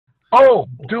Oh,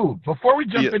 dude, before we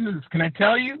Yeah, jump into this, can I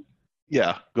tell you?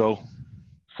 yeah, go.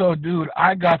 So, dude,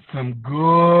 I got some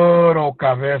good old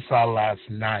cabeza last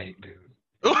night, dude.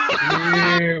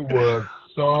 It was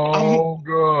I'm so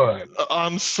good.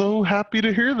 I'm so happy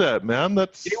to hear that, man. It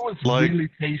That's was like really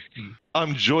tasty.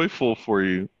 I'm joyful for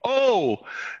you. Oh,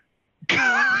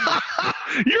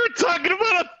 you're talking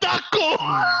about a taco.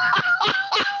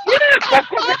 Yes,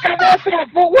 tacos de cabeza.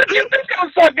 Fool. What do you think I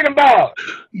was talking about?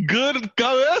 Good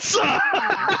cabeza.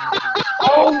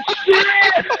 Oh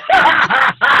shit!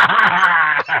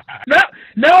 now,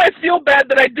 now I feel bad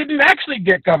that I didn't actually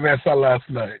get cabeza last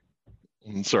night.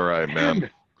 It's all right, man. Damn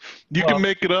it. You can Well,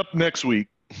 make it up next week.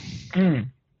 mm,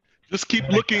 Just I keep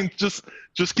like that. looking.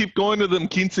 Just keep going to them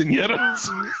quinceañeras.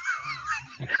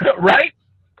 Right?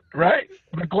 Right?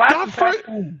 The Not glasses for have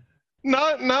food.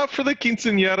 not for the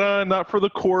quinceañera, not for the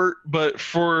court, but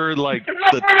for like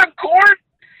Not the for the court?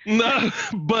 no,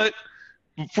 but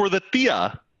for the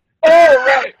tia. Oh,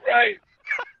 right, right.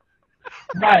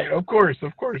 Right, of course,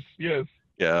 yes.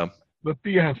 Yeah, The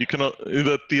Tias. you can.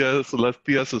 The tias, las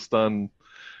tias están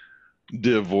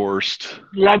divorced.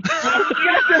 Las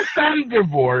Tias están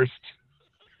divorced.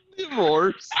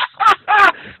 Divorced.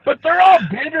 But they're all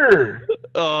bitter.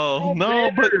 Oh All no,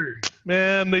 but bitter.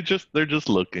 man, they're just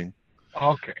looking.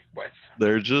 Okay, pues.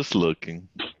 They're just looking.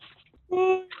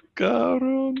 Oh,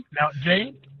 cabrón. Now,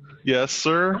 Jane, Yes, I'm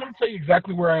sir. going to tell you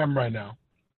exactly where I am right now.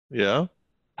 Yeah.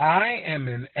 I am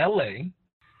in LA.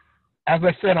 As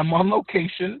I said, I'm on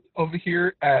location over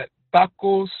here at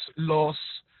Tacos Los.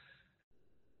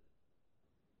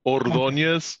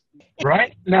 Ordóñez.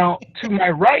 Right? Now, to my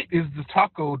right is the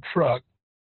taco truck.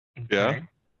 Yeah. Okay.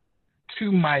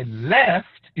 To my left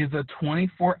is a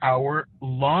 24-hour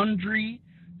laundry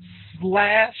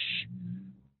slash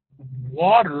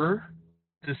water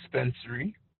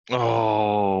dispensary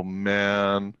Oh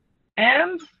man.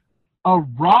 and a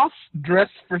Ross Dress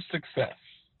for Success.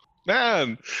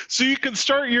 Man. So you can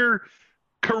start your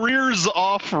careers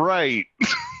off right.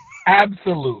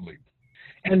 Absolutely.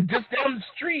 And just down the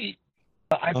street,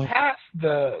 I Oh. passed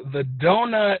the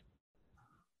donut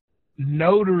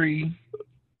notary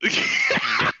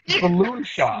balloon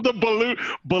shop. The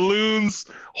balloons,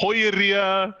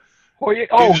 joyeria, Oh, yeah.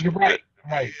 Oh, you're right.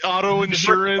 Right. auto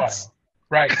insurance.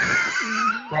 Right.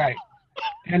 Right.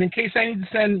 And in case I need to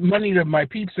send money to my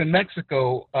peeps in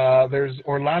Mexico, there's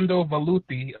Orlando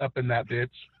Valuti up in that bitch.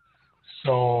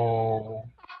 So,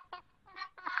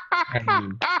 I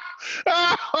mean,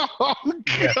 Oh,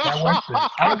 yes, God.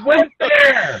 I went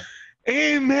there.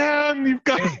 Hey man, you've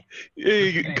got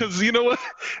Hey, because you know what?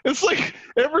 It's like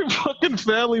every fucking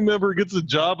family member gets a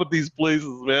job at these places,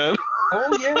 man.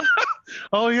 oh yeah,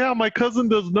 Oh yeah, my cousin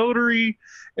does notary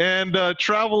and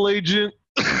travel agent.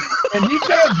 and he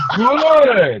does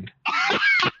good.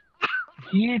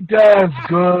 He does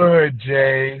good,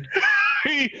 Jay.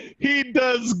 He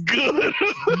does good.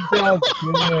 He does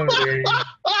good.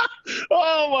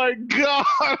 Oh my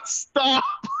God! Stop!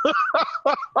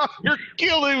 You're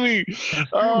killing me. That's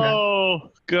true, man.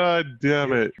 Oh God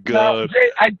damn it! Now, God.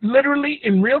 Jay, I literally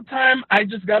in real time, I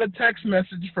just got a text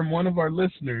message from one of our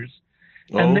listeners,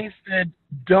 and Oh, they said,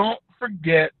 "Don't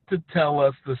forget to tell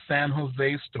us the San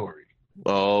Jose story."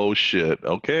 oh shit.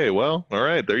 Okay, well, all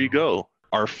right. There you go.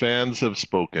 Our fans have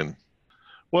spoken.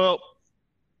 Well,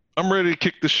 I'm ready to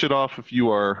kick this shit off if you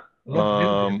are. Let's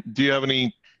do this. Do you have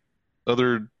any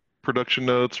other production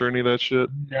notes or any of that shit?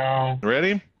 No,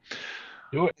 Ready?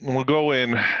 do it. We'll go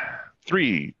in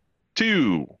 3,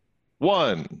 2,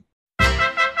 1.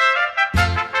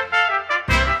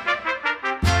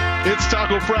 It's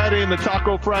Taco Friday and the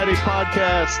Taco Friday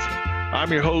podcast.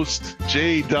 I'm your host,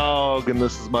 J Dog, and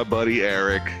this is my buddy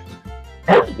Eric.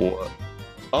 What?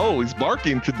 Oh, he's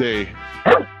barking today.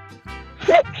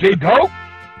 J Dog.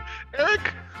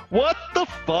 Eric, what the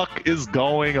fuck is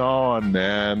going on,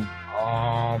 man?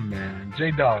 Oh man,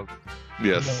 J Dog.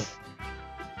 Yes.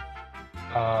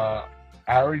 I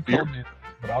already told you,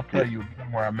 but I'll tell you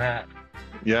again where I'm at.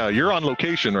 Yeah, you're on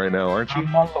location right now, aren't you?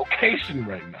 I'm on location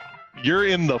right now. You're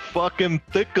in the fucking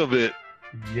thick of it.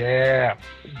 Yeah.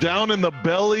 Down in the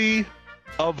belly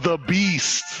of the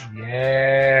beast.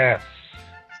 Yes.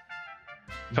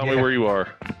 Tell me where you are.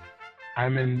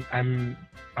 I'm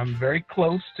very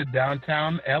close to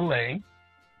downtown LA. Okay.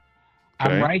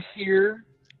 I'm right here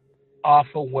off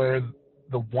of where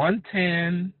the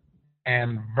 110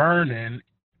 and Vernon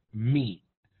meet.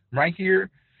 Right here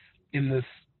in this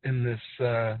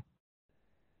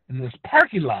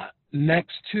parking lot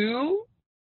next to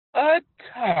a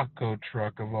taco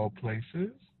truck of all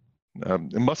places.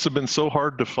 It must have been so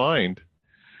hard to find.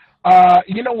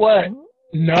 You know what?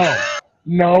 No.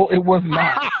 No, it was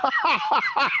not.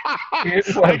 It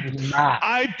was not.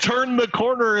 I turned the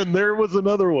corner and there was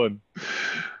another one.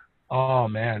 Oh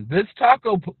man, this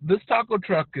taco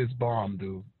truck is bomb,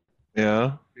 dude.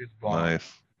 Yeah. It's bomb,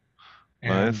 Nice.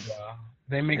 and Nice.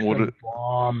 they make What? some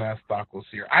bomb ass tacos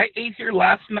here. I ate here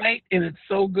last night, and it's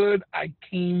so good. I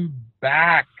came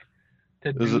back to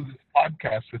Is do it? this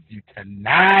podcast with you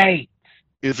tonight.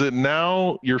 Is it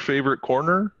now your favorite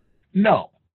corner? No,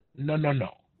 no, no,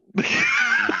 no, no.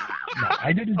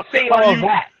 I didn't say Are all you-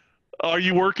 that. Are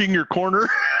you working your corner?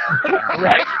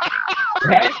 Right?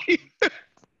 Right?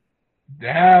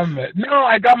 Damn it. No,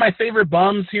 I got my favorite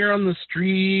bums here on the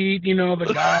street. You know, the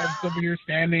guys over here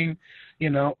standing,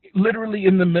 literally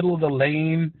in the middle of the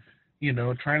lane,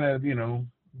 trying to,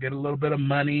 get a little bit of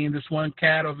money. And this one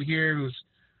cat over here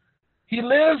he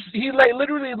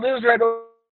literally lives right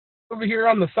over here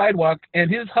on the sidewalk. And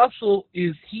his hustle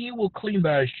is he will clean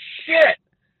the shit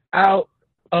out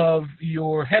of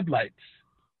your headlights.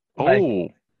 Like, Oh,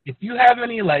 if you have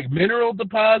any like mineral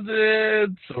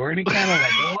deposits or any kind of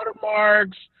like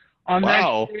watermarks on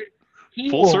wow. that shit, he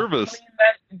Full will service. clean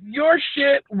that. Your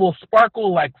shit will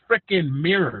sparkle like freaking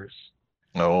mirrors.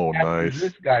 Oh, After nice.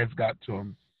 this guy's got to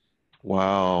him.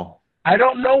 Wow. I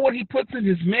don't know what he puts in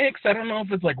his mix. I don't know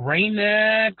if it's like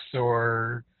Rain-X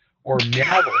or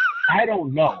Meow. I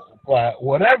don't know, but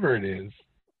whatever it is,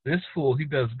 this fool he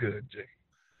does good, Jay.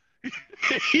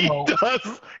 So-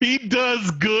 He does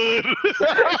good.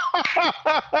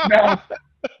 Now,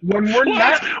 when we're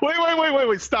not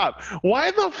Wait, stop. Why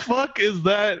the fuck is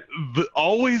that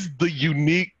always the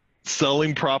unique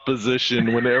selling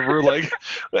proposition whenever like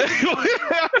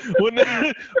whenever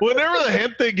the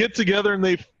gente get together and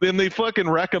they fucking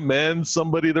recommend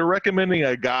somebody, they're recommending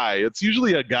a guy. It's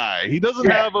usually a guy. He doesn't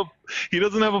have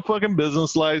a fucking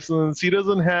business license. He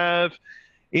doesn't have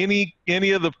any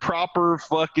of the proper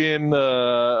fucking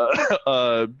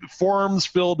forms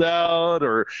filled out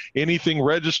or anything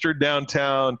registered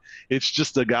downtown. It's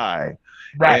just a guy.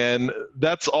 right. And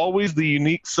that's always the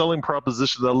unique selling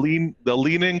proposition. They'll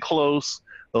lean in close.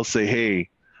 They'll say, "Hey,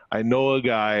 I know a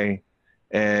guy,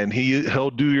 and he'll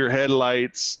do your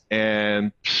headlights.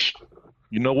 And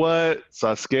you know what,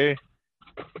 Sasuke?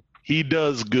 He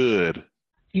does good."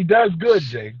 He does good,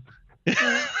 Jay.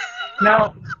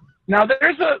 Now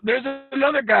there's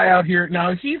another guy out here.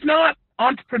 Now he's not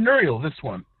entrepreneurial, this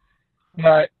one,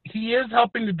 but he is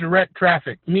helping to direct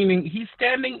traffic. Meaning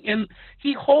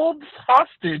he holds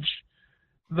hostage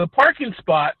the parking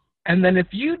spot, and then if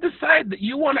you decide that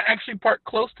you want to actually park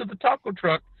close to the taco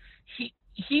truck,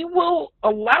 he will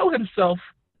allow himself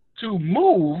to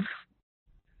move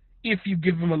if you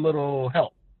give him a little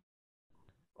help.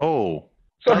 Oh,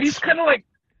 So he's kind of like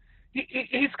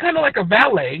he's kind of like a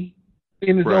valet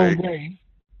in his Right. own way.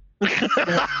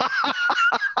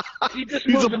 He just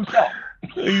moves himself.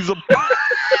 he's a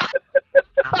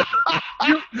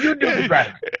You do the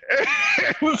driving.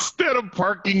 Instead of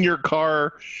parking your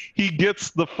car, he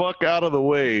gets the fuck out of the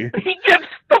way He gets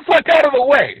the fuck out of the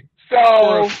way.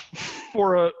 So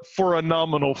for a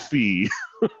nominal fee.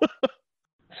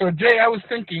 Jay, I was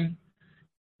thinking,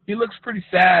 he looks pretty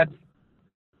sad,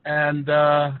 and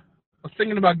I was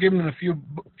thinking about giving him a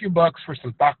few bucks for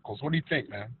some tacos. What do you think,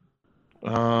 man?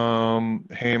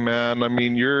 Hey man, I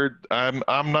mean,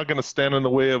 I'm not gonna stand in the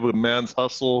way of a man's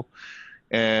hustle,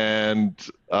 and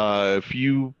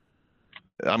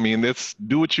it's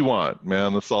do what you want,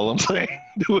 man. That's all I'm saying.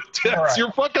 Do it. It's right.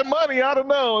 your fucking money. I don't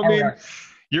know. I mean, right.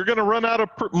 You're gonna run out of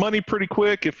money pretty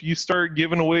quick if you start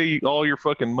giving away all your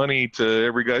fucking money to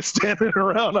every guy standing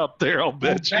around up there. I'll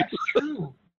bet you. That's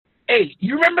true. Hey,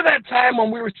 you remember that time when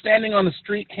we were standing on the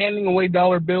street handing away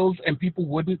dollar bills and people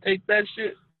wouldn't take that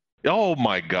shit? Oh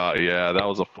my god, yeah, that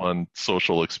was a fun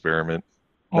social experiment.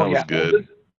 That was good.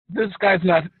 Well,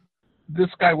 this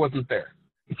guy wasn't there.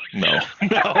 No.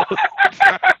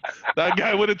 That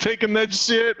guy would have taken that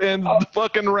shit and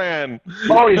fucking ran.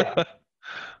 Oh yeah.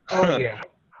 Oh yeah.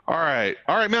 All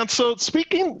right, man. So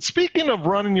speaking of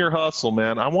running your hustle,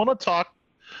 man, I want to talk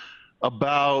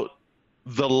about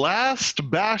the last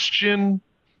bastion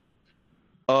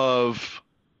of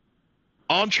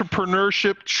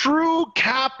entrepreneurship, true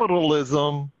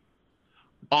capitalism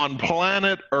on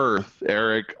planet Earth,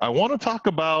 Eric. I want to talk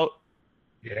about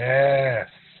Yes.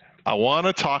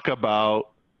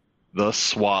 the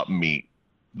swap meet,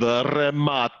 the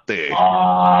remate.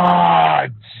 Ah,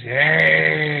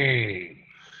 Jay.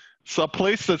 It's a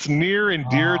place that's near and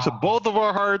dear to both of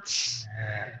our hearts.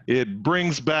 It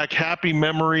brings back happy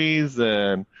memories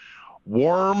and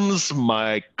warms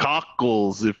my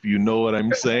cockles, if you know what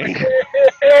I'm saying.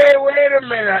 Hey, wait a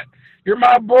minute. You're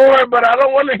my boy, but I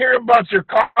don't want to hear about your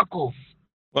cockles.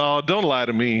 Well, don't lie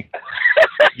to me.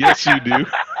 Yes, you do.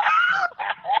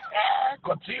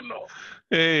 Cochino.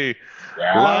 Hey,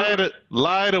 Yeah.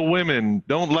 lie to women.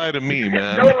 Don't lie to me,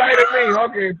 man. Don't lie to me.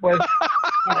 Okay, pues.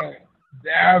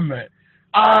 Damn it.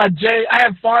 Jay, I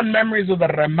have fond memories of the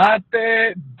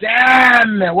remate.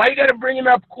 Damn it. Why you gotta bring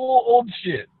up cool old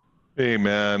shit? Hey,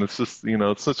 man, it's just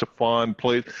it's such a fun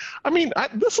place. I mean,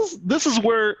 this is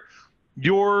where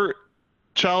your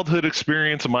childhood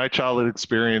experience and my childhood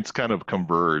experience kind of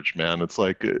converge, man. It's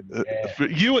like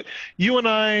Yeah. you and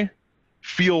I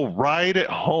feel right at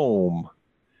home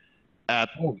at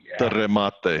Oh the yeah.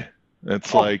 remate.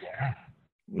 It's Oh like,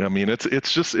 yeah. I mean, it's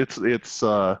just it's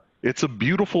a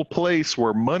beautiful place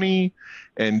where money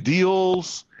and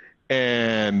deals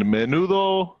and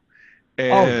menudo Oh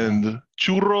yeah. and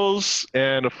churros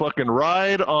and a fucking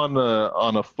ride on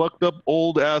a fucked up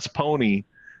old ass pony.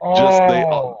 Just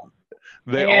Oh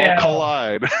they all yeah.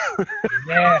 collide.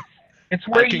 Yeah. It's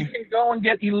I where you can can go and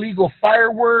get illegal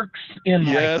fireworks in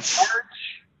like yes March.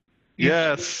 It's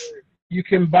yes where you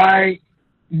can buy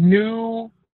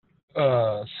new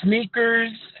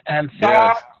sneakers and yes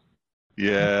socks.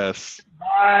 yes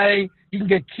You can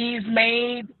get keys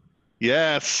made,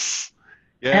 yes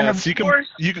and of yes. course,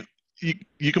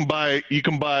 You can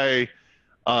buy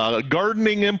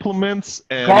gardening implements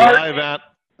and gardening.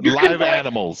 You can live buy.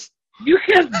 animals. You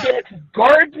can get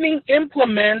gardening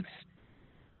implements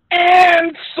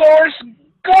and source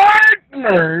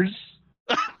gardeners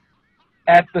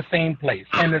at the same place,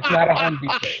 and it's not a Home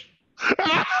Depot.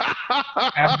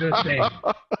 I'm just saying.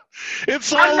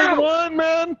 It's I all in know. one,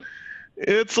 man.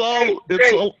 Hey, It's Jay,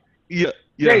 all yeah,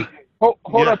 Jay, yeah, hold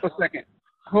yeah. up a second.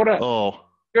 Hold up. Oh,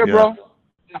 Here, yeah. bro.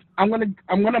 I'm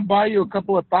gonna buy you a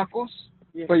couple of tacos,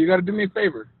 yeah. But you gotta do me a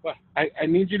favor. What? I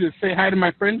need you to say hi to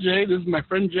my friend Jay. This is my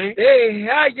friend Jay. Hey,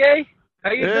 hi Jay.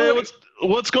 How you Hey, doing?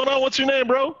 what's going on? What's your name,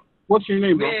 bro? What's your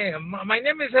name, bro? Yeah, my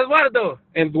name is Eduardo.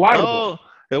 Eduardo. Oh,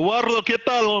 Eduardo, ¿qué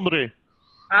tal, hombre?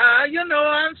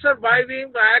 I'm surviving,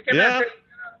 but I cannot Yeah. say.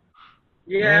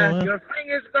 Yeah, Uh, your friend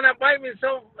is gonna buy me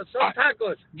some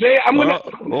tacos. Jay, I'm gonna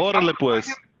órale pues.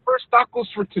 first tacos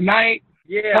for tonight.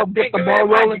 Yeah, help get the ball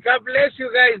rolling. God bless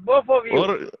you guys, both of you.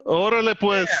 Órale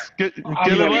pues. Yeah.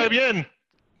 Que le vaya bien.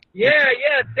 Yeah.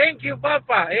 Thank you,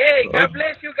 Papa. Hey, God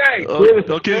bless you guys.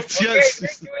 Okay,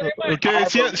 Thank you very much.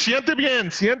 okay,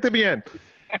 siente bien.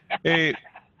 Hey,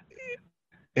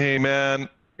 hey, man.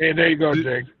 Hey, there you go,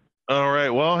 Jake. All right.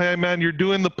 Well, hey, man, you're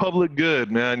doing the public good,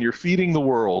 man. You're feeding the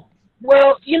world.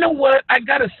 Well, you know what? I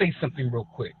gotta say something real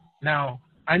quick. Now,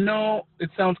 I know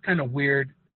it sounds kind of weird,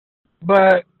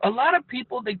 but a lot of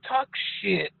people they talk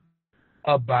shit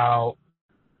about,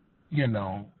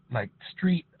 like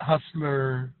street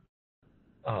hustler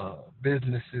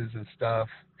businesses and stuff.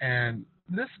 And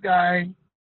this guy,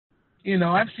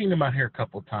 I've seen him out here a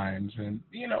couple times, and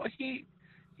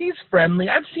he's friendly.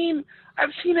 I've seen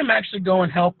him actually go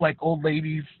and help like old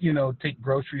ladies, take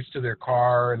groceries to their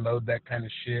car and load that kind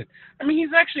of shit. I mean,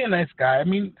 he's actually a nice guy. I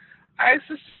mean, I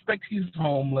suspect he's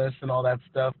homeless and all that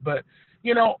stuff, but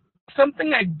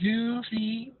something I do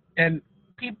see, and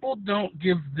people don't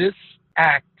give this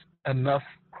act enough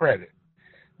credit.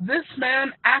 This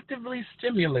man actively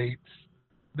stimulates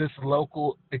this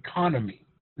local economy.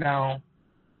 Now,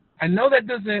 I know that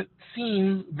doesn't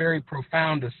seem very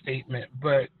profound a statement,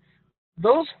 but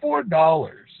those $4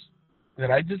 that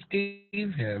I just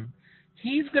gave him,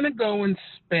 he's gonna go and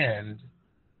spend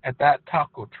at that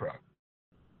taco truck.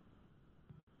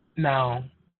 Now,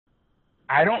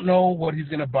 I don't know what he's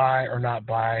gonna buy or not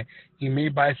buy. He may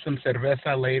buy some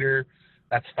cerveza later.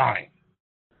 That's fine.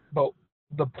 But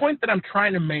the point that I'm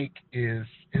trying to make is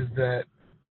that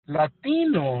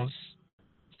Latinos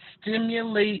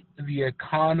stimulate the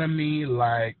economy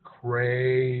like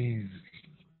crazy.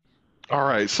 All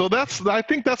right. So I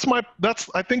think that's my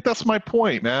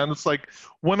point, man. It's like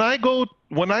when I go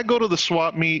to the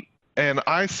swap meet and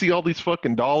I see all these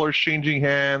fucking dollars changing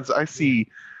hands, I see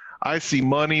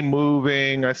money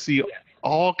moving, I see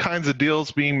all kinds of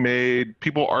deals being made,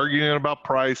 people arguing about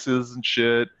prices and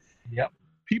shit. Yep.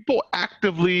 People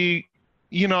actively,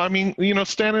 I mean,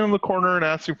 standing in the corner and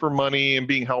asking for money and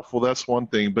being helpful, that's one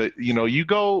thing. But, you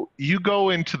go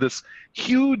into this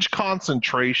huge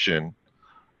concentration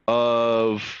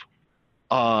of,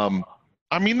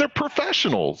 I mean, they're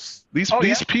professionals. These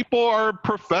people are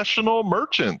professional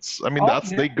merchants. I mean,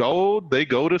 they go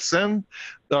to send,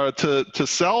 to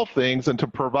sell things and to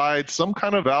provide some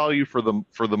kind of value for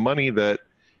the money that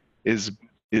is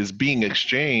being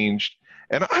exchanged.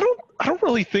 And I don't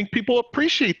really think people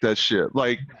appreciate that shit.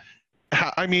 Like,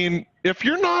 I mean, if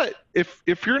you're not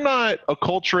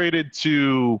acculturated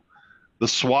to the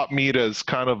swap meet as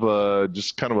kind of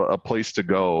a place to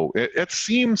go. It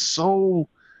seems so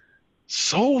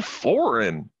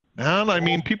foreign, man. I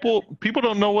mean, people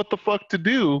don't know what the fuck to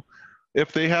do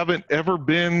if they haven't ever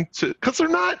been to, because they're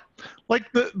not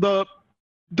like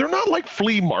they're not like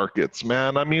flea markets,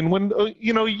 man. I mean, when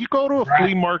you know, you go to a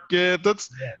flea market, that's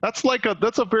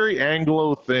a very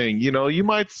Anglo thing. You know, you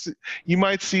might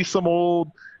see some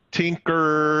old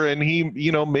tinker, and he,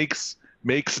 you know, makes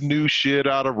new shit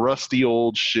out of rusty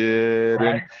old shit,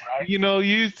 and you know,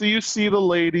 you see the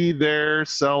lady there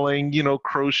selling, you know,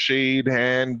 crocheted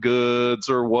hand goods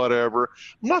or whatever.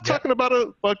 I'm not talking about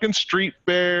a fucking street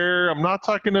fair. I'm not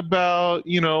talking about,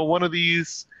 you know, one of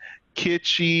these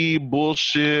kitschy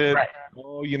bullshit.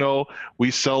 Oh, you know,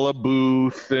 we sell a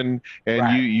booth, and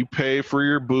you pay for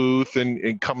your booth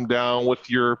and come down with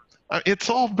your.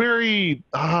 It's all very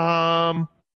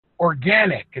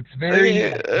organic. It's very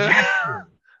natural.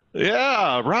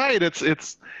 Yeah, right.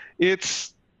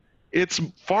 It's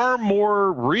far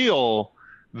more real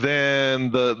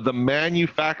than the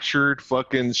manufactured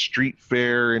fucking street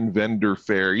fair and vendor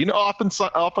fair. You know,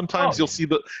 oftentimes you'll see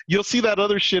that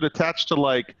other shit attached to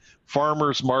like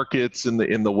farmers markets in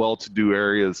the well-to-do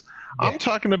areas. Yeah. I'm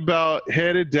talking about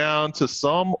headed down to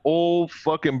some old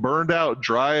fucking burned out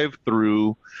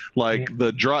drive-through, like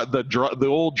the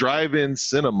old drive-in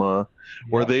cinema,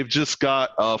 where they've just got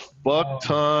a fuck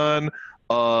ton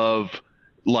of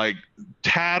like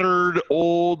tattered,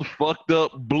 old, fucked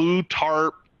up blue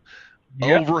tarp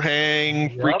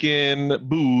overhang freaking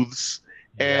booths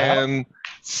and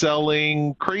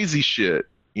selling crazy shit,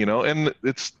 you know, and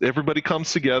it's everybody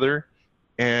comes together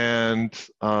and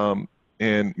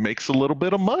makes a little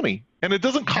bit of money. And it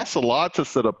doesn't cost a lot to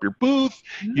set up your booth.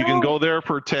 No. You can go there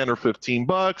for $10 or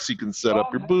 $15. You can set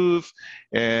up your booth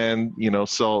and, you know,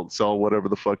 sell whatever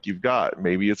the fuck you've got.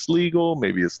 Maybe it's legal,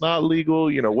 maybe it's not legal.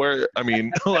 You know, where, I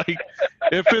mean, like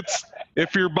if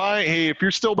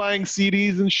you're still buying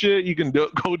CDs and shit, you can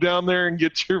go down there and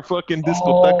get your fucking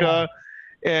discoteca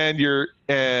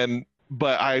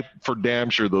but I for damn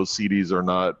sure those CDs are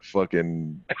not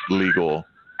fucking legal.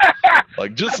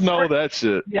 Like, just know that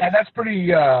shit. Yeah, that's pretty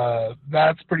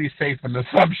safe an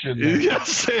assumption.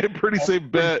 Yes, pretty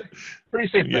safe bet. Pretty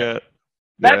safe bet.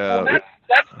 Yeah.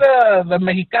 That's the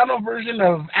Mexicano version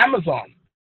of Amazon.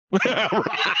 That's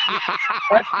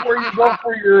where you go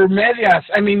for your medias.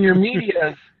 I mean, your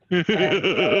medias. And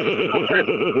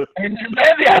your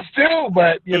medias too,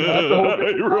 but you know.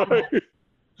 Right.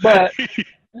 But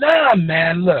nah,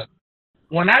 man. Look,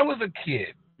 when I was a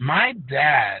kid, my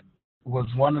dad was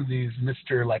one of these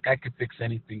Mr. like I could fix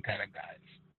anything kind of guys.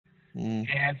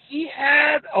 And he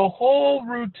had a whole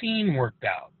routine worked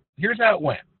out. Here's how it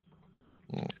went.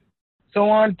 So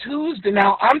on Tuesday,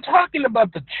 now I'm talking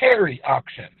about the cherry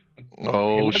auction.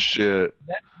 Oh, shit.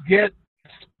 Let's get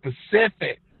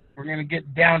specific. We're going to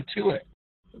get down to it.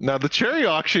 Now, the cherry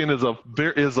auction is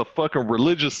a fucking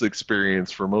religious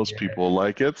experience for most people.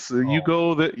 Like, it's you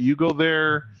go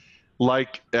there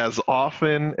like as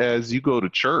often as you go to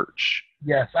church.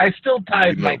 Yes, I still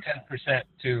tithe my 10%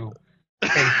 to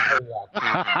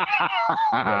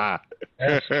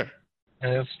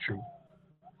That's true.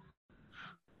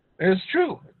 It's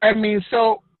true. I mean,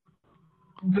 so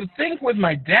the thing with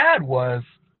my dad was,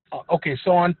 okay,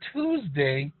 so on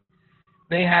Tuesday,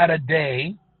 they had a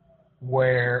day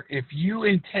where if you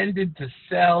intended to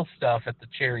sell stuff at the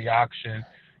cherry auction,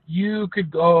 you could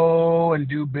go and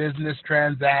do business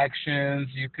transactions.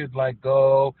 You could like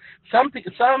go some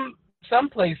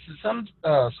places, some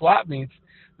swap meets,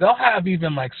 they'll have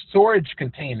even like storage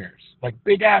containers, like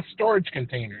big ass storage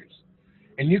containers,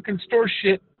 and you can store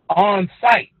shit on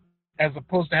site as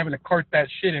opposed to having to cart that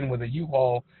shit in with a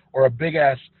U-Haul or a big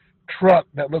ass truck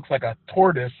that looks like a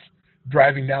tortoise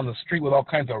driving down the street with all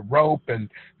kinds of rope and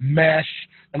mesh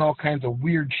and all kinds of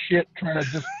weird shit, trying to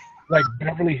just like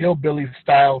Beverly Hillbillies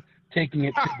style, taking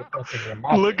it to the fucking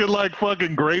market. Looking like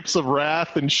fucking grapes of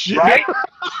wrath and shit. Right?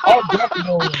 All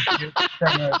definitely shit,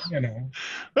 trying to, you know.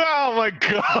 Oh my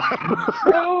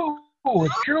god.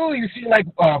 It's true. You see like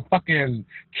fucking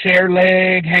chair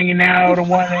leg hanging out on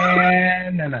one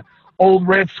end and an old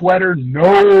red sweater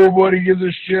nobody gives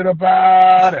a shit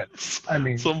about it. I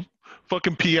mean, some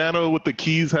fucking piano with the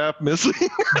keys half missing.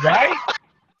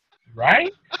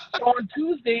 Right? So on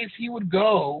Tuesdays he would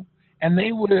go and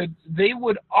they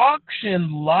would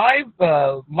auction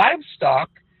livestock,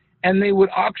 and they would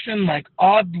auction like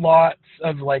odd lots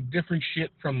of like different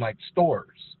shit from like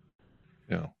stores.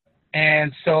 Yeah.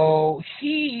 And so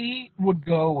he would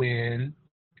go in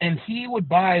and he would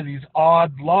buy these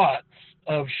odd lots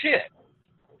of shit.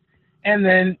 And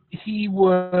then he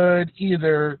would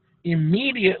either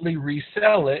immediately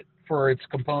resell it for its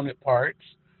component parts,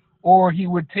 or he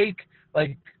would take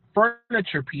like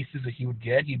furniture pieces that he would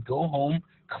get. He'd go home,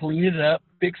 clean it up,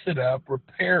 fix it up,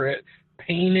 repair it,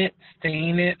 paint it,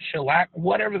 stain it, shellac,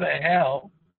 whatever the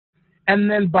hell. And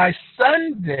then by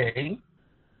Sunday,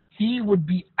 he would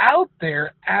be out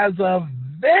there as a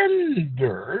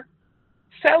vendor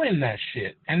selling that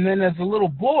shit. And then as a little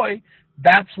boy,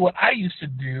 that's what I used to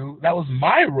do. That was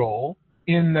my role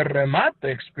in the remate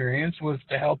experience, was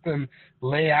to help him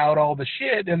lay out all the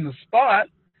shit in the spot,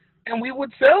 and we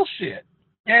would sell shit.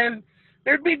 And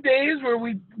there'd be days where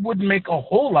we wouldn't make a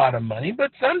whole lot of money,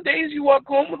 but some days you walk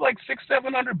home with like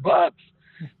 $600-700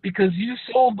 because you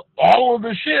sold all of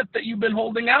the shit that you've been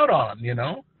holding out on, you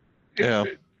know? Yeah.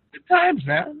 Good times,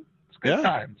 man. It's good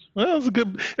times. Well, it's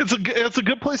a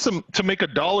good place to make a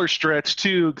dollar stretch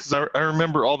too, because I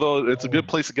remember, although it's a good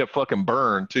place to get fucking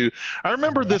burned too. I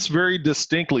remember this very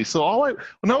distinctly. So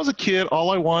when I was a kid, all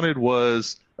I wanted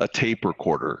was a tape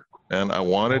recorder, and I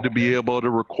wanted to be able to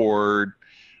record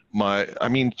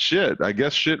shit. I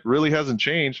guess shit really hasn't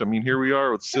changed. I mean, here we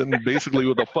are sitting basically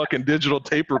with a fucking digital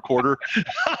tape recorder.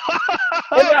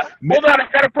 Hold on, I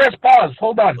gotta press pause.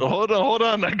 Hold on.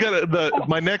 I gotta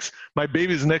my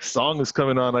baby's next song is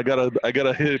coming on. I gotta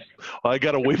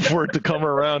wait for it to come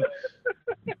around.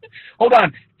 Hold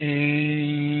on.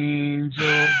 Angel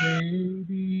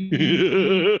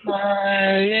baby,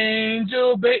 my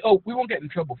angel baby. Oh, we won't get in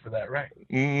trouble for that, right?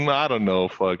 I don't know.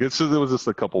 Fuck. It was just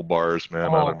a couple bars,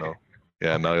 man. I don't know.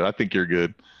 Yeah, no, I think you're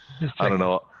good. I don't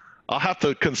know. I'll have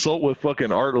to consult with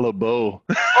fucking Art LeBeau.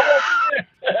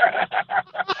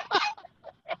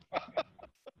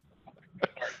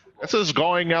 This is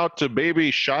going out to baby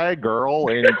Shy Girl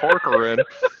in Corcoran.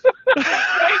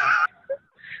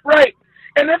 Right.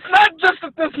 And it's not just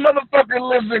that this motherfucker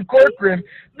lives in Corcoran.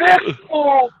 This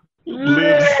fool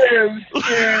lives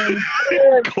in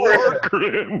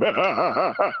Corcoran.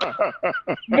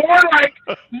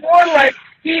 more like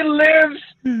he lives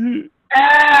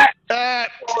at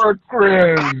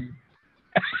Corcoran.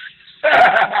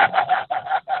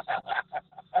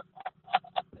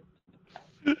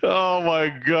 Oh my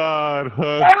God.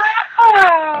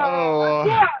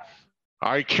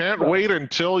 I can't wait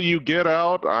until you get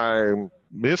out. I'm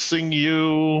missing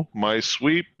you, my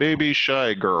sweet baby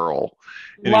Shy Girl.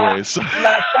 Anyways.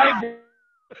 La Shy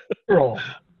Girl.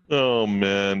 Oh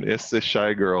man, it's the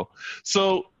Shy Girl.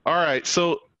 So, all right.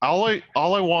 So all I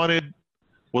wanted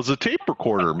was a tape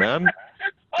recorder, man.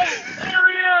 I'm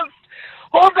serious.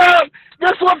 Hold on.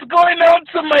 This one's going out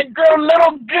to my girl,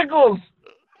 Little Giggles.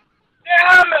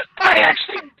 Damn it. I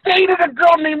actually dated a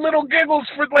girl named Little Giggles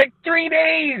for like 3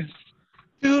 days.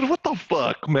 Dude, what the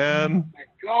fuck, man?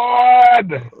 Oh my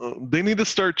God. They need to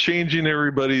start changing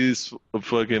everybody's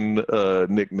fucking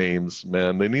nicknames,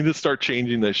 man. They need to start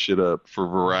changing that shit up for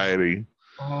variety.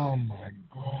 Oh my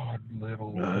God,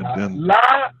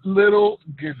 Little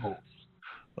Giggles.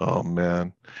 Oh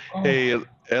man. Oh. Hey,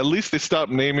 at least they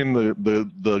stopped naming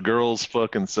the girls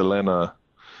fucking Selena.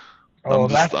 Oh,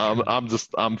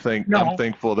 I'm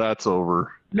thankful that's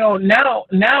over. No,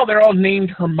 now they're all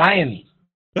named Hermione.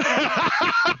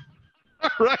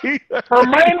 Right?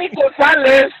 Hermione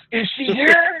Gonzalez, is she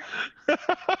here?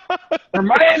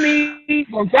 Hermione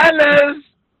Gonzalez.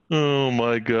 Oh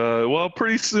my God. Well,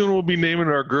 pretty soon we'll be naming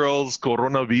our girls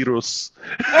Coronavirus.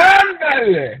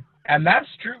 Ándale. And that's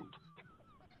true.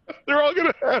 They're all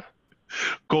gonna have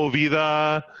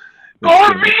Covida.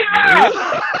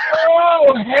 Covida!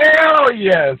 Oh, hell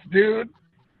yes, dude.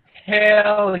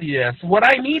 Hell yes. What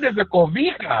I need is a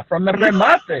cobija from the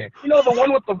remate. You know, the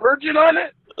one with the virgin on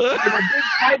it? With a big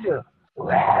tiger.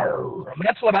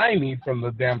 That's what I need from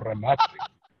the damn remate.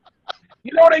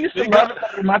 You know what I used to love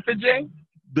about remate, Jay?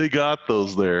 They got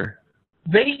those there.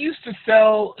 They used to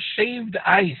sell shaved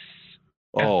ice.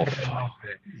 Oh,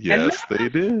 yes, they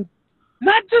did.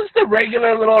 Not just the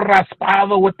regular little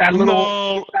raspado with that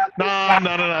little...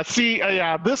 No. See,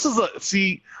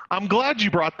 I'm glad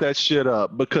you brought that shit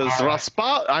up because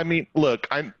raspado, I mean, look,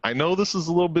 I know this is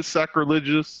a little bit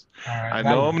sacrilegious. Right, I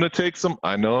know I'm going to take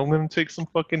some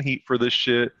fucking heat for this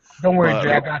shit. Don't worry,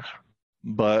 Jay, I got you.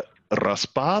 But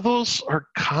raspados are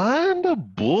kind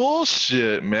of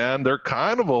bullshit, man. They're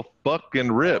kind of a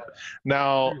fucking rip.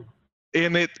 Now,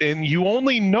 and you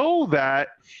only know that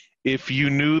if you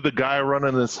knew the guy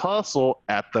running this hustle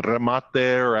at the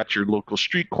remate or at your local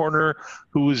street corner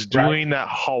who was doing that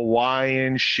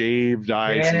Hawaiian shaved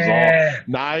ice. It was all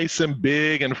nice and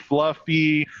big and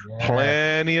fluffy,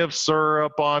 plenty of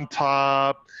syrup on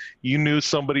top. You knew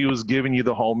somebody was giving you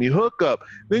the homie hookup.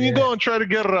 Then you go and try to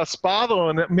get a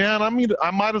raspado, and man, I mean, I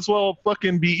might as well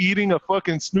fucking be eating a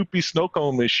fucking Snoopy snow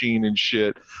cone machine and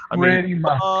shit. I mean,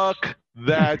 fuck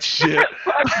That shit.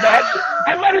 Fuck that shit.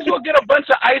 I might as well get a bunch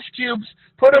of ice cubes,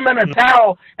 put them in a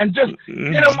towel, and just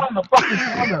hit them on the fucking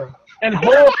counter and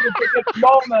hold it to get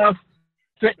small enough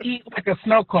to eat like a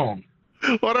snow cone.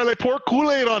 Órale, pour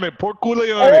Kool-Aid on it. Pour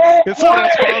Kool-Aid on it. Oh, It's a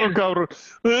raspado, cabrón.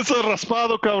 It's a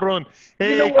raspado, cabrón.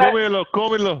 Hey, You know what? cómelo,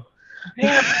 cómelo.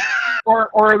 Damn.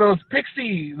 Or those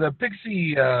pixie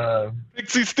Pixie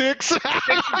sticks. sticks. You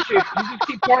just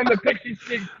keep pouring the pixie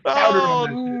stick powder Oh, on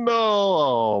that shit. no.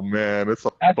 Oh, man. It's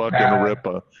a That's fucking bad.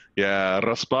 ripper. Yeah,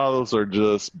 raspados are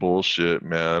just bullshit,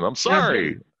 man. I'm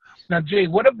sorry. Now, Jay,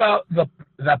 what about the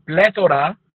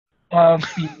plethora of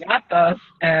piñatas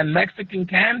and Mexican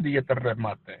candy at the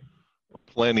remate?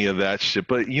 Plenty of that shit.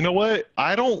 But you know what?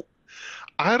 I don't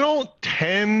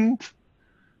tend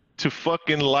to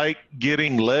fucking like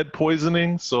getting lead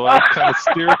poisoning, so I kind of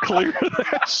steer clear of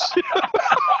that shit.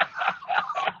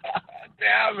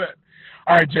 Damn it.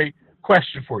 All right, Jay,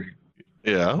 question for you.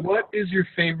 Yeah. What is your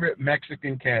favorite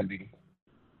Mexican candy?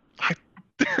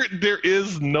 There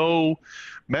is no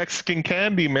Mexican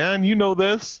candy, man. You know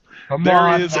this. Come There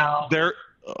on is now. there.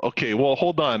 Okay, well,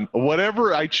 hold on.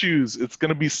 Whatever I choose, it's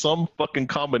gonna be some fucking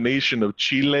combination of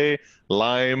chile,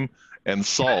 lime, and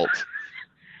salt.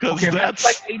 Because Okay, that's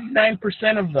like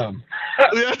 89% of them.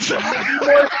 that's Be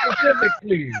more specific,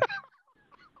 please.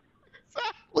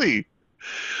 exactly.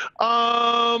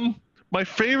 My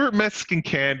favorite Mexican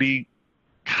candy.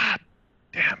 God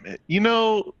damn it. You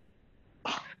know.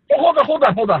 Oh,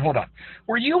 hold on.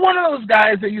 Were you one of those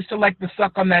guys that used to like to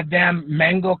suck on that damn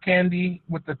mango candy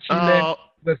with the chile,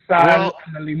 the sal,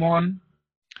 and the limon?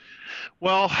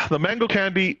 Well, the mango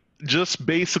candy just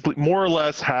basically more or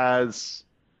less has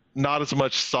not as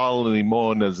much sal and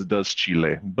limon as it does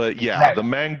chile. But yeah, Right.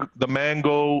 the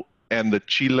mango and the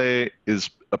chile is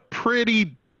a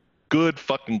pretty good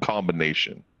fucking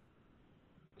combination.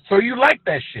 So you like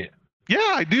that shit? Yeah,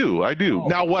 I do. Oh.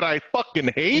 Now what I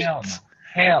fucking hate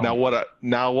Hell.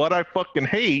 Now what I fucking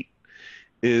hate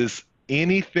is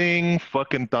anything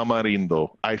fucking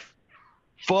tamarindo.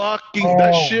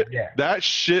 That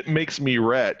shit makes me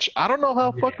retch. I don't know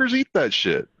how fuckers eat that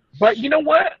shit. But you know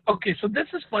what? Okay, so this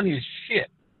is funny as shit.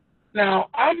 Now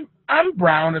I'm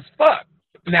brown as fuck.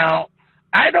 Now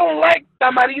I don't like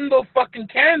tamarindo fucking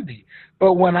candy,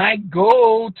 but when I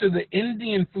go to the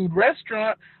Indian food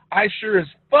restaurant, I sure as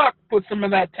fuck put some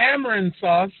of that tamarind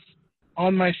sauce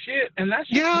on my shit, and that's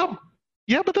yeah,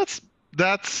 but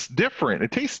that's different.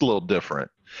 It tastes a little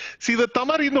different. See, the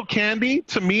tamarindo candy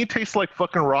to me tastes like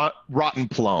fucking rotten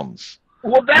plums.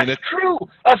 Well, that's true,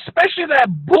 especially that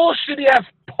bullshitty ass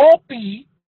pulpy.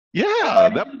 Yeah,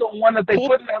 that's the one that they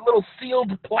put in that little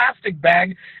sealed plastic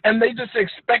bag, and they just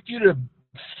expect you to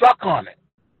suck on it.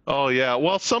 Oh yeah,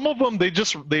 well some of them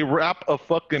they wrap a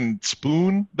fucking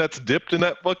spoon that's dipped in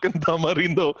that fucking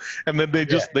tamarindo, and then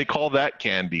they call that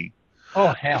candy.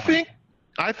 Oh hell!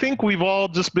 I think we've all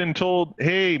just been told,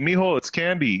 "Hey, mijo, it's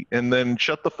candy," and then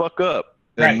shut the fuck up,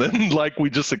 and then like we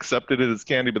just accepted it as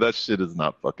candy, but that shit is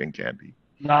not fucking candy.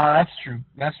 No, that's true.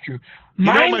 That's true. You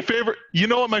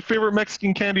know what my favorite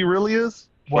Mexican candy really is?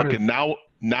 What fucking is now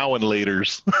and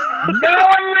laters. Now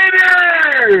and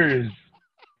laters.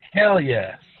 Hell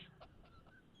yes.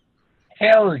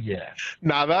 Hell yes.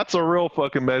 Now that's a real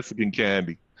fucking Mexican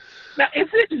candy. Now, is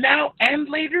it now and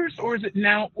laters, or is it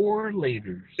now or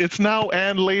laters? It's now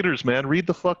and laters, man. Read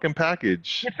the fucking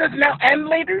package. It says now and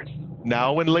laters?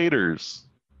 Now and laters.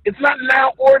 It's not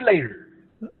now or later.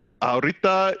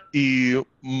 Ahorita y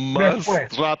más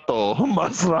rato.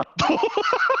 Más rato.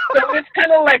 So it's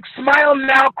kind of like smile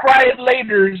now, cry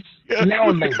later, now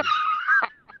and later.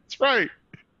 That's right.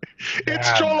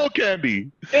 It's Cholo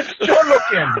candy. It's Cholo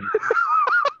candy.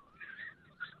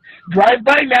 Drive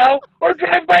by now or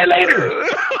drive by later.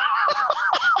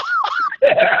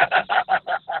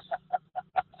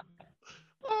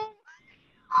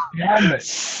 Damn it.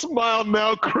 Smile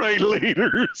now, cry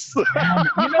later. You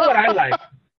know what I like?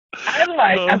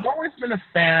 I've always been a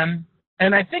fan,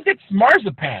 and I think it's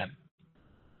marzipan.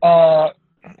 The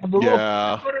little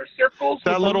circles.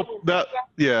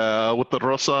 With the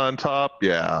rosa on top.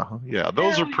 Yeah,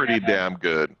 those are pretty damn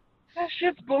good. That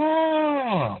shit's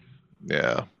bomb.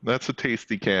 Yeah, that's a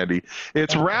tasty candy.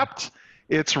 It's wrapped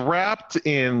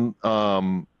in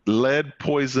lead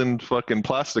poisoned fucking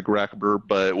plastic wrapper,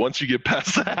 but once you get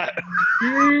past that,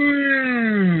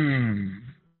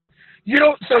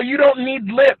 you don't need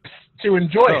lips to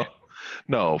enjoy it.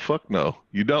 No, fuck no,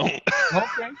 you don't.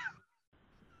 Okay.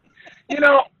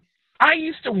 I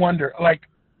used to wonder, like,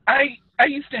 I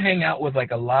used to hang out with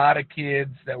like a lot of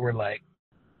kids that were like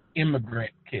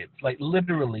immigrant kids. Like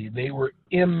literally, they were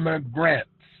immigrants.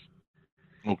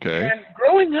 Okay. And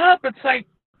growing up, it's like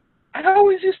I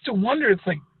always used to wonder. It's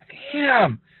like,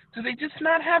 damn, do they just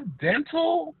not have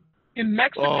dental in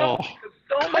Mexico? Oh, Because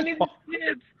so come many of on. these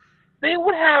kids, they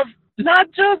would have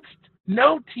not just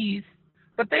no teeth,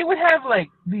 but they would have like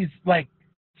these like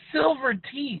silver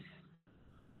teeth.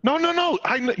 No, no, no.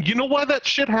 You know why that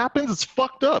shit happens? It's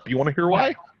fucked up. You want to hear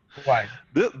Why? why?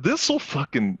 Why?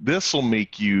 This'll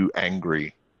make you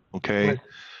angry. Okay.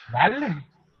 Pues, dale.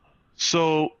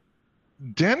 So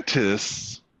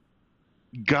dentists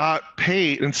got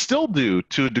paid and still do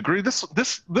to a degree. This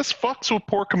fucks with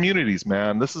poor communities,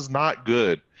 man. This is not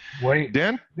good. Wait,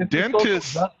 this is social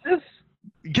Dentists, justice?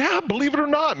 yeah, believe it or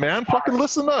not, man. Fucking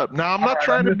listen up. Now All right,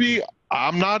 I'm listening.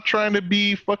 I'm not trying to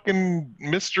be fucking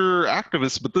Mr.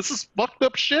 Activist, but this is fucked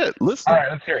up shit. All Listen.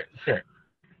 right, let's hear it. Let's hear it.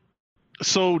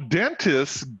 So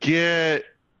dentists get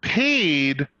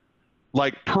paid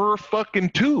like per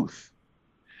fucking tooth.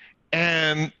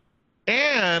 And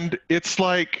it's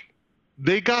like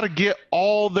they got to get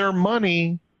all their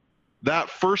money that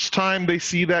first time they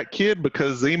see that kid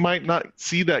because they might not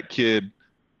see that kid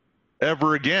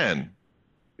ever again.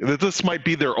 This might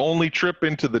be their only trip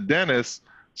into the dentist.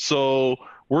 So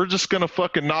we're just going to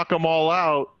fucking knock them all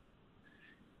out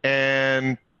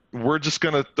and we're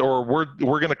going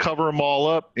to cover them all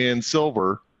up in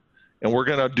silver and we're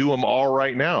going to do them all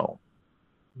right now.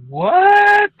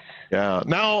 What? Yeah.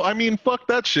 Now, I mean, fuck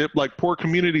that shit. Like, poor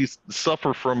communities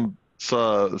suffer from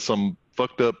some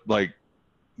fucked up, like,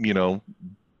 you know,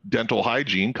 dental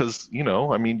hygiene because, you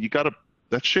know, I mean,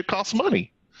 that shit costs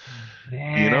money,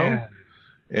 Man. you know?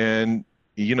 And,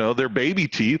 you know, they're baby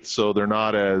teeth, so they're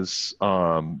not as,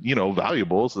 you know,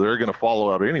 valuable. So they're going to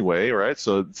fall out anyway, right?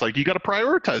 So it's like, you got to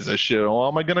prioritize that shit. Oh,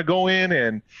 am I going to go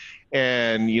in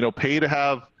and, you know, pay to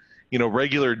have, you know,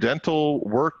 regular dental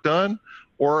work done?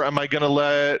 Or am I going to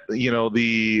let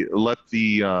the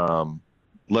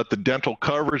dental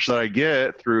coverage that I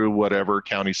get through whatever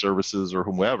county services or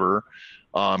whomever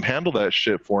handle that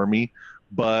shit for me?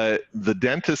 But the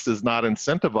dentist is not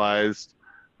incentivized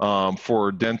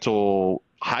for dental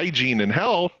hygiene and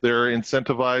health. They're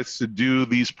incentivized to do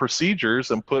these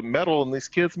procedures and put metal in these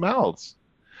kids' mouths.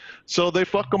 So they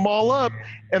fuck them all up,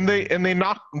 and they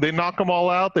knock them all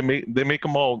out. They make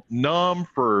them all numb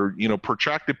for, you know,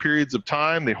 protracted periods of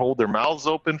time. They hold their mouths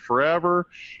open forever,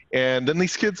 and then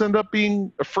these kids end up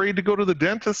being afraid to go to the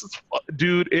dentist.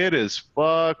 Dude, it is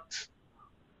fucked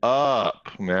up,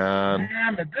 man.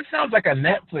 Damn it. This sounds like a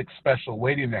Netflix special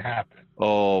waiting to happen.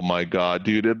 Oh my God,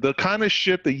 dude. The kind of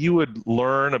shit that you would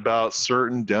learn about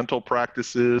certain dental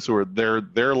practices, or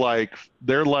they're like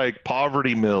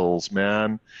poverty mills,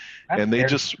 man. That's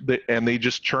And they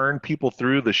just churn people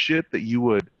through. The shit that you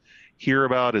would hear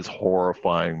about is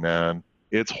horrifying, man.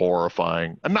 It's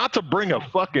horrifying. And not to bring a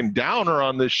fucking downer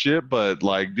on this shit, but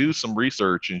like, do some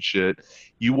research and shit.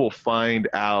 You will find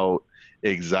out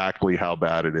exactly how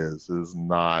bad it is. It is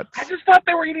not. I just thought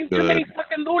they were eating too good. many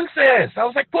fucking dulces. I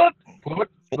was like, put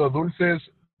the dulces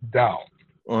down.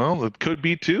 Well, it could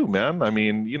be too, man. I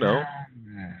mean, you know,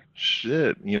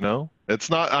 shit, you know, it's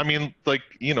not. I mean, like,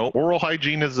 you know, oral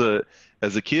hygiene as a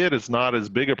kid is not as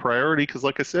big a priority because,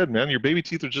 like I said, man, your baby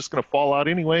teeth are just gonna fall out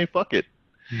anyway. Fuck it.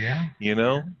 Yeah. You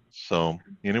know. So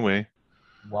anyway.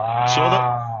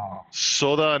 Wow.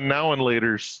 So the now and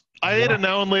laters. I ate a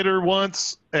now and later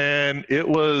once, and it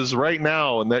was right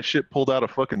now, and that shit pulled out a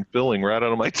fucking filling right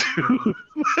out of my tooth.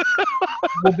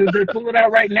 Well, did they pull it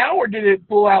out right now, or did it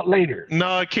pull out later?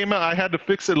 No, it came out. I had to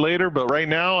fix it later, but right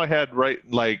now I had right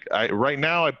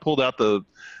now I pulled out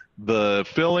the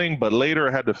filling, but later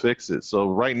I had to fix it. So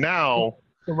right now.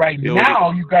 So now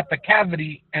you got the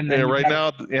cavity, and then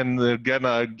they're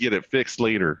gonna get it fixed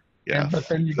later. Yeah, but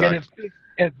then you get it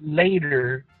fixed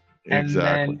later.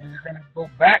 Exactly. And then you're gonna go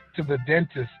back to the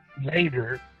dentist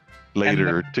later.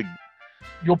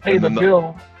 You'll pay the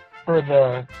bill for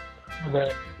the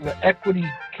equity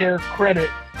care credit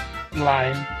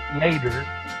line later.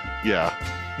 Yeah.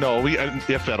 No,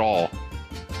 if at all.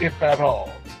 If at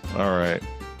all. All right.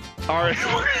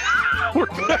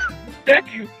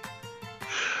 Thank you.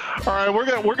 All right,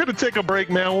 we're gonna take a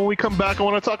break, man. When we come back, I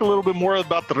want to talk a little bit more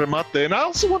about the remate, and I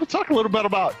also want to talk a little bit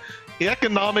about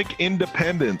economic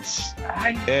independence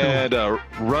and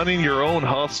running your own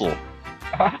hustle.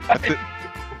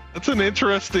 That's an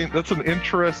interesting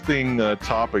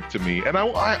topic to me, and I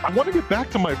want to get back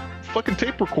to my fucking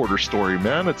tape recorder story,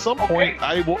 man. At some point,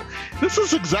 this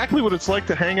is exactly what it's like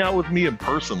to hang out with me in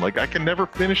person. Like, I can never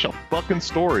finish a fucking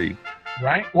story.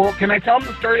 Right. Well, can I tell them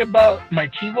the story about my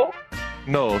Chivo?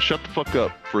 No, shut the fuck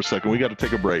up for a second. We got to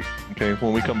take a break. Okay,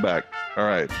 when we come back. All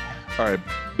right.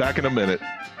 Back in a minute.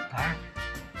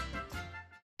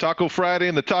 Taco Friday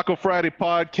and the Taco Friday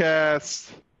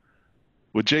podcast.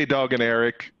 with J Dog and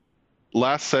Eric.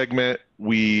 Last segment,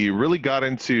 we really got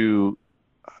into,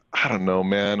 I don't know,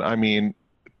 man. I mean,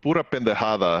 pura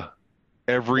pendejada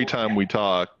every time we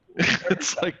talk.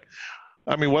 It's like,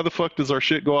 I mean, why the fuck does our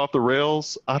shit go off the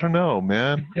rails? I don't know,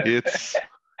 man. It's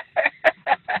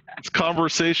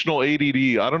conversational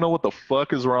ADD. I don't know what the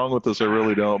fuck is wrong with us. I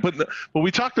really don't. But we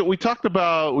talked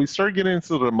about, we started getting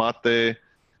into the mate,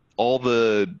 all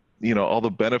the all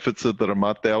the benefits of the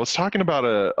mate. I was talking about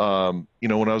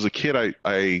when I was a kid,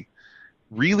 I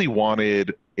really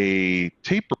wanted a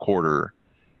tape recorder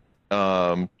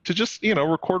to just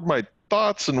record my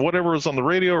thoughts and whatever was on the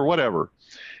radio or whatever.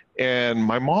 And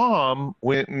my mom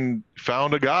went and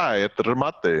found a guy at the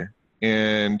remate,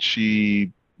 and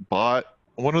she bought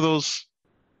one of those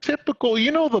typical,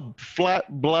 the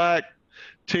flat black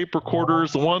tape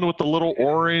recorders, the one with the little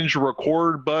orange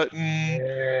record button.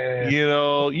 Yeah.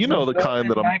 The kind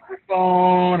that I'm.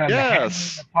 Microphone and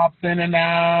Yes. the that pops in and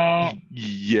out.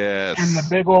 Yes. And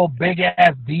the big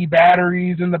ass D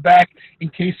batteries in the back in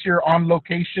case you're on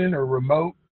location or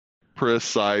remote.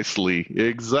 Precisely.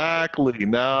 Exactly.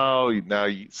 Now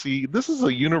you see, this is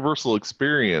a universal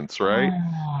experience, right?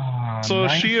 So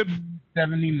she had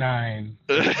 79.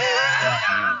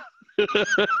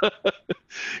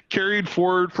 Carried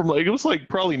forward from it was like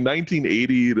probably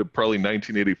 1980 to probably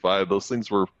 1985. Those things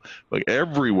were like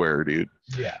everywhere, dude.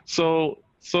 Yeah. So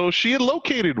she had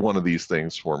located one of these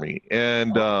things for me,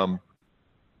 and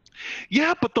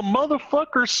yeah, but the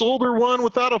motherfucker sold her one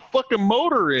without a fucking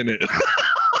motor in it.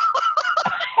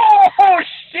 Oh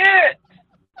shit!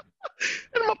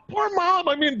 And my poor mom,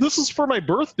 I mean, this is for my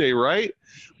birthday, right?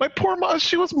 My poor mom,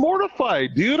 she was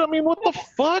mortified, dude. I mean, what the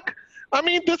fuck? I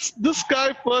mean, this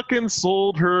guy fucking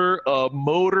sold her a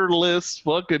motorless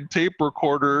fucking tape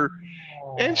recorder,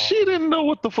 and she didn't know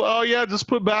what the fuck. Oh yeah, just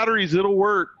put batteries, it'll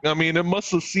work. I mean, it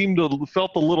must have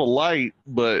felt a little light,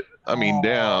 but I mean,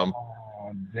 damn.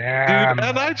 Damn. Dude,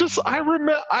 and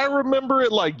I remember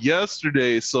it like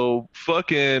yesterday. So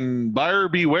fucking buyer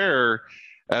beware,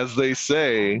 as they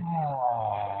say.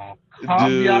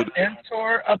 Caveat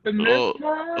emptor up in this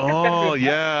one? Oh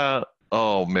yeah.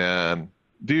 Oh man,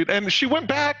 dude. And she went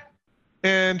back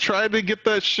and tried to get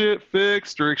that shit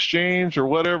fixed or exchanged or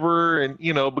whatever, and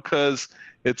because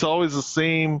it's always the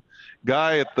same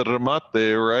guy at the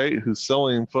remate, right, who's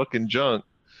selling fucking junk.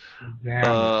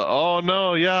 Oh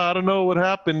no, yeah, I don't know what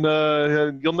happened.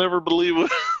 You'll never believe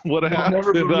what happened.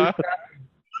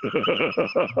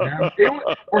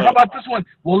 Or how about this one?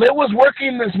 Well, it was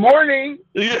working this morning.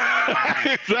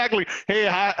 Yeah, exactly. Hey,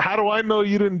 how do I know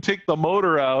you didn't take the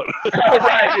motor out?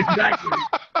 Right, exactly.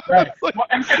 Right. Well,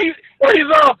 he's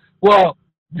all, well,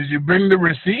 did you bring the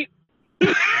receipt?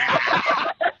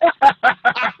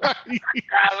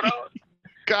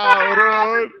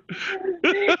 Cabrón.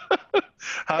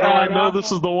 How do I know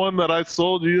this is the one that I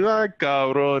sold you? Ah,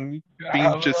 cabrón.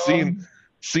 Pinche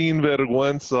sin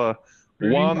vergüenza.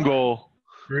 Wango.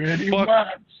 Pretty much.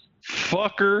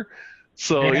 Fucker.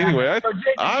 So anyway,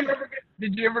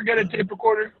 did you ever get a tape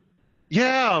recorder?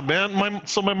 Yeah, man. My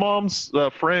mom's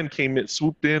friend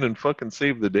swooped in and fucking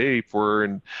saved the day for her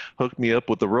and hooked me up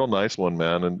with a real nice one,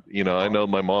 man. And I know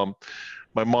my mom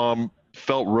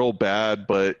felt real bad,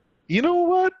 but you know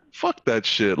what? Fuck that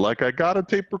shit. Like, I got a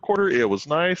tape recorder. It was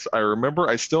nice. I remember.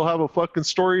 I still have a fucking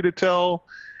story to tell.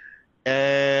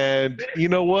 And you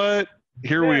know what?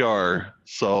 Here we are.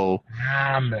 So,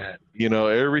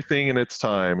 everything in its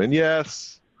time. And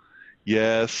yes,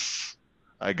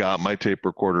 I got my tape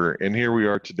recorder. And here we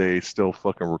are today, still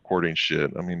fucking recording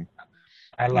shit. I mean,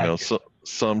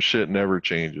 some shit never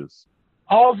changes.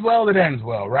 All's well that ends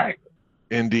well, right?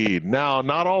 Indeed. Now,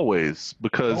 not always,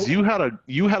 because you had a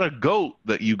goat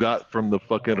that you got from the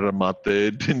fucking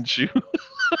remate, didn't you?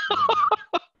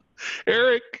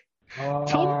 Eric,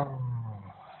 tell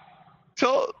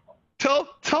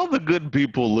the good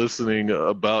people listening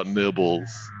about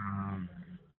nibbles.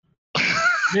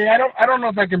 Yeah, I don't know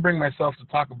if I can bring myself to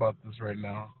talk about this right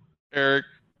now. Eric,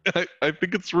 I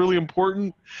think it's really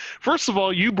important. First of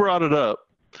all, you brought it up.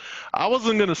 I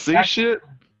wasn't gonna say shit.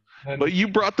 But you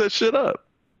brought that shit up,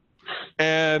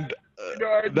 and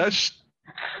that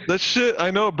shit,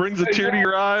 I know it brings a tear to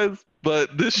your eyes,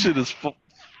 but this shit is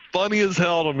funny as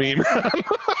hell to me, man.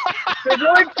 There's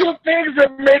only two things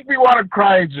that make me want to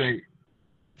cry, Jay.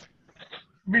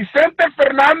 Vicente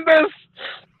Fernandez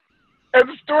and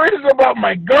stories about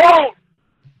my goat.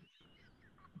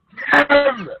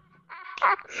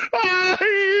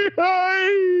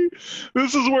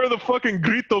 This is where the fucking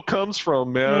grito comes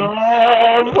from, man.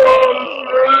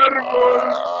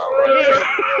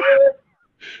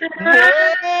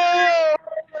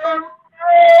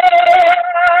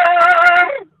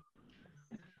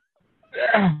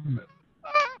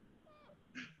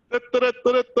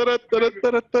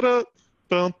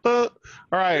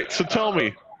 So tell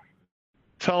me.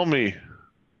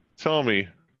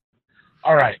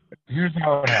 All right, here's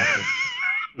how it happened.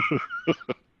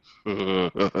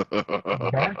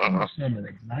 Back in the summer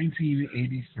of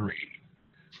 1983,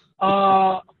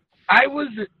 I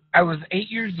was 8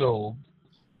 years old,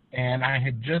 and I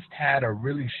had just had a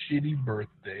really shitty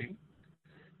birthday,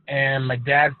 and my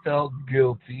dad felt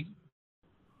guilty.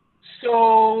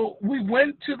 So we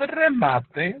went to the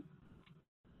remate,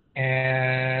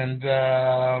 and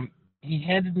he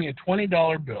handed me a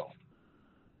 $20 bill,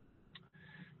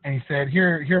 and he said,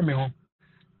 "Here, mijo."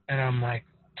 And I'm like,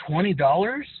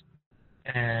 $20?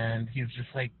 And he's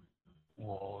just like,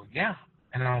 "Well, yeah."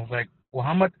 And I was like, "Well,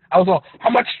 how much?" I was all, "How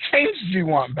much change do you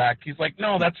want back?" He's like,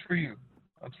 "No, that's for you.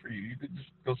 That's for you. You could just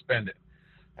go spend it."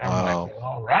 And I'm like, "Well,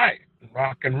 all right,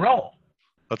 rock and roll."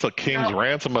 That's a king's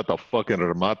ransom at the fucking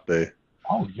remate.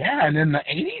 Oh yeah, and in the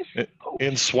 80s?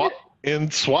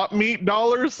 In swap meet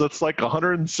dollars, that's like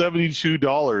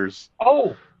 $172.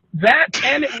 Oh, that,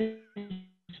 and it was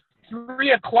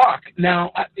 3 o'clock.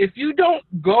 Now, if you don't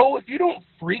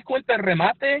frequent the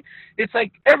remate, it's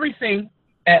like everything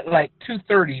at like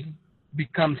 2:30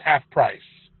 becomes half price.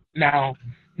 Now,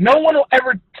 no one will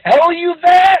ever tell you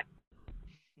that,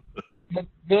 but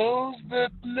those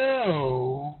that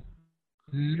know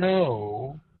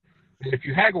that if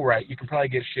you haggle right, you can probably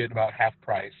get shit about half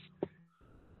price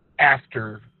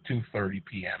after 2:30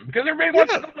 p.m. because everybody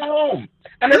wants to go home,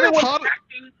 and everyone's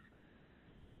packing,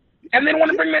 and they want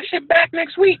to bring that shit back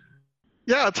next week.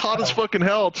 Yeah, it's hot as fucking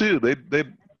hell too.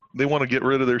 They want to get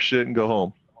rid of their shit and go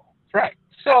home. Right.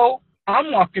 So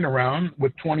I'm walking around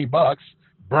with $20,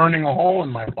 burning a hole in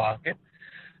my pocket.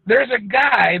 There's a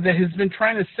guy that has been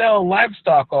trying to sell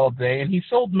livestock all day, and he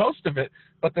sold most of it,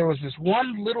 but there was this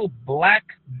one little black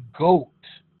goat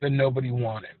that nobody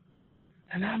wanted.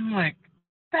 And I'm like,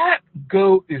 that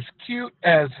goat is cute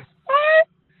as what?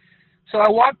 So I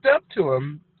walked up to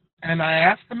him, and I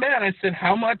asked the man, I said,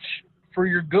 "How much for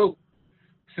your goat?"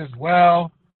 He says,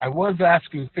 "Well, I was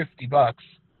asking $50.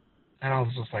 And I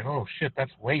was just like, "Oh, shit,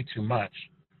 that's way too much."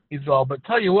 He's all, "But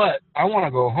tell you what, I want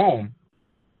to go home.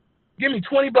 Give me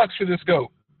 $20 for this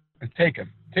goat and take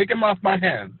him. Take him off my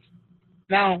hands."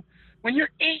 Now, when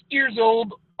you're 8 years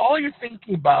old, all you're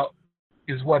thinking about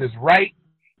is what is right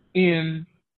in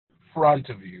front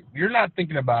of you. You're not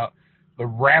thinking about the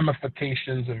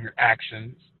ramifications of your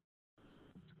actions.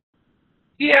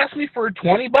 He asked me for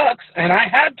 $20, and I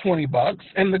had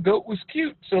 $20, and the goat was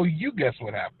cute. So you guess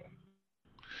what happened?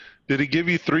 Did he give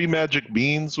you 3 magic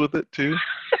beans with it too?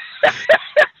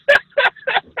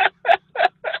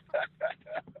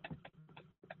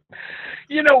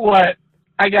 You know what?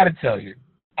 I got to tell you,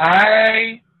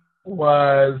 I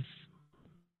was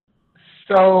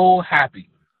so happy.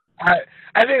 I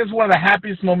think it was one of the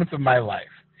happiest moments of my life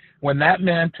when that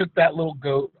man took that little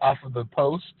goat off of the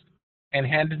post and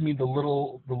handed me the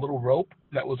little rope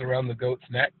that was around the goat's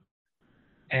neck,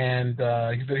 and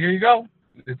he said, "Here you go.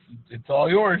 It's all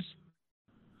yours."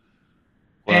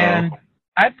 Wow. And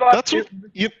I thought that's what,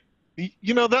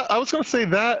 you know, that I was going to say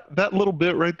that little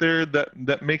bit right there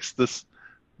that makes this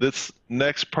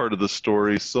next part of the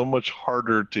story so much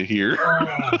harder to hear.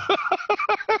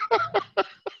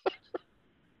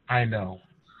 I know.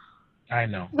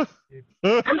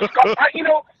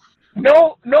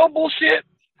 No bullshit.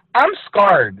 I'm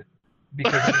scarred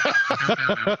because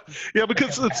yeah,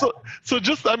 because it's so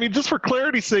just for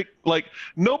clarity's sake, like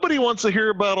nobody wants to hear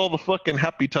about all the fucking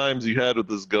happy times you had with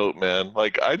this goat, man.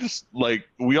 Like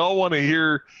we all want to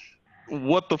hear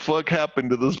what the fuck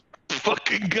happened to this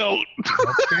fucking goat.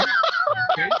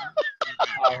 Okay.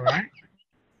 All right.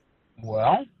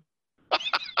 Well,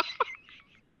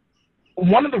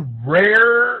 one of the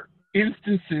rare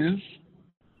instances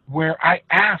where I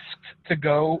asked to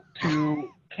go to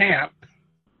camp,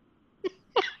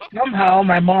 somehow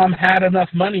my mom had enough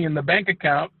money in the bank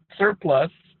account,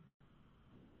 surplus,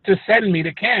 to send me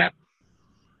to camp.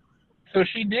 So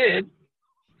she did.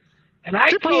 And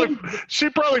she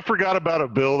probably forgot about a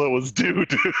bill that was due.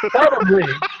 Probably.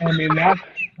 I mean, that's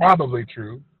probably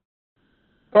true.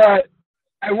 But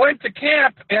I went to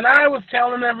camp, and I was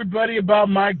telling everybody about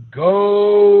my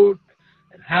goat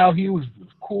and how he was the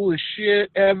coolest shit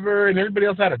ever, and everybody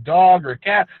else had a dog or a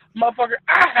cat. Motherfucker,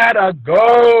 I had a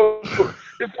goat.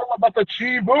 It's all about the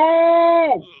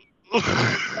Chibu.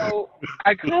 So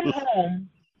I come home,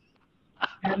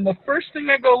 and the first thing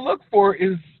I go look for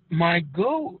is my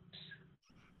goat.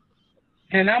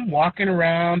 And I'm walking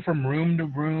around from room to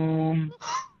room.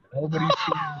 Nobody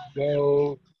sees the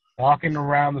goat. Walking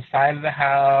around the side of the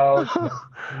house.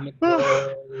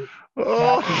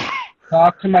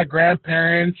 Talk to my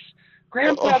grandparents.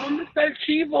 Grandpa, ¿dónde está el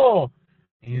chivo?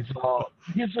 He's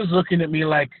just looking at me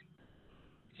like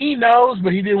he knows,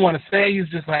 but he didn't want to say. He's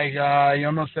just like,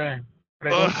 yo no sé.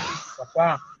 Pregunta,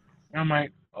 papá. And I'm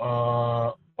like,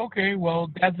 okay, well,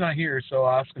 Dad's not here, so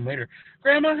I'll ask him later.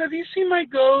 Grandma, have you seen my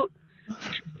goat?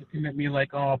 She's looking at me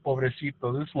like, oh,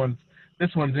 pobrecito, this one's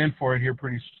in for it here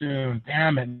pretty soon.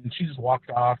 Damn it! And she just walked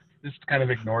off. Just kind of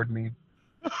ignored me.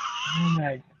 I'm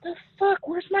like, the fuck?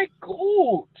 Where's my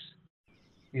goat?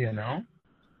 You know?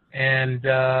 And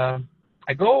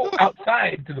I go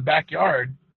outside to the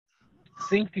backyard,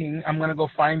 thinking I'm gonna go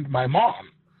find my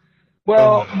mom.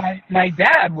 Well, my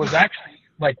dad was actually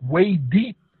like way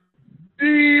deep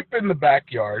in the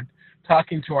backyard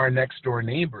talking to our next door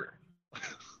neighbor.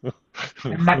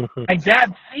 And my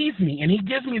dad sees me and he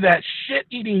gives me that shit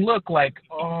eating look like,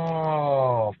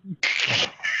 oh.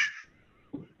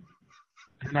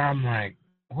 And I'm like,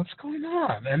 what's going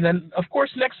on? And then, of course,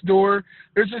 next door,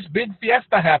 there's this big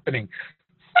fiesta happening.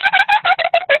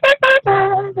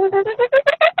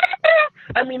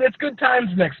 I mean, it's good times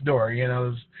next door. You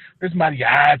know, there's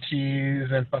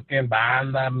mariachis and fucking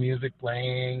banda music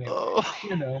playing, and,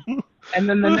 you know. And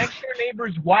then the next door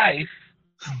neighbor's wife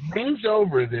brings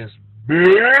over this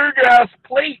big ass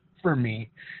plate for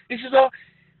me. And she's all,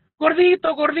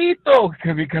 Gordito, Gordito,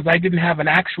 because I didn't have an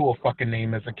actual fucking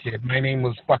name as a kid. My name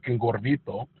was fucking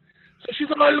Gordito. So she's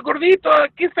like, el Gordito,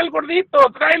 aquí está el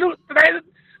Gordito, tráele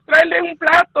un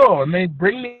plato. And they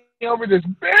bring me over this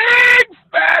big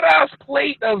fat ass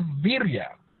plate of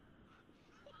birria.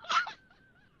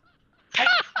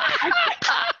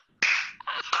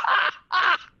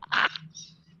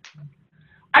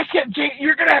 I can't, Jay,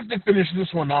 you're going to have to finish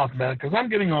this one off, man, because I'm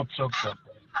getting all choked up.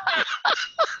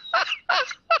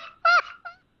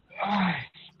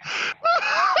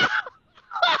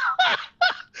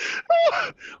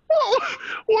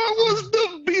 What was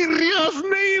the birria's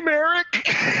name, Eric?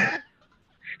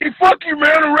 Hey, fuck you,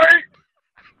 man, all right?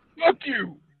 Fuck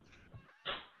you.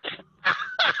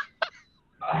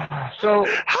 So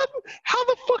how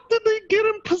the fuck did they get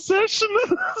in possession of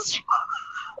this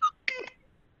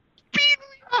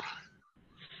birria?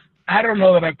 I don't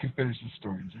know that I can finish the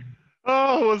story, Jay.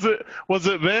 Oh, was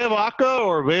it Ve Vaca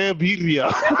or Ve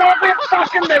Birria?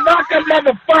 Fucking Ve Vaca,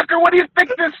 motherfucker. What do you think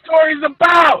this story's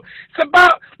about? It's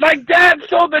about my dad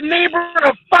sold the neighbor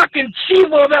a fucking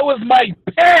chivo that was my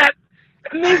pet,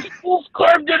 and these fools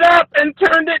carved it up and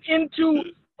turned it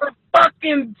into a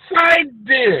fucking side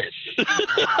dish.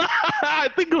 I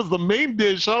think it was the main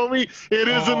dish, homie. It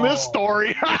is in this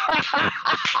story.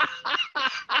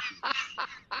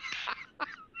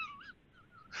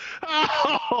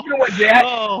 You know what, Jack?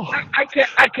 I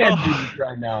can't do this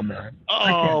right now, man.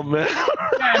 Oh, man. You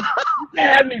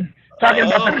can't have me talking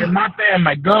about the remate and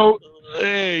my goat.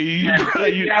 Hey,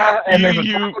 and there's a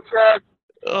taco truck.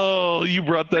 Oh, you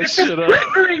brought that This shit is up.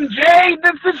 triggering, Jay.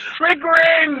 This is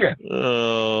triggering.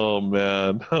 Oh,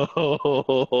 man.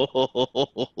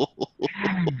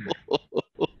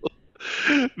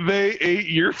 They ate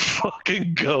your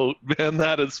fucking goat, man.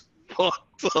 That is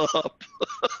fucked up.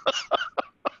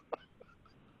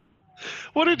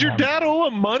 What, did your dad owe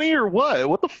him money or what?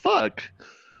 What the fuck?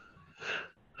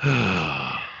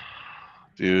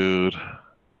 Dude.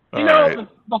 You know,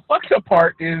 the fucked up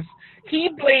part is he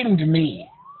blamed me,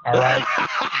 all right?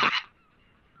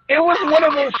 It was one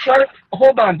of those sharp...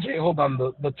 Hold on, Jay. Hold on.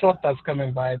 The chota's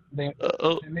coming by. They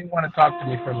may want to talk to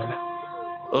me for a minute.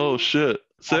 Oh, shit.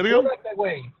 Serio? Go right that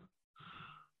way.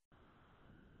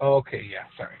 Oh, okay, yeah.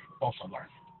 Sorry. False alarm.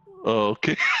 Oh,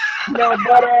 okay. No,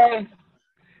 but...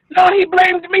 No, he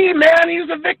blamed me, man. He's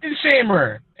a victim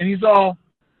shamer. And he's all,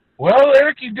 well,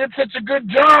 Eric, you did such a good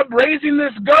job raising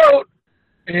this goat.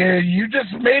 You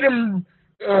just made him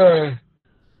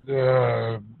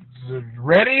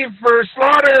ready for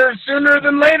slaughter sooner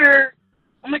than later.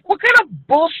 I'm like, what kind of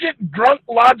bullshit drunk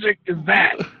logic is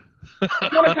that? You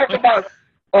want to talk about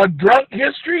a drunk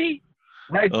history?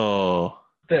 Right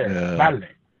there. Yeah. Vale.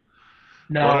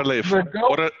 No, the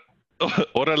goat...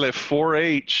 Orale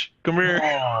 4-H. Come here.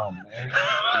 Oh, man.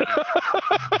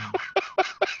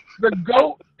 The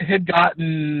goat had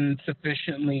gotten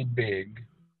sufficiently big.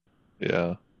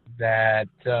 Yeah. That,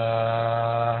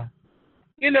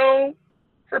 you know,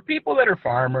 for people that are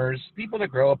farmers, people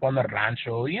that grow up on the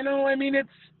rancho, you know, I mean, to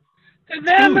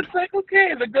them, it's like,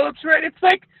 okay, the goat's right. It's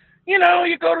like, you know,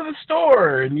 you go to the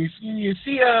store and you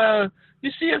see a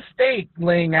steak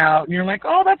laying out, and you're like,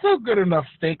 oh, that's a good enough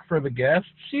steak for the guests,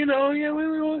 you know,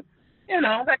 you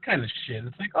know, that kind of shit.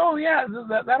 It's like, oh, yeah,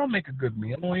 that'll make a good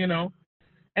meal, you know.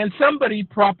 And somebody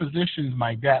propositioned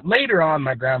my dad. Later on,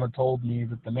 my grandma told me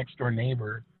that the next-door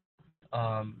neighbor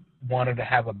wanted to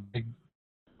have a big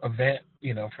event,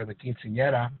 you know, for the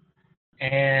quinceañera.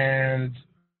 And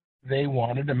they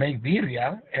wanted to make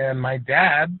birria, and my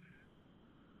dad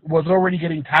was already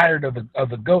getting tired of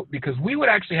the goat because we would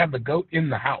actually have the goat in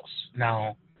the house.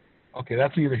 Now, okay,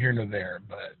 that's neither here nor there,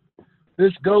 but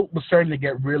this goat was starting to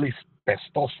get really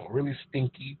pestoso, really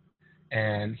stinky,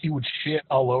 and he would shit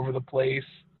all over the place.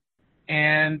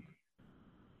 And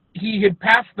he had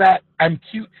passed that I'm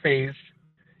cute phase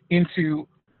into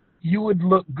you would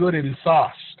look good in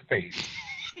sauce phase.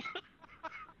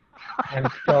 And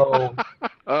so,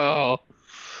 Oh,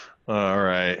 all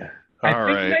right, I all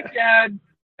think right. my dad,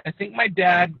 I think my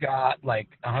dad got like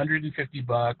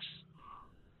 $150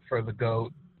 for the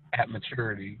goat at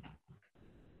maturity.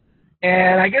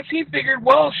 And I guess he figured,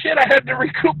 well, shit, I had to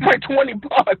recoup my $20.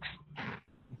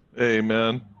 Hey,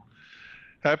 man.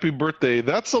 Happy birthday.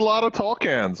 That's a lot of tall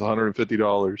cans,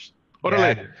 $150. Yeah,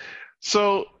 Orale. it is.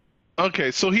 So,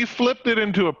 okay, so he flipped it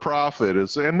into a profit,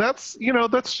 and that's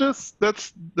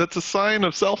that's a sign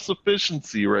of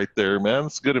self-sufficiency right there, man.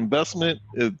 It's good investment.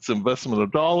 It's investment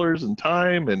of dollars and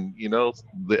time, and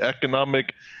the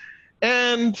economic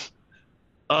and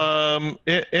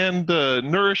and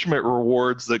nourishment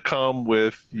rewards that come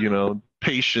with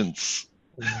patience.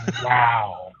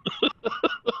 Wow.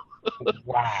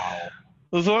 Wow.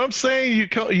 So I'm saying you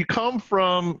come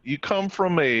from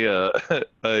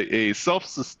a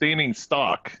self-sustaining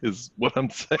stock is what I'm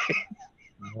saying.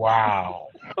 Wow.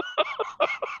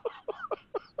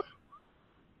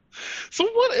 So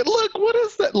what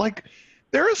is that like?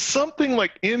 There is something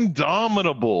like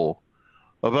indomitable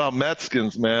about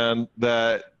Mexicans, man,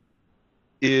 that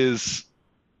is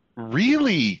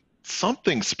really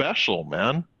something special,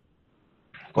 man.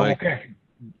 Como Like, que?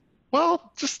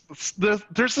 well, just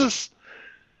there's this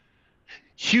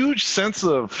huge sense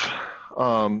of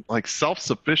like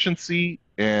self-sufficiency,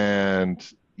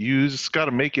 and you just got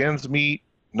to make ends meet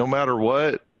no matter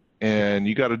what, and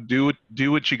you got to do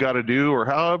what you got to do, or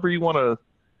however you want to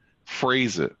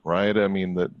phrase it, right? I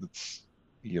mean, that's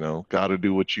got to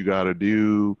do what you got to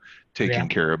do, Yeah. taking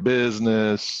care of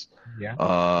business, Yeah.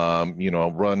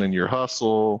 running your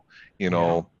hustle,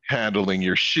 Yeah. handling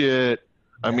your shit.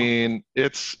 I Yeah. mean,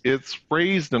 it's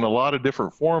phrased in a lot of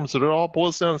different forms, but it all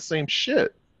boils down to the same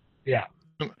shit. Yeah.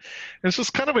 It's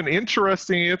just kind of an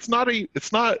interesting. It's not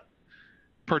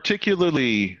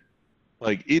particularly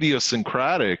like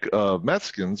idiosyncratic of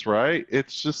Mexicans, right?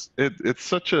 It's just it's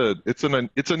such a it's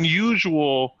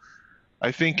unusual,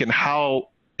 I think, in how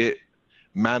it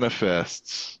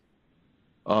manifests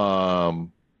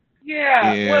um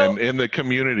Yeah. Well, in the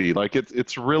community. Like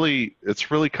it's really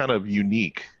kind of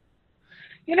unique.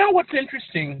 you know what's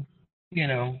interesting? You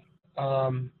know,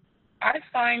 um, I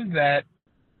find that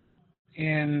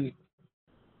in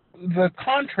the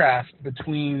contrast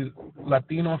between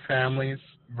Latino families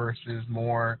versus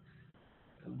more,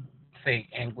 say,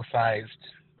 anglicized,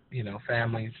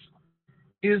 families,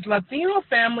 is Latino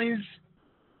families,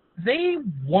 they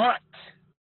want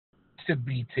to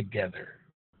be together.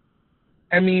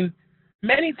 I mean,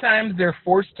 many times they're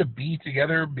forced to be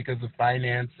together because of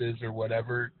finances or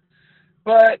whatever,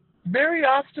 but very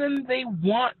often they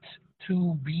want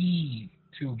to be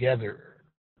together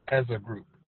as a group.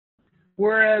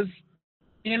 Whereas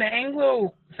in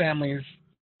Anglo families,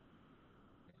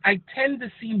 I tend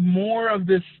to see more of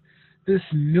this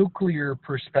nuclear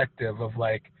perspective of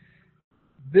like,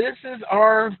 this is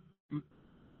our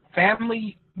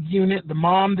family unit, the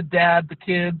mom, the dad, the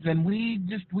kids, and we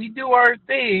do our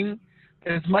thing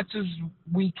as much as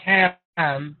we can,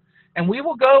 and we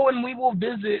will go and we will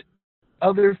visit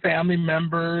other family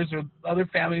members, or other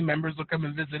family members will come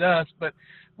and visit us, but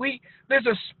we there's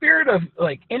a spirit of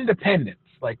like independence.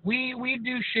 Like we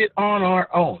do shit on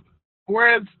our own.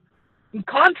 Whereas in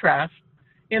contrast,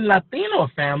 in Latino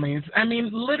families, I mean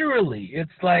literally,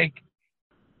 it's like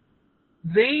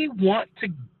they want to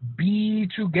be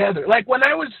together. Like when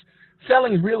I was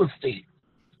selling real estate,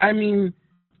 I mean,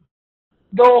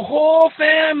 the whole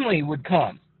family would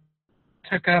come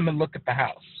to come and look at the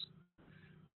house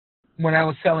when I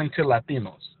was selling to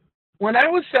Latinos. When I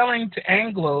was selling to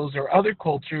Anglos or other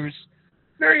cultures,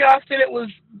 very often it was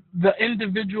the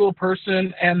individual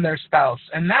person and their spouse,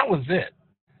 and that was it.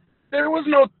 There was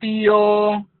no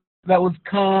Theo that would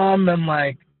come and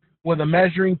like with a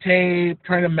measuring tape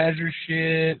trying to measure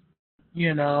shit,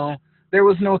 you know. There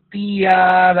was no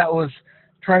Tia that was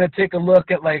trying to take a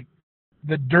look at like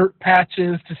the dirt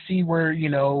patches to see where,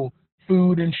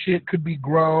 food and shit could be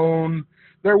grown.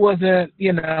 There wasn't,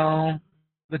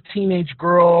 the teenage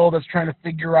girl that's trying to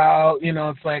figure out,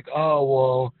 it's like, oh,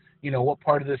 well, what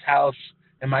part of this house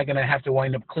am I going to have to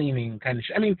wind up cleaning kind of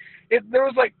shit. I mean, there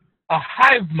was like a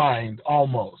hive mind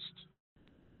almost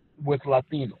with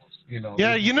Latinos,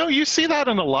 Yeah, you see that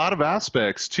in a lot of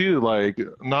aspects too, like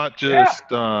not Yeah.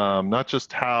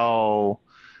 just how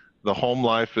the home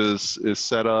life is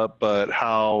set up, but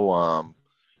how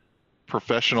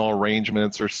professional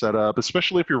arrangements are set up,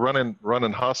 especially if you're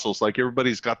running hustles. Like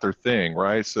everybody's got their thing,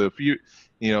 right? So if you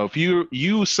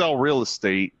sell real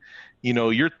estate,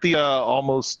 your Thea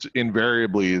almost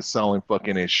invariably is selling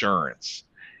fucking insurance,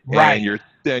 Right.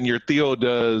 and your Theo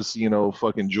does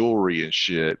fucking jewelry and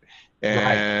shit,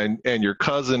 Right. and your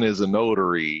cousin is a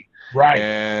notary. Right.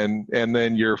 And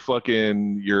then your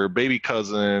baby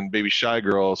cousin, baby shy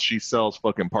girl, she sells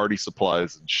fucking party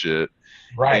supplies and shit,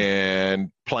 Right.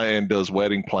 and does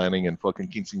wedding planning and fucking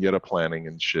quinceañera planning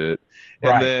and shit.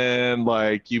 And Right. then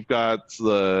like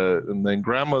and then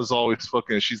grandma's always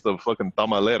she's the fucking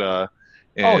tamalera,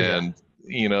 Oh yeah. and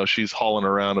she's hauling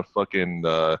around a fucking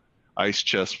ice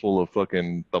chest full of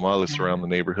fucking tamales around the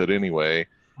neighborhood anyway.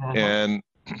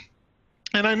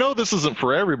 And I know this isn't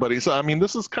for everybody. So I mean,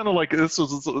 this is kind of like this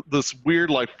weird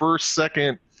like first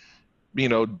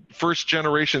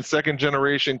generation, second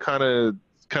generation kind of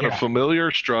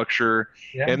familiar structure.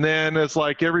 Yeah. And then it's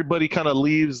like everybody kind of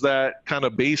leaves that kind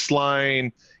of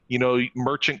baseline,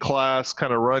 merchant class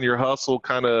kind of run your hustle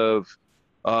kind of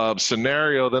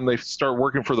scenario. Then they start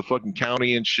working for the fucking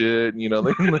county and shit.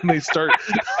 Then they start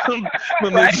then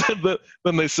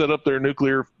they set up their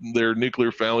nuclear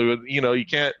family. But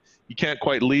you can't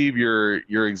quite leave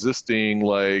your existing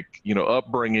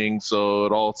upbringing, so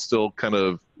it all still kind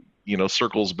of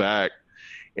circles back,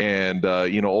 and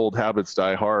old habits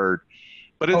die hard.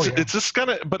 But it's just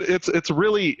kind of, but it's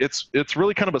really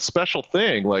kind of a special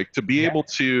thing, like to be able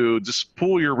to just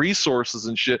pool your resources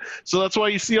and shit. So that's why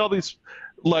you see all these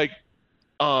like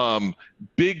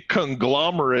big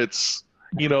conglomerates,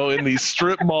 in these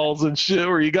strip malls and shit,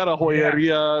 where you got a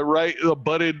joyeria right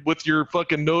butted with your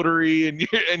fucking notary and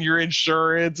your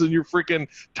insurance and your freaking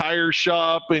tire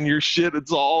shop and your shit.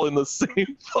 It's all in the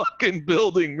same fucking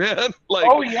building, man. Like,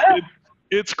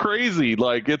 it's crazy.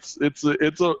 Like it's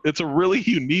a really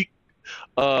unique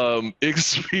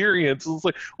experience. It's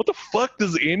like, what the fuck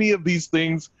does any of these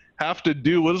things have to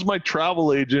do? What does my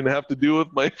travel agent have to do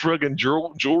with my fucking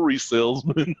jewelry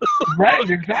salesman? Right,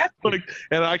 exactly.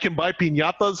 And I can buy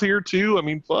piñatas here too. I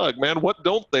mean, fuck, man, what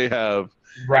don't they have?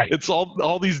 Right. It's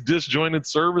all these disjointed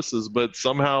services, but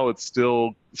somehow it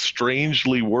still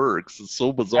strangely works. It's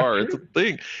so bizarre. It's a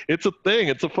thing. It's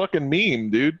a fucking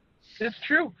meme, dude. It's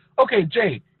true. Okay,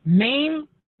 Jay, name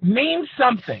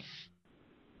something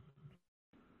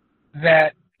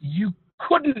that you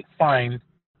couldn't find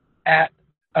at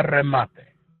a remate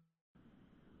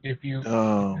if you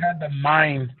had the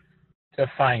mind to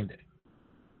find it.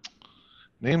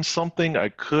 Name something I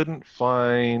couldn't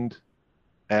find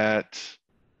at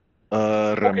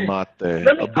a remate.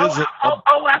 Okay.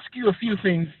 I'll ask you a few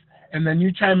things, and then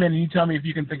you chime in and you tell me if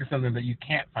you can think of something that you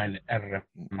can't find at a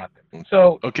remate.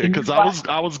 So okay, because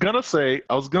I was gonna say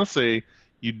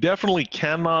you definitely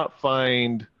cannot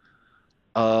find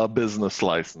a business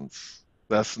license.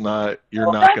 That's not,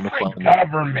 you're not going to find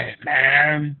government,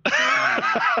 man. Come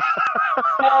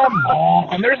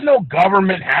on, there's no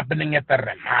government happening at the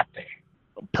remate.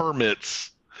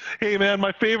 Permits. Hey, man,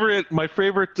 my favorite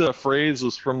phrase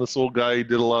was from this old guy. He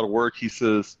did a lot of work. He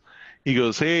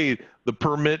goes, hey, the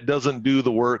permit doesn't do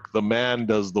the work, the man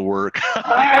does the work.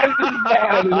 Ay,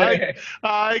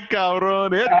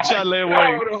 cabrón, échale,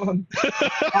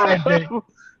 güey.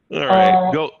 All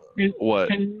right, go. What?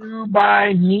 Can you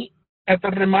buy meat at the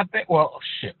remate? Well,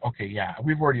 shit. Okay, yeah,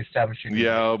 we've already established it.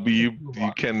 Yeah, but you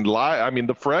can lie. I mean,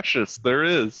 the freshest there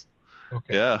is.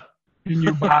 Okay. Yeah. Can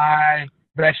you buy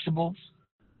vegetables?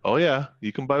 Oh yeah,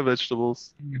 you can buy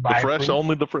vegetables. Can you buy fruit?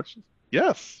 Only the freshest.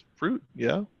 Yes, fruit.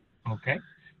 Yeah. Okay.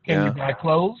 Can you buy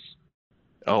clothes?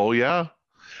 Oh yeah,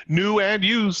 new and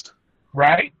used.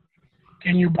 Right.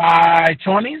 Can you buy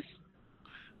chonies?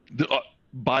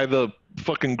 Buy the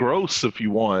fucking gross if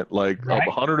you want, like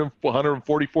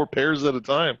 144 pairs at a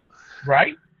time.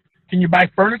 Right. Can you buy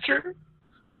furniture?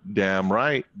 Damn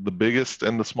right, the biggest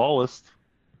and the smallest.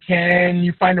 Can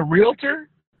you find a realtor?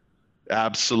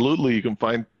 Absolutely, you can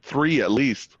find 3 at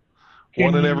least.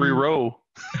 One in every row.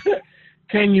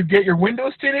 Can you get your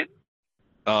windows tinted?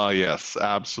 Yes,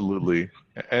 absolutely.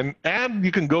 And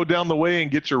you can go down the way and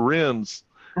get your rims.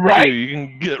 Right. Too. You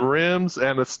can get rims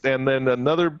and then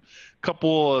another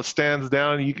couple stands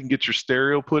down, you can get your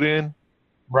stereo put in.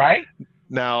 Right.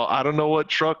 Now, I don't know what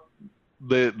truck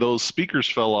those speakers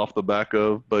fell off the back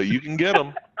of, but you can get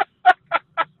them.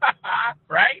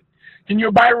 Right. Can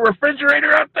you buy a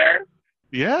refrigerator up there?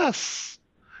 Yes.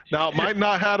 Now, it might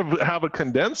not have a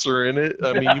condenser in it.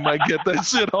 I mean, you might get that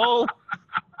shit home.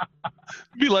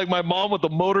 Be like my mom with the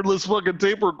motorless fucking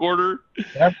tape recorder.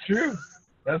 That's true.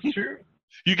 That's true.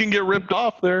 You can get ripped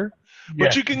off there, but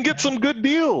Yes. you can get some good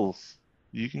deals.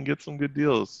 You can get some good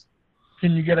deals.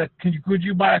 Could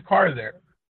you buy a car there?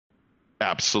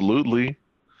 Absolutely.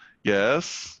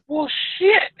 Yes. Well,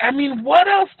 shit. I mean, what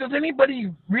else does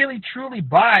anybody really truly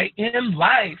buy in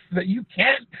life that you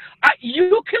can't?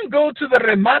 You can go to the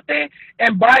remate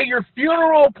and buy your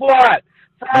funeral plot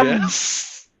from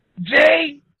Yes.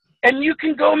 Jay, and you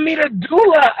can go meet a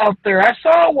doula out there. I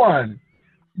saw one.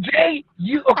 Jay,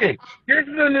 okay, here's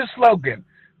the new slogan.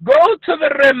 Go to the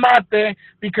remate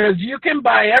because you can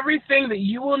buy everything that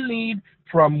you will need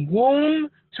from womb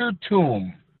to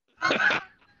tomb.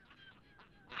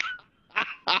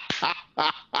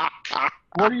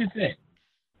 What do you think?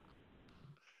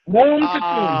 Womb to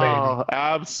tomb, baby.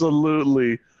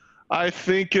 Absolutely. I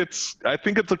think it's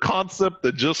a concept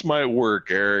that just might work,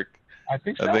 Eric. I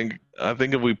think so. I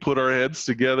think if we put our heads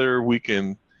together, we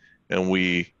can, and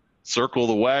we circle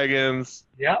the wagons.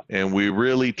 Yep. And we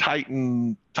really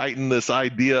tighten this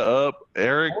idea up,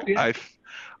 Eric. Oh, yeah.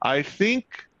 I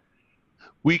think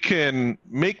we can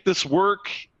make this work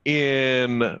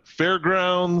in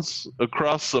fairgrounds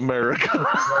across America.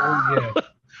 Oh, yeah.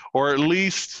 Or at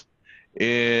least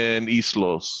in East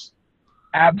Los.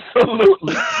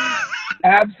 Absolutely.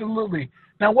 Absolutely.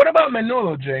 Now, what about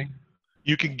menudo, Jay?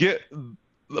 You can get,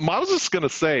 I was just going to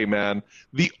say, man,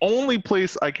 the only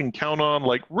place I can count on,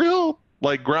 like real,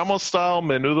 like grandma style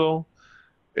menudo,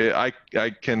 I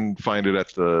can find it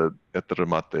at the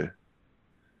remate.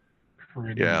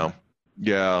 Pretty Yeah. much.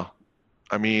 Yeah.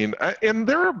 I mean,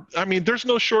 there's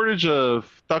no shortage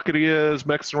of taquerias,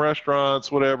 Mexican restaurants,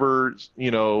 whatever,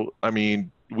 I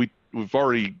mean, we've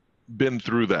already been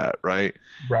through that, right?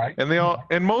 Right.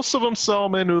 And most of them sell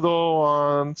menudo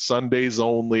on Sundays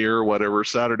only or whatever,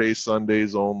 Saturdays,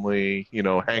 Sundays only,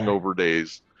 hangover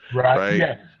days. Right.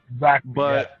 Yes, exactly.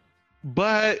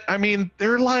 But I mean, they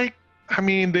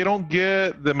don't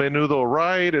get the menudo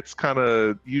right. It's kind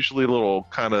of usually a little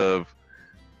kind of,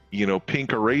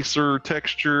 pink eraser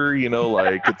texture,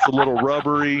 like it's a little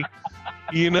rubbery,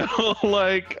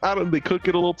 like they cook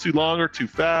it a little too long or too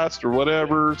fast or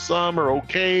whatever. Some are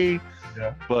okay.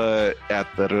 Yeah. But at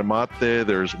the remate,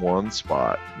 there's one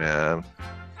spot, man.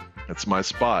 It's my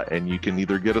spot. And you can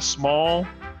either get a small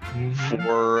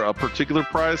for a particular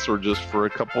price or just for a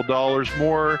couple dollars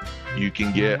more. You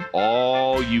can get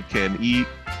all you can eat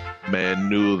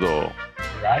menudo.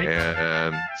 Right.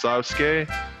 And ¿sabes qué?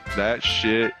 That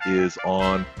shit is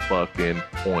on fucking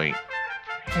point.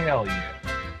 Hell yeah.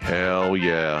 Hell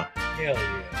yeah. Hell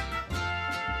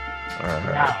yeah. All right.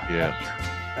 Wow, Yeah.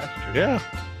 That's true. Yeah.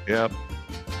 Yeah.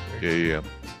 Yeah.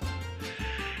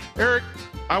 Eric,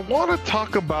 I want to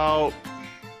talk about.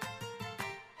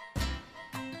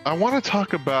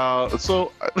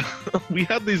 So we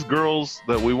had these girls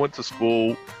that we went to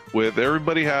school with.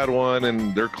 Everybody had one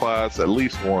in their class, at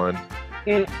least one.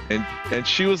 And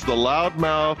she was the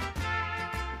loudmouth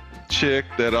chick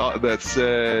that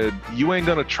said, "You ain't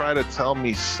gonna try to tell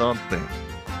me something."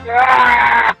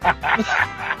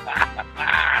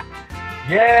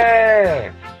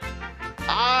 Yes.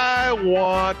 I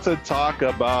want to talk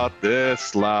about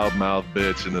this loudmouth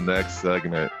bitch in the next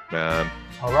segment, man.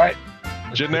 All right.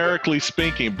 Generically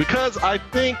speaking, because I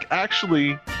think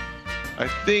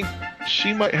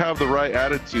she might have the right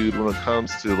attitude when it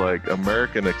comes to like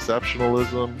American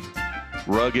exceptionalism,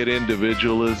 rugged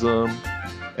individualism,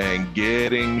 and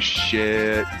getting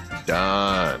shit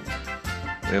done.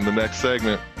 In the next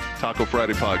segment, Taco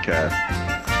Friday Podcast.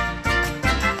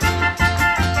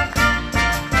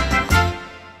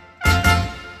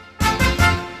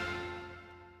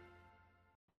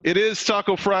 It is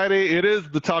Taco Friday. It is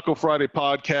the Taco Friday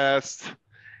Podcast.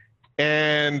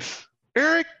 And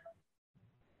Eric,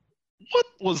 what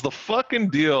was the fucking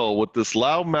deal with this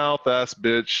loudmouth ass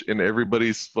bitch in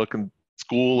everybody's fucking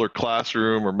school or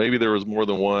classroom, or maybe there was more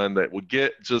than one, that would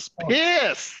get just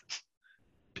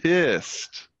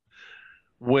pissed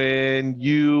when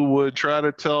you would try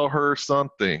to tell her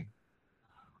something?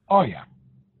 Oh yeah.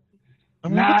 I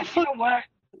mean, You know what?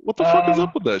 what the fuck is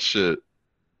up with that shit?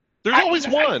 There's always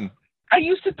one. I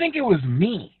used to think it was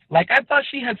me. Like, I thought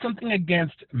she had something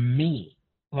against me.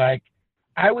 Like,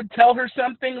 I would tell her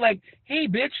something like, "Hey,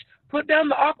 bitch, put down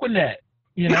the Aquanet."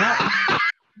 You're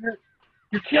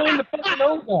killing the fucking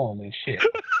ozone and shit.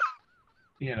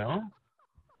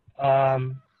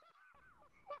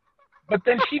 But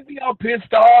then she'd be all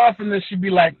pissed off, and then she'd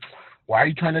be like, "Why are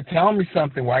you trying to tell me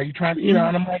something? Why are you trying to," And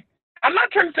I'm like, "I'm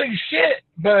not trying to tell you shit,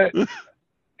 but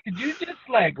could you just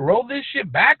like roll this shit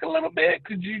back a little bit?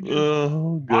 Could you just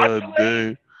Oh god,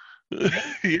 Dave.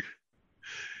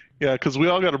 Yeah, because we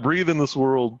all got to breathe in this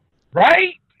world.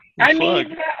 Right? Well, I fuck.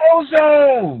 need that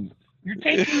ozone. You're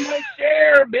taking my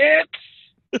share, bitch.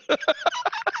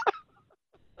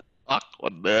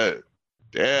 Aquanet.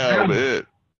 Yeah, Damn man.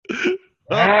 it.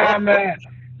 Ah, man.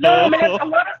 No, man.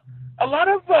 Oh, A lot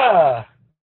of, I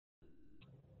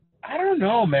don't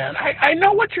know, man. I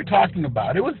know what you're talking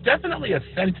about. It was definitely a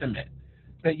sentiment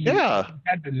that yeah, you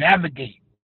had to navigate.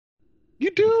 you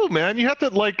do, man. You have to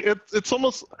like it's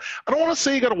almost. I don't want to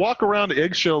say you got to walk around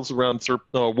eggshells around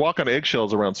walk on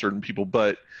eggshells around certain people,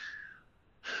 but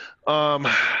um,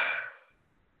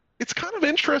 it's kind of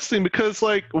interesting because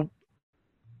like, and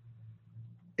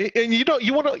you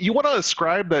want to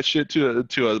ascribe that shit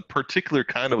to a particular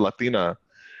kind of Latina,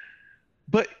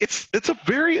 but it's a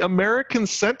very American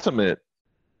sentiment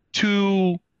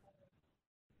to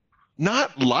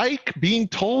not like being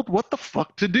told what the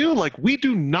fuck to do. Like we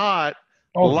do not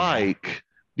Oh, yeah. like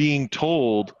being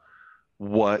told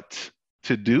what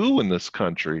to do in this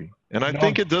country. And I No,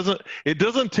 think no. it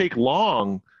doesn't take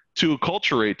long to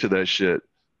acculturate to that shit, you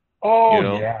Oh,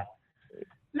 know? yeah.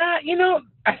 Nah,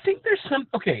 I think there's some.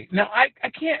 Okay, now I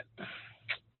can't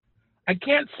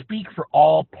speak for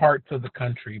all parts of the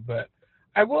country, but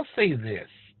I will say this.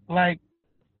 Like,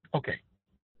 okay,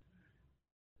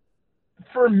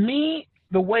 for me,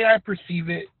 the way I perceive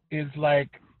it is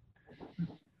like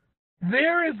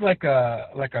there is like a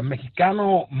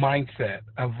Mexicano mindset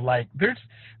of like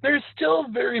there's still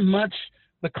very much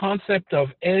the concept of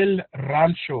el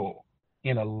rancho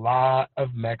in a lot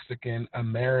of Mexican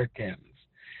Americans.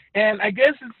 And I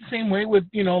guess it's the same way with,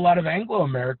 a lot of Anglo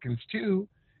Americans too,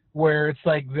 where it's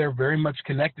like they're very much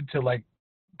connected to like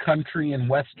country and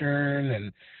western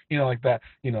and like that,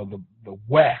 the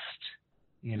west,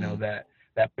 Mm,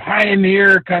 that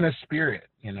pioneer kind of spirit,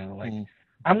 like mm,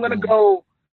 I'm going to mm, go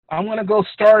I'm gonna go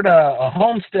start a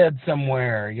homestead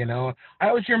somewhere. I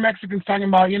always hear Mexicans talking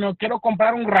about, quiero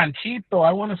comprar un ranchito.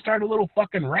 I want to start a little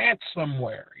fucking ranch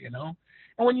somewhere.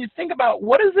 And when you think about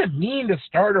what does it mean to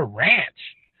start a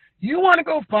ranch, you want to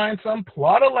go find some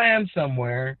plot of land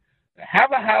somewhere,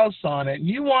 have a house on it, and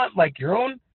you want like your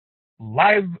own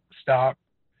livestock.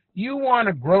 You want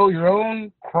to grow your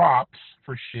own crops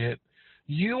for shit.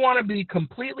 You want to be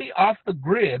completely off the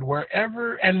grid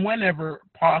wherever and whenever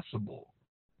possible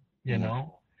you mm.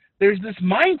 know there's this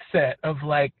mindset of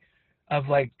like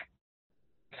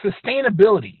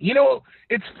sustainability.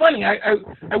 It's funny.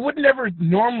 I would never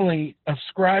normally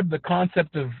ascribe the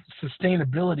concept of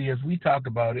sustainability as we talk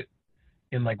about it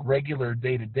in like regular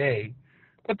day to day,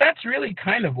 but that's really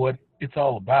kind of what it's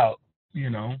all about.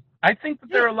 I think that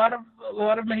there Yeah. are a lot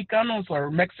of Mexicanos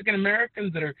or Mexican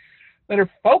Americans that are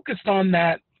focused on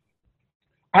that.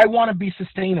 I want to be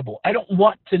sustainable. I don't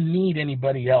want to need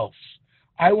anybody else.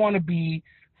 I want to be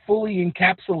fully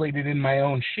encapsulated in my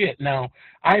own shit. Now,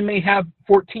 I may have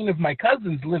 14 of my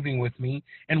cousins living with me,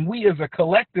 and we as a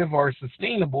collective are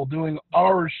sustainable doing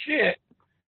our shit,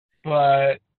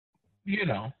 but,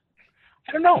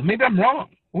 I don't know. Maybe I'm wrong.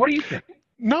 What do you think?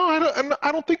 No,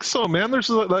 I don't think so, man. There's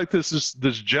like this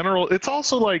general. It's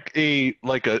also like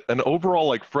an overall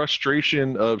like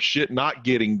frustration of shit not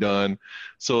getting done.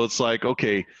 So it's like,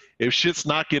 okay, if shit's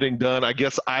not getting done, I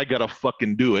guess I gotta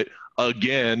fucking do it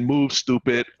again. Move,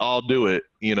 stupid. I'll do it.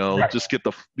 Right, Just get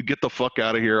the fuck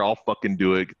out of here. I'll fucking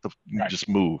do it. right, Just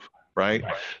move, right? right,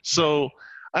 right. So,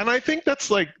 and I think that's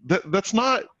like that's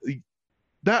not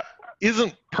that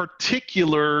isn't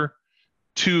particular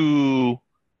to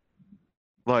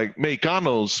like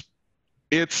Mexicanos.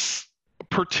 It's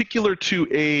particular to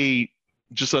a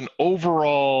just an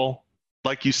overall,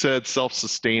 like you said,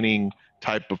 self-sustaining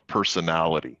type of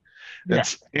personality. Yeah,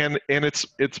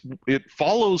 It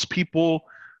follows people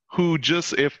who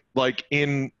just if like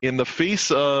in the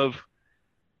face of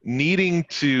needing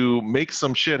to make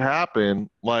some shit happen,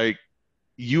 like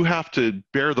you have to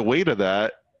bear the weight of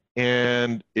that,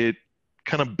 and it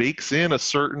kind of bakes in a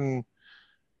certain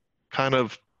kind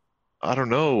of I don't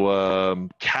know,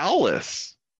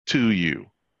 callous to you,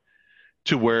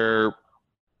 to where,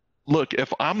 look,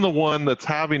 if I'm the one that's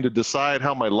having to decide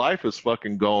how my life is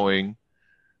fucking going,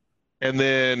 and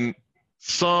then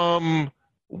some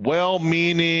well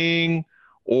meaning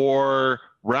or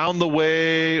round the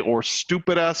way or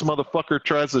stupid ass motherfucker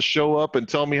tries to show up and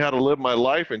tell me how to live my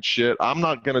life and shit, I'm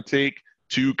not going to take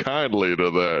too kindly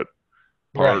to that,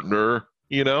 right. partner,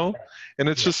 and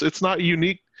it's Yeah, just it's not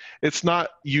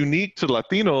unique to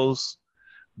Latinos,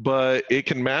 but it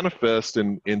can manifest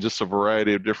in just a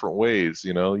variety of different ways.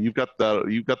 You've got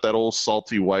that old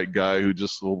salty white guy who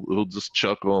just will just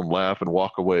chuckle and laugh and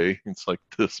walk away. It's like,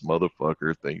 this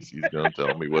motherfucker thinks he's gonna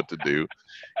tell me what to do,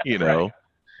 you right, know.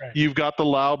 Right. You've got the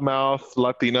loudmouth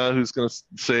Latina who's going to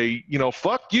say,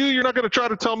 fuck you. You're not going to try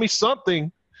to tell me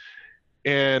something.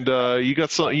 And you got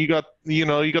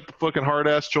the fucking hard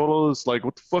ass cholo is like,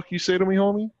 what the fuck you say to me,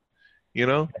 homie?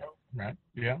 Right.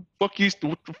 Yeah. What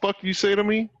the fuck you say to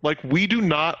me? Like, we do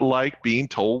not like being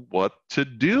told what to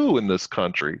do in this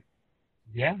country.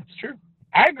 Yeah, it's true.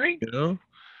 I agree. It's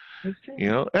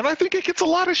true. And I think it gets a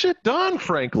lot of shit done,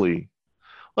 frankly.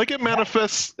 Like it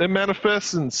manifests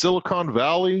in Silicon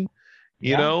Valley.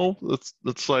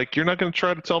 It's like, you're not going to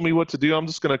try to tell me what to do. I'm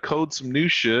just going to code some new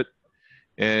shit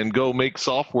and go make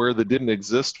software that didn't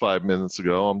exist 5 minutes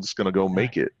ago. I'm just going to go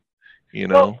make it,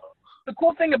 Well, the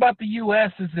cool thing about the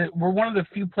U.S. is that we're one of the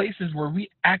few places where we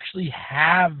actually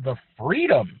have the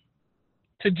freedom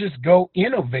to just go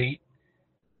innovate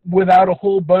without a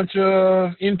whole bunch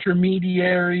of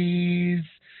intermediaries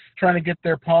trying to get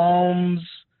their palms,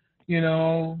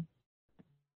 lubed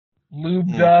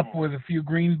up with a few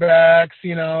greenbacks.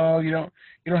 You don't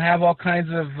have all kinds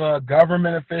of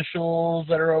government officials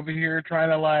that are over here trying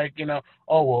to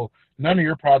oh well, none of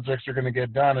your projects are going to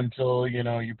get done until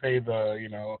you pay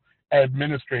the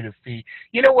administrative fee.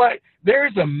 You know what?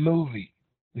 There's a movie.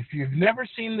 If you've never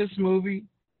seen this movie,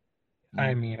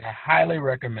 I highly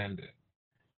recommend it.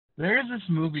 There's this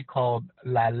movie called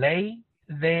La Ley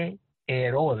de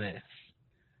Herodes.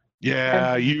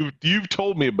 Yeah, you've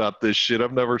told me about this shit.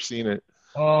 I've never seen it.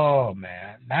 Oh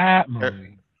man, that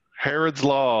movie. Herod's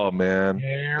Law, man.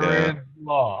 Herod's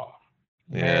Law.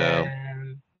 Yeah.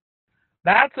 Man,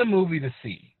 that's a movie to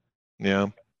see. Yeah.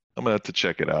 I'm gonna have to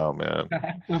check it out, man.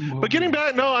 But getting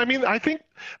back, I think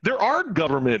there are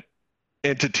government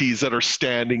entities that are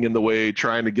standing in the way,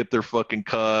 trying to get their fucking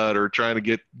cut or trying to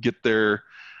get their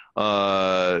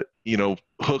hooks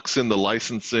in the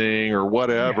licensing or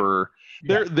whatever.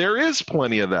 Yeah. There is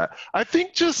plenty of that. I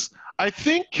think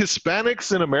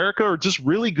Hispanics in America are just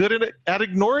really good at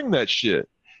ignoring that shit.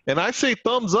 And I say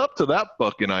thumbs up to that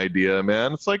fucking idea,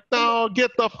 man. It's like, no, get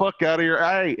the fuck out of here.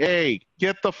 Hey,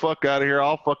 get the fuck out of here.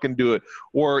 I'll fucking do it.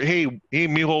 Or, hey,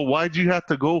 mijo, why'd you have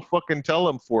to go fucking tell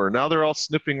them for? Now they're all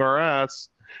sniffing our ass.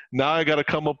 Now I got to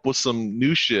come up with some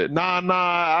new shit. Nah,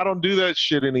 I don't do that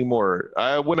shit anymore.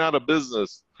 I went out of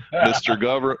business, Mr.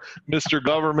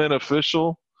 Government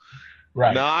official.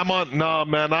 Right. I'm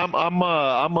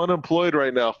unemployed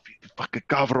right now. Fucking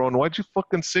cabron, why'd you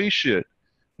fucking say shit?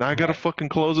 Now I gotta fucking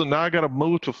close it. Now I gotta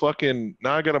move to Selma.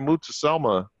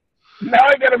 Now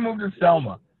I gotta move to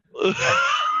Selma.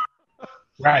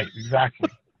 Right,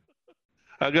 exactly.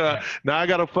 Now I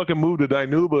gotta fucking move to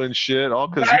Dinuba and shit, all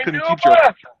because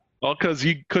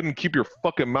you couldn't keep your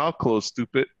fucking mouth closed,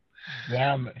 stupid.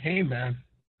 Damn it. Hey man,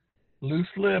 loose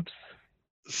lips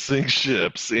sink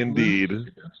ships, indeed.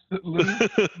 Loose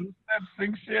lips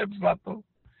sink ships, vato.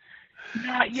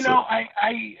 Yeah,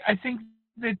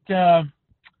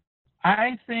 I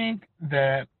think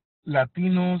that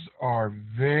Latinos are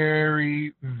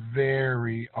very,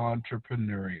 very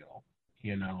entrepreneurial.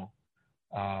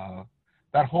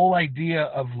 That whole idea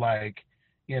of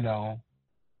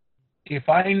if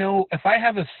I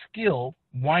have a skill,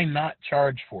 why not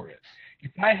charge for it?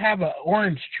 If I have an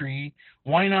orange tree,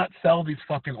 why not sell these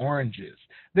fucking oranges?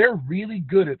 They're really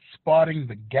good at spotting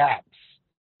the gaps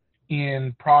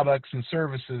in products and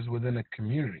services within a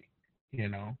community,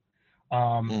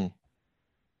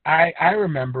 I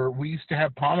remember we used to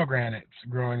have pomegranates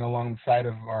growing along the side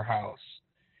of our house.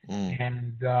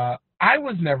 And I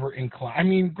was never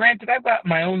inclined. Granted, I've got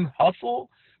my own hustle,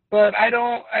 but I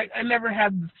never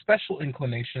had the special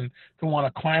inclination to want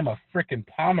to climb a frickin'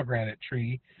 pomegranate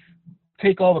tree,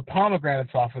 take all the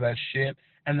pomegranates off of that shit,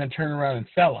 and then turn around and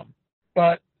sell them.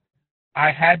 But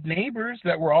I had neighbors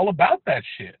that were all about that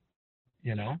shit.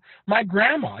 My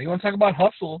grandma, you want to talk about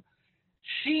hustle?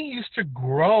 She used to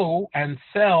grow and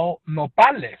sell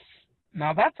nopales.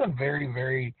 Now that's a very,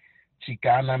 very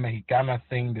Chicana, Mexicana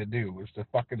thing to do, is to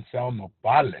fucking sell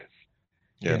nopales.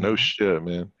 Yeah, no shit,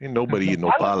 man. Ain't nobody eating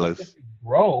nopales.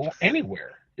 Grow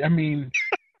anywhere. I'm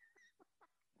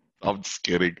just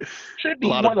kidding. Should be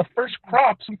one of the first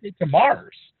crops we take to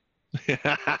Mars.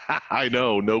 I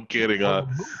know, no kidding.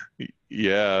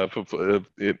 Yeah,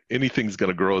 if anything's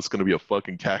gonna grow, it's gonna be a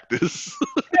fucking cactus.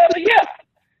 Hell yeah.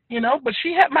 But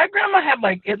my grandma had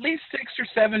at least 6 or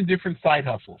 7 different side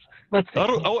hustles. Let's see.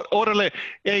 Orale.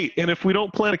 Hey, and if we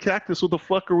don't plant a cactus, what the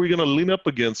fuck are we gonna lean up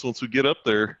against once we get up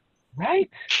there? Right.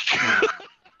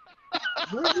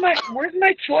 Where's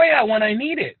my choya when I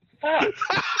need it? Fuck.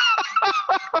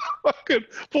 Fucking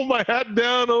pull my hat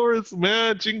down over it,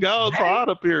 man. Chingao, it's hot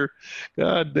up here.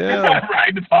 God damn.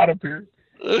 Right, it's hot up here.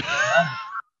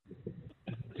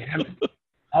 Damn it.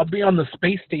 I'll be on the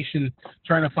space station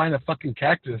trying to find a fucking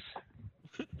cactus.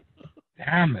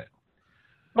 Damn it.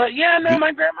 But yeah, no,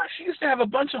 my grandma, she used to have a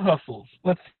bunch of hustles.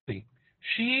 Let's see.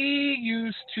 She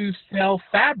used to sell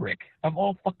fabric of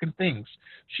all fucking things.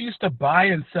 She used to buy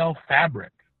and sell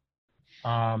fabric.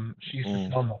 She used to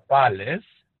sell nopales.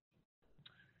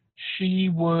 She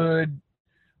would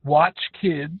watch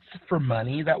kids for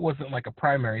money. That wasn't like a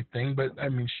primary thing, but I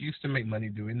mean, she used to make money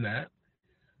doing that.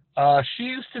 She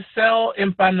used to sell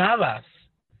empanadas.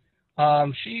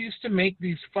 She used to make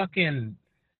these fucking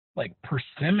like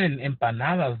persimmon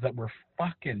empanadas that were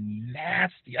fucking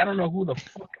nasty. I don't know who the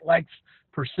fuck likes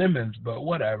persimmons, but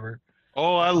whatever.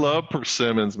 Oh, I love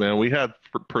persimmons, man. We had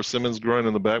persimmons growing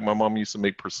in the back. My mom used to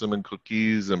make persimmon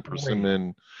cookies and Wait,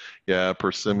 persimmon, yeah,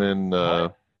 persimmon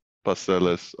what?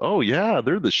 pasteles. Oh yeah,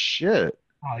 they're the shit.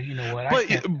 Oh, you know what? I But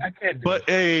can't. I can't do but it.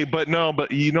 hey, but no,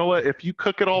 but you know what? If you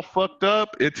cook it all fucked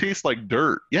up, it tastes like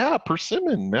dirt. Yeah,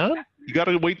 persimmon, man. You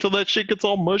gotta wait till that shit gets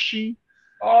all mushy.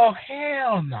 Oh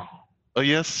hell no. Oh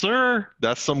yes, sir.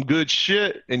 That's some good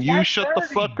shit. And you That's shut the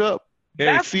fuck dirty. up. Hey,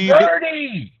 That's see,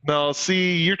 dirty. no,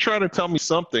 see, you're trying to tell me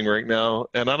something right now,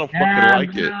 and I don't fucking Nah,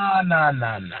 like it nah, nah,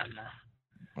 nah, nah, nah.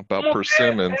 about Come on, man.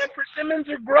 persimmons. Persimmons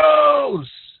are gross.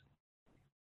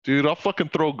 Dude, I'll fucking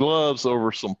throw gloves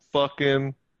over some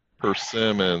fucking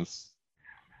persimmons.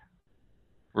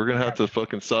 We're gonna have to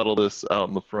fucking settle this out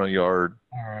in the front yard.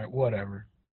 All right, whatever.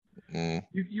 Mm.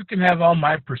 You can have all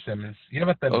my persimmons. O-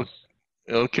 Llévatelos.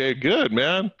 Okay, good,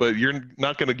 man. But you're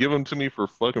not gonna give them to me for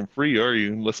fucking free, are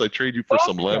you? Unless I trade you for Fuck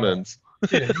some no. lemons.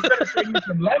 Shit, you better trade me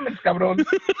some lemons, cabrón.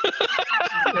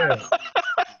 Yeah.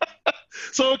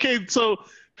 So, okay, so,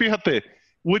 fíjate,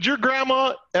 would your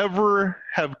grandma ever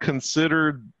have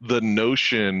considered the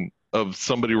notion of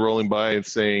somebody rolling by and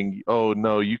saying, "Oh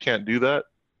no, you can't do that"?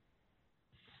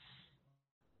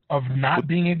 Of not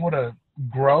being able to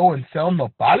grow and sell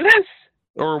nopales?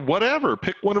 Or whatever.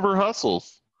 Pick one of her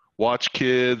hustles. Watch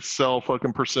kids, sell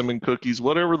fucking persimmon cookies,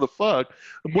 whatever the fuck.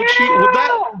 Would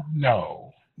Hell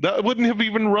no. that wouldn't have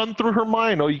even run through her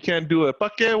mind? Oh, you can't do it. Pa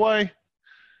qué? Why?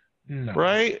 No.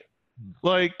 Right?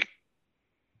 Like,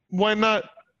 why not?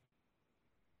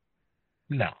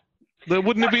 No. That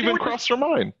wouldn't No, have even crossed her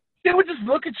mind. she would just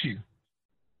look at you,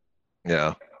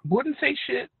 Yeah. wouldn't say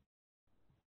shit,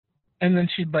 and then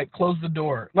she'd like close the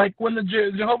door. Like when the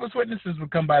Jehovah's Witnesses would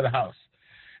come by the house,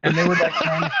 and they would like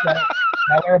trying to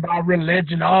tell her about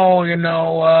religion. Oh,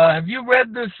 have you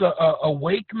read this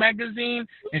Awake magazine?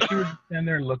 And she would just stand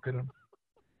there and look at them.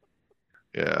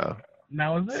 Yeah. And that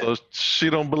was it. So she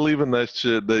don't believe in that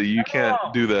shit that you can't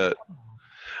No. do that.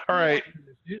 All right.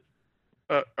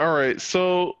 All right.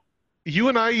 So you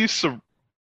and I used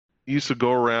to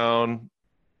go around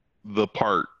the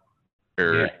park,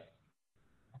 Eric.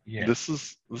 Yeah. This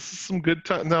is some good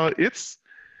time. Now it's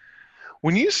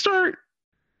when you start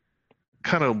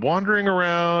kind of wandering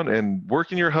around and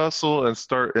working your hustle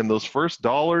and those first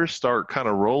dollars start kind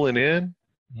of rolling in.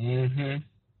 Mm-hmm.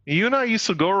 You and I used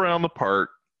to go around the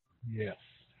park Yes.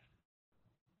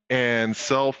 and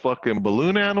sell fucking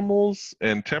balloon animals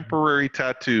and temporary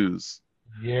tattoos.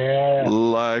 Yeah.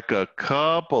 Like a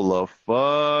couple of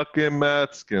fucking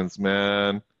Mexicans,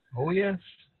 man. Oh yes.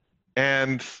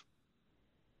 And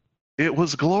it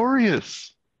was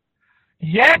glorious.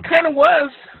 Yeah, it kind of was.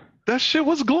 That shit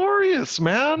was glorious,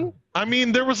 man. I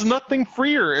mean, there was nothing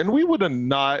freer, and we would have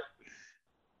not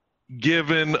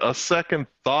given a second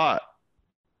thought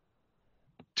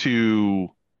to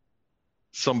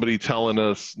somebody telling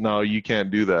us, "No, you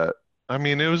can't do that." I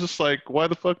mean, it was just like, why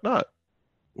the fuck not?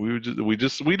 We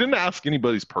didn't ask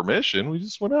anybody's permission. We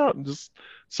just went out and just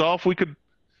saw if we could.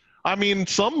 I mean,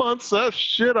 some months that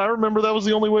shit. I remember that was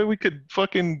the only way we could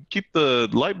fucking keep the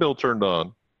light bill turned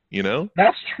on. You know?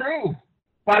 That's true.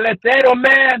 Paletero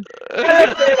man.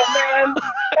 Paletero man.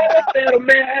 Paletero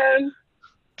man.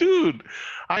 Dude,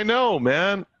 I know,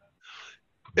 man.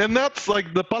 And that's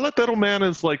like the paletero man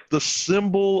is like the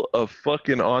symbol of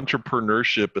fucking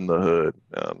entrepreneurship in the hood,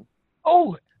 man.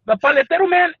 Oh, the paletero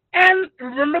man, and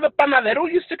remember the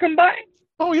panadero used to come by?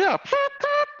 Oh yeah.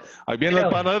 Ahí viene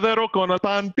el panadero con el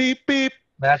pan, beep beep.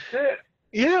 That's it.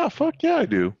 Yeah, fuck yeah, I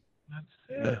do.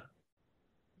 That's it.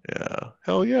 Yeah.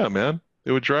 Hell yeah, man.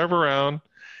 They would drive around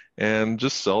and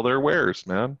just sell their wares,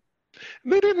 man.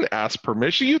 And they didn't ask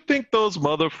permission. You think those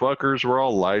motherfuckers were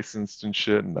all licensed and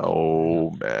shit?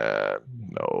 No, man.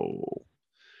 No.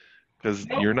 Because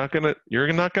you're not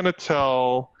gonna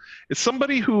tell. It's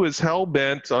somebody who is hell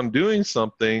bent on doing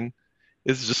something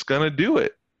is just gonna do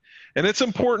it. And it's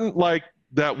important like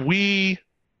that we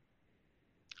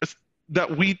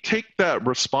take that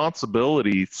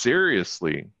responsibility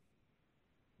seriously.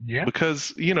 Yeah.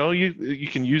 Because you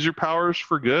can use your powers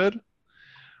for good,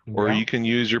 or Yeah. you can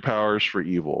use your powers for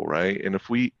evil, right? And if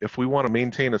we want to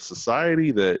maintain a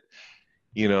society that,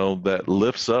 that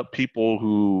lifts up people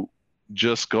who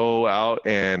just go out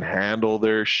and handle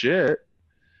their shit,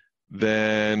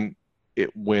 then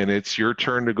when it's your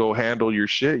turn to go handle your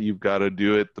shit, you've got to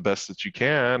do it the best that you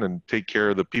can and take care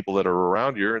of the people that are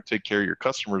around you and take care of your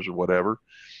customers or whatever.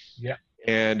 Yeah.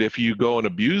 And if you go and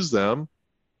abuse them,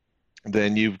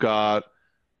 then you've got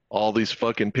all these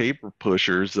fucking paper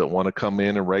pushers that want to come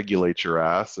in and regulate your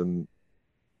ass and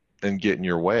get in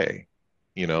your way,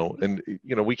 and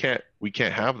we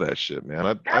can't have that shit,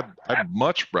 man. I'd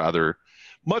much rather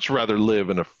live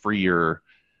in a freer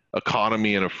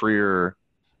economy and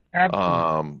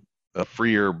Absolutely. a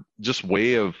freer just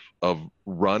way of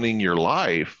running your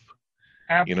life,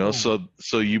 Absolutely.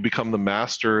 so you become the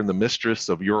master and the mistress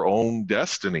of your own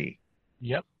destiny.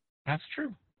 Yep. That's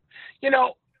true.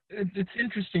 It's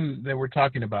interesting that we're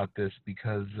talking about this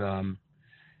because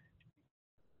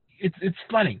it's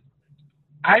funny.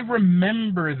 I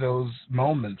remember those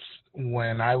moments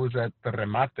when I was at the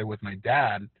remate with my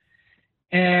dad,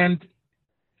 and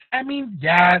I mean,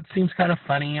 yeah, it seems kind of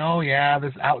funny. Oh, yeah,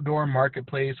 this outdoor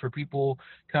marketplace where people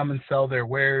come and sell their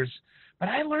wares. But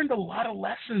I learned a lot of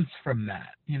lessons from that.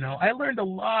 I learned a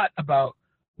lot about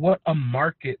what a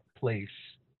marketplace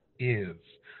is.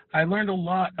 I learned a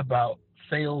lot about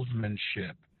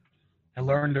salesmanship. I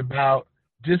learned about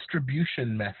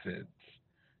distribution methods.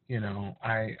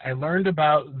 I learned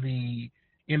about the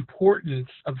importance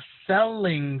of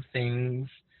selling things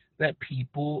that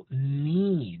people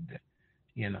need.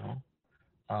 You know,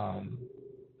 um,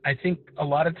 I think a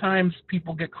lot of times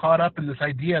people get caught up in this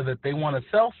idea that they want to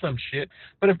sell some shit,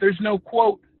 but if there's no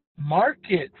quote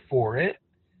market for it,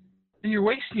 then you're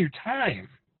wasting your time.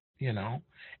 You know,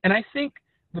 and I think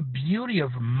the beauty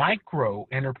of micro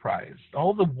enterprise,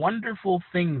 all the wonderful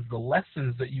things, the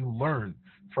lessons that you learn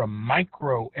from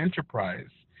micro enterprise,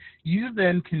 you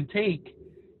then can take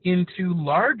into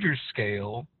larger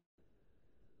scale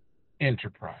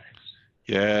enterprise.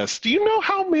 Yes. Do you know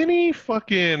how many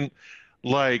fucking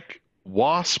like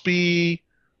waspy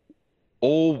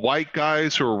old white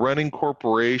guys who are running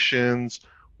corporations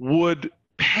would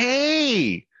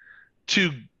pay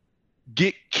to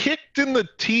get kicked in the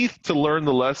teeth to learn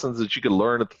the lessons that you could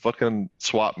learn at the fucking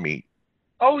swap meet?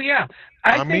 Oh yeah,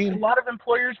 I I think a mean, lot of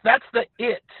employers, that's the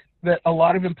it that a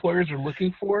lot of employers are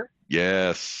looking for.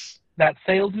 yes, That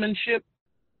salesmanship,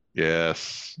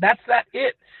 yes. that's that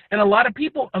it. And a lot of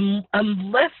people,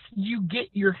 unless you get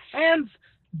your hands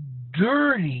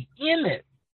dirty in it,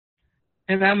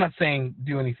 and I'm not saying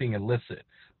do anything illicit,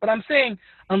 but I'm saying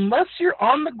unless you're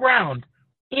on the ground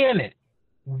in it,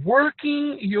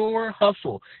 working your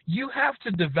hustle, you have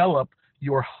to develop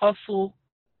your hustle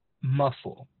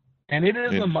muscle. And it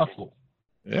is a And muscle.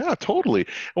 yeah, totally.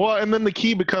 Well, and then the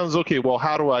key becomes, okay, well,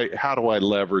 how do I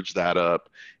leverage that up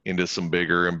into some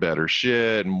bigger and better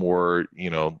shit and more,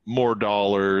 more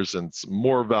dollars and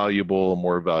more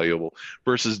valuable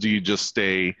versus do you just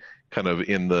stay kind of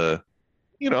in the,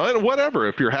 and whatever,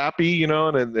 if you're happy,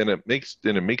 and it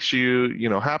makes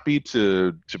you, happy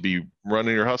to be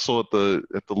running your hustle at the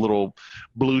little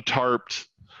blue tarped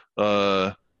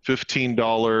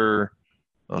 $15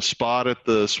 spot at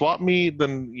the swap meet,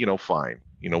 then fine,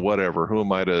 whatever. Who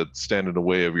am I to stand in the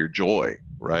way of your joy,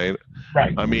 right?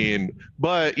 Right. I mean,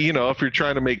 but if you're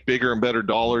trying to make bigger and better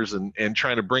dollars and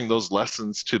trying to bring those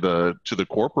lessons to the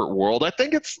corporate world, I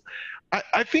think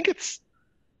it's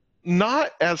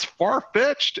not as far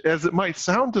fetched as it might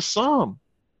sound to some.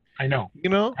 I know.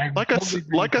 I totally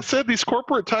agree Like with I you. said, these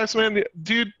corporate types, man,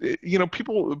 dude,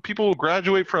 people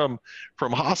graduate from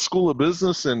Haas School of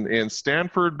Business and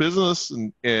Stanford Business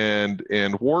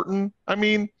and Wharton. I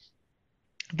mean,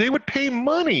 they would pay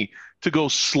money to go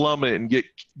slum it and get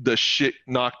the shit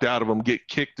knocked out of them, get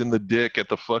kicked in the dick at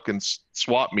the fucking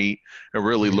swap meet, and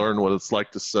really Yeah. learn what it's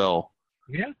like to sell,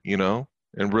 Yeah.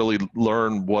 and really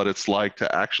learn what it's like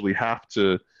to actually have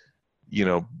to, you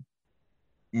know,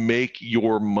 make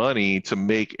your money to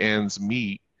make ends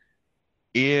meet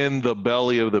in the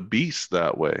belly of the beast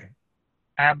that way.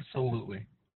 Absolutely.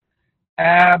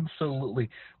 Absolutely.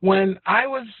 When I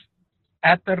was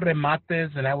at the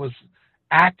remates and I was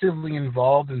actively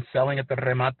involved in selling at the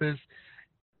remates,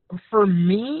 for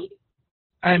me,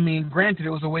 I mean, granted,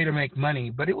 it was a way to make money,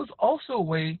 but it was also a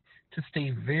way to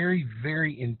stay very,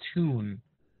 very in tune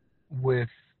with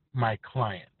my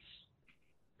clients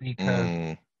because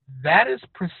Mm, that is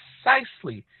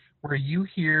precisely where you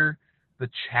hear the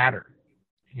chatter.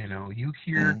 You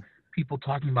hear mm. people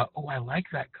talking about, oh, I like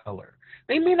that color.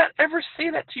 They may not ever say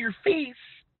that to your face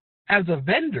as a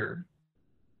vendor,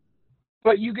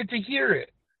 but you get to hear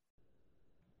it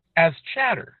as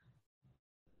chatter.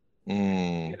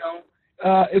 Mm. You know,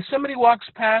 if somebody walks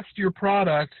past your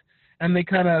product and they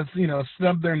kind of,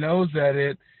 snub their nose at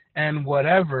it and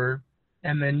whatever,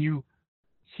 and then you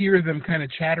hear them kind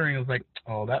of chattering, it's like,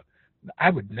 oh, that I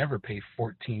would never pay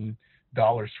 $14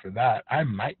 for that. I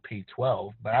might pay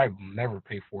 12, but I will never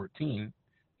pay 14.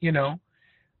 You know,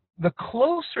 the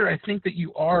closer I think that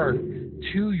you are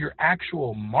to your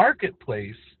actual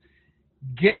marketplace,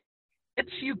 gets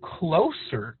you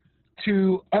closer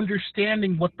to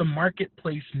understanding what the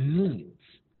marketplace needs.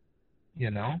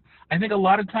 I think a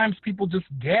lot of times people just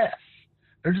guess.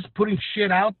 They're just putting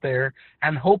shit out there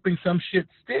and hoping some shit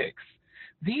sticks.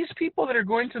 These people that are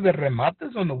going to the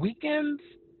remates on the weekends,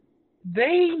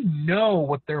 they know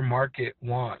what their market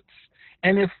wants.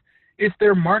 And if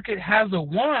their market has a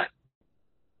want,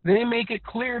 they make it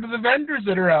clear to the vendors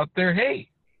that are out there, hey,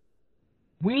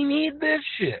 we need this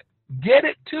shit. Get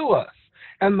it to us.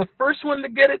 And the first one to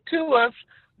get it to us,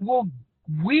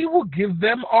 we will give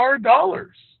them our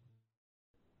dollars.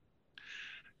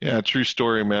 Yeah, true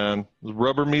story, man. The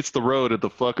rubber meets the road at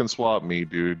the fucking swap meet,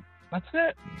 dude. That's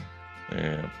it.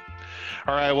 Yeah.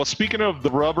 All right. Well, speaking of the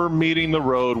rubber meeting the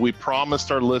road, we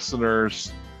promised our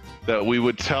listeners that we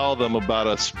would tell them about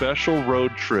a special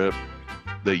road trip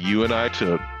that you and I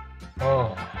took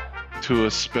to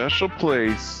a special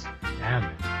place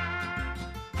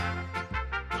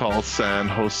called San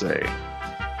Jose.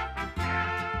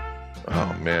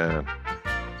 Oh, man.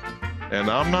 And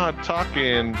I'm not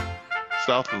talking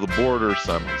south of the border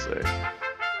San Jose.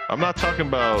 I'm not talking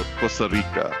about Costa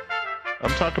Rica.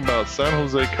 I'm talking about San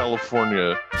Jose,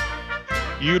 California.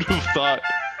 You'd have thought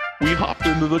we hopped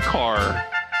into the car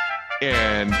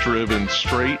and driven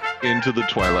straight into the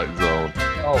Twilight Zone.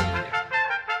 Oh,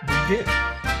 yeah.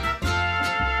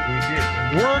 We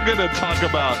did. We're going to talk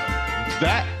about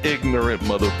that ignorant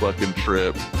motherfucking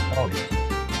trip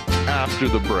after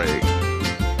the break.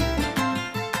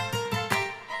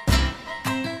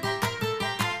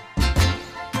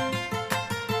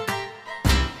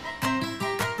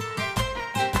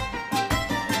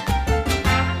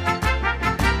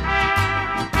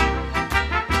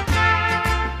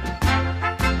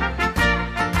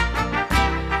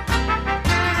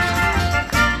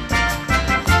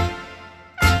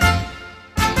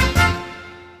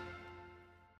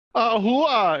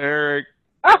 Ahua, Eric.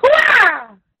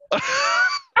 Ahua!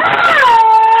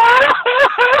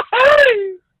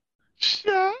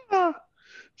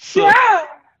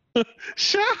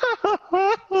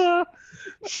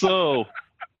 So,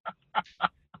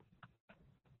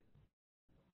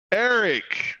 Eric.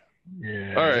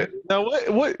 Yeah. All right. Now,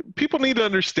 what people need to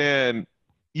understand?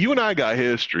 You and I got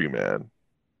history, man.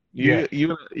 You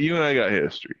and I got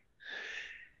history.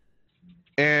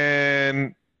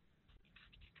 And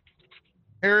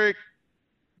Eric,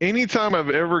 anytime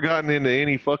I've ever gotten into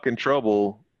any fucking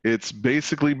trouble, it's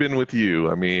basically been with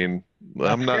you. I mean,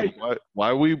 I'm not.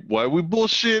 Why we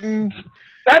bullshitting?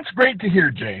 That's great to hear,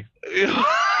 Jay.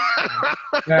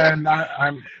 And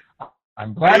I'm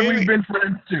glad we've been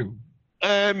friends too.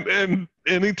 And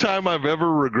anytime I've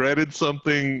ever regretted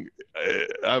something,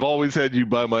 I've always had you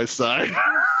by my side.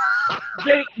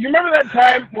 Jay, you remember that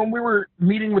time when we were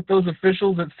meeting with those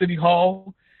officials at City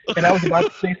Hall, and I was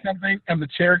about to say something, and the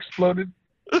chair exploded?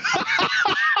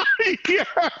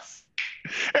 Yes.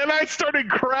 And I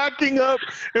started cracking up,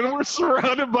 and we're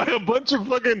surrounded by a bunch of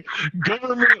fucking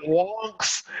government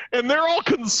wonks, and they're all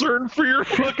concerned for your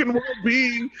fucking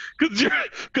well-being, because your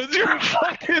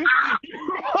fucking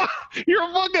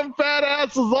fat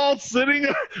ass is all sitting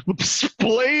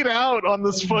splayed out on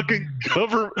this fucking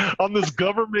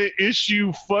government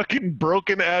issue fucking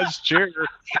broken ass chair.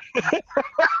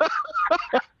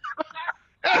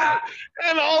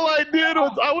 And all I did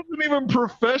was, I wasn't even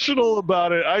professional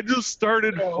about it. I just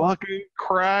started fucking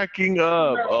cracking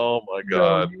up. Oh my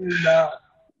God. No, you're not.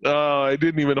 Oh, I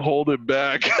didn't even hold it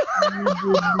back.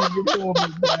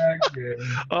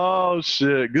 Oh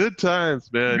shit. Good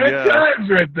times, man. Good times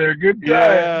right there. Good times.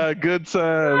 Yeah, good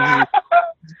times.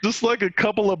 Just like a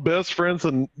couple of best friends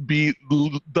and be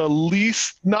not the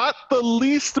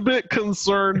least bit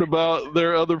concerned about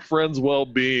their other friends'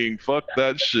 well-being. Fuck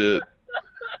that shit.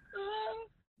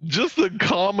 Just the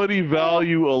comedy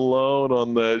value alone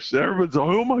on that shit. Everyone's like,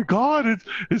 oh my God,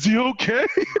 is he okay?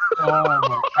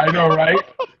 I know, right?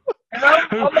 And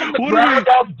I'm on the ground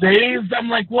all dazed. I'm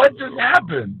like, what just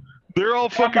happened? They're all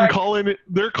fucking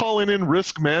calling in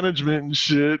risk management and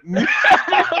shit.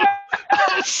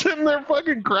 I'm sitting there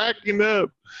fucking cracking up.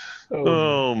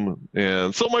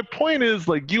 Man. So my point is,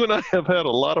 like, you and I have had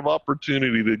a lot of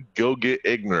opportunity to go get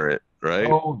ignorant, right?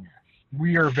 Oh,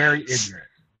 we are very ignorant.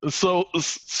 So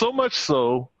much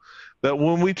so that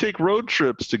when we take road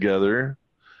trips together,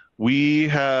 we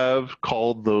have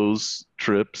called those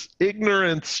trips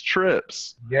ignorance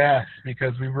trips. Yes,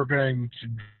 because we were going to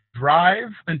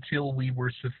drive until we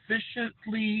were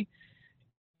sufficiently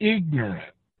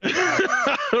ignorant.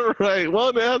 Right.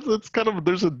 Well, it's kind of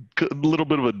there's a little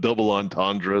bit of a double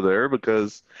entendre there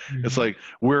because it's like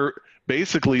we're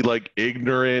basically like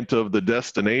ignorant of the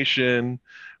destination.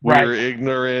 Right. We're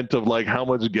ignorant of like how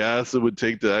much gas it would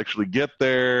take to actually get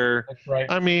there. That's right.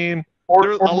 I mean, or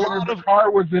there's a whether lot the of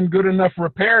car was in good enough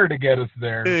repair to get us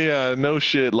there. yeah, no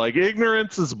shit. Like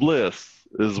ignorance is bliss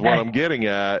is what Yes. I'm getting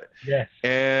at. Yes.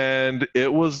 And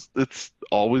it's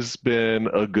always been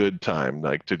a good time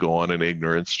like to go on an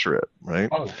ignorance trip, right?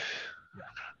 Oh, yeah.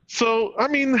 So, I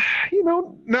mean,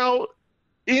 now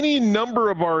any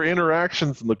number of our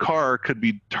interactions in the car could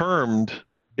be termed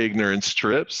ignorance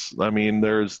trips. I mean,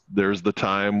 there's the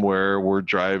time where we're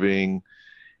driving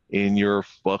in your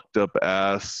fucked up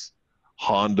ass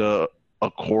Honda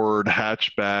Accord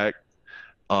hatchback.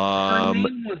 Her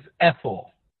name was Ethel.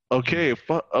 Okay,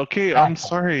 I'm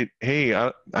sorry. Hey,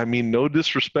 I mean, no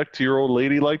disrespect to your old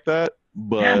lady like that,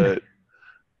 but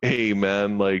hey,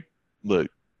 man, like, look,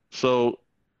 so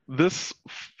this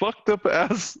fucked up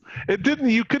ass,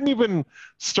 you couldn't even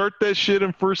start that shit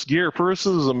in first gear. First, it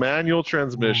was a manual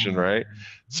transmission, right?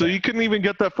 So you couldn't even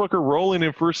get that fucker rolling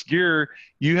in first gear.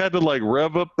 You had to like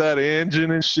rev up that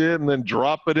engine and shit and then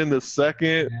drop it in the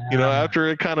second, after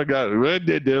it kind of got,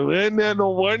 and then the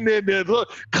one that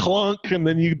clunk, and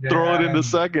then you throw it in the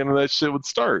second and that shit would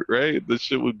start, right? The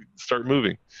shit would start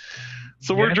moving.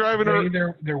 So we're driving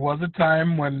there was a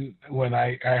time when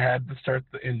I had to start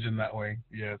the engine that way.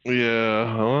 Yes.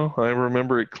 Yeah, well, I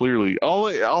remember it clearly.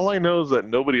 All I know is that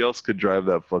nobody else could drive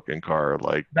that fucking car.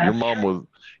 Like your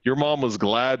mom was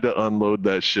glad to unload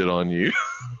that shit on you.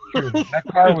 True. That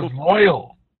car was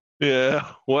loyal.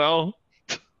 Yeah, well,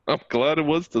 I'm glad it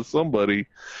was to somebody.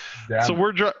 Damn. So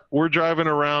we're driving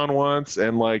around once,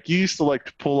 and like you used to like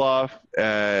to pull off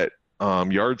at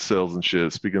yard sales and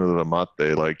shit. Speaking of the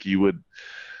mate, like you would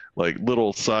like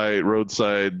little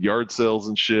roadside yard sales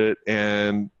and shit,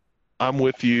 and I'm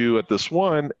with you at this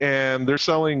one, and they're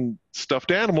selling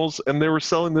stuffed animals, and they were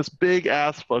selling this big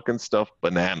ass fucking stuffed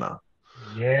banana.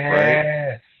 Yes.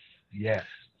 Right? Yes.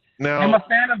 Now I'm a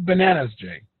fan of bananas,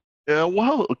 Jay. Yeah,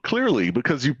 well, clearly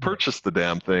because you purchased the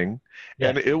damn thing, Yes.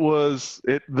 and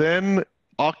it then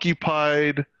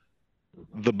occupied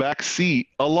the back seat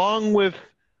along with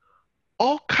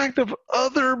all kind of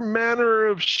other manner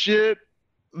of shit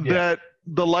that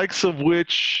the likes of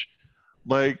which,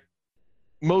 like,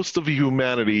 most of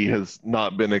humanity has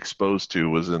not been exposed to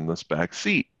was in this back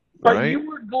seat. But right? you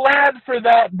were glad for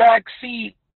that back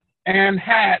seat and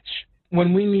hatch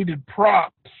when we needed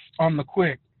props on the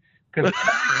quick. Because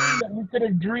everything that we could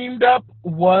have dreamed up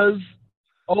was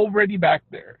already back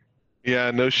there.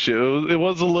 Yeah, no shit. It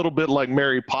was a little bit like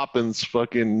Mary Poppins'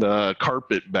 fucking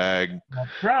carpet bag. That's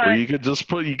right. Where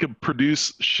you could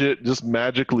produce shit just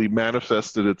magically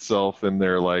manifested itself in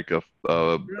there like a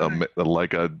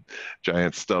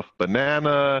giant stuffed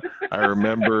banana. I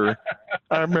remember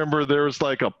there was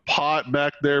like a pot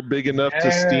back there big enough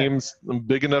to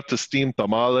steam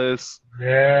tamales.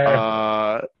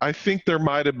 Yeah. I think there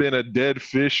might have been a dead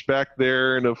fish back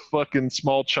there and a fucking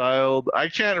small child. I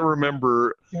can't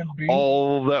remember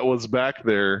all that was back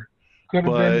there. Could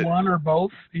have been one or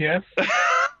both. Yes.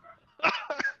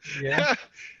 Yeah.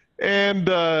 And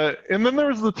then there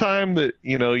was the time that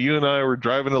you and I were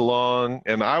driving along,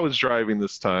 and I was driving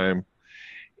this time,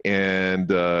 and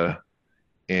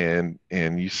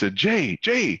you said,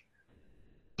 Jay,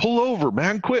 pull over,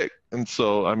 man, quick. And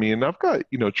so, I mean, I've got,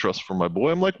 trust for my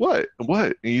boy. I'm like, what?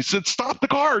 And you said, stop the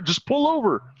car, just pull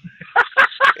over.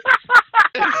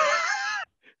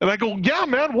 And I go, yeah,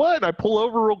 man, what? And I pull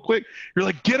over real quick. You're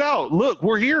like, get out. Look,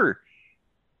 we're here.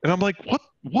 And I'm like,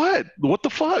 what? What the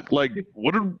fuck? Like,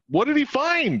 what did he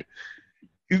find?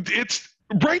 It's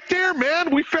right there,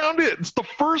 man. We found it. It's the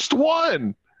first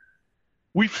one.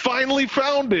 We finally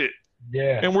found it.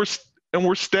 Yeah. And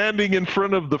we're standing in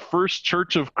front of the First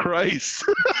Church of Christ.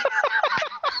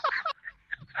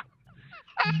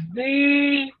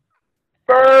 The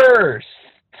first.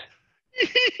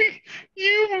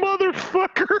 You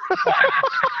motherfucker.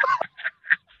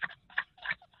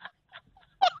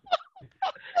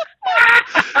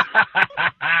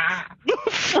 The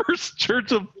First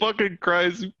Church of fucking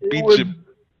Christ. The first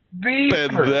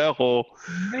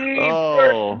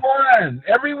one.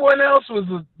 Everyone else was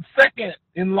a second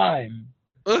in line.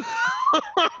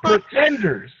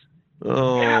 Pretenders.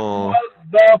 Oh. That was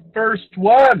the first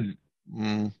one.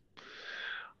 Mm.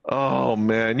 Oh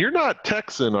man, you're not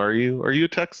Texan, are you? Are you a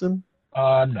Texan?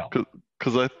 No.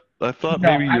 Because I thought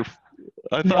maybe you're.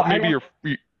 I No, thought maybe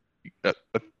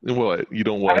what? You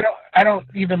don't what? I don't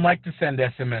even like to send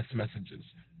SMS messages.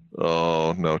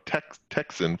 Oh no,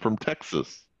 Texan from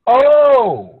Texas.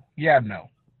 Oh, yeah, no.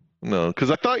 No, because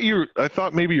I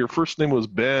thought maybe your first name was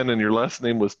Ben and your last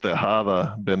name was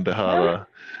Tejada, Ben Huh? Tejada.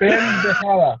 Ben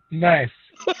Behala. Nice.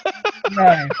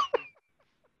 Nice.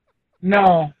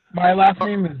 No, my last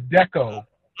name is Deco.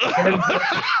 Ben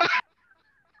Deco.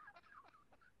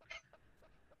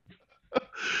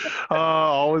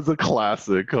 Always a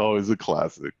classic, always a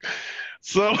classic.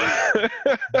 So,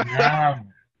 Yeah.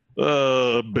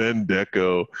 Ben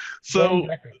Deco. Ben So,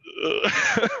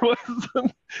 Deco.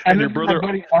 and And your this is my brother,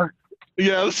 buddy Art.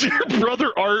 yeah, it's your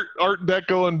brother Art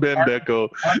Deco and Ben Art, Deco.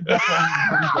 Art Deco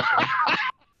and Ben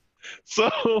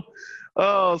Deco.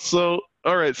 So,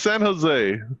 all right, San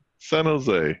Jose, San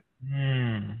Jose.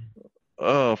 Hmm.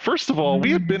 First of all,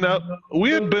 we had been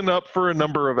up for a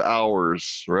number of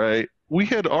hours, right? We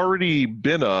had already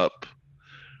been up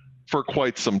for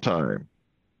quite some time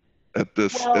Well,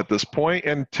 at this point,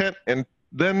 and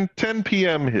then 10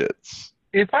 p.m. hits.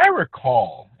 if I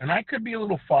recall, and I could be a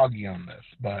little foggy on this,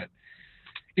 but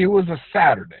it was a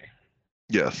Saturday,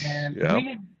 Yes, and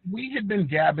yeah. we had been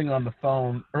gabbing on the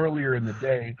phone earlier in the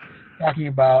day, talking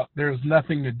about there's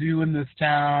nothing to do in this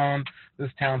town.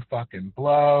 This town fucking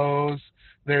blows.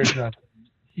 There's nothing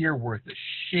here worth a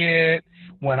shit.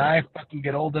 When I fucking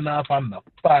get old enough, I'm the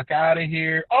fuck out of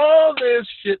here. All this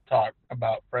shit talk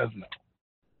about Fresno.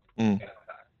 Mm,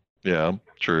 yeah,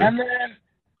 true. And then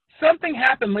something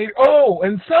happened later. Oh,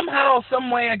 and somehow, some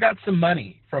way, I got some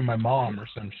money from my mom or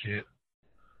some shit,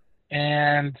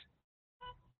 and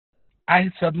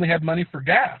I suddenly had money for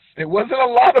gas. It wasn't a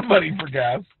lot of money for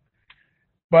gas,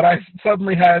 but I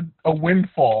suddenly had a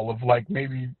windfall of like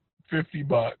maybe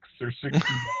 $50 or $60.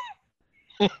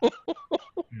 You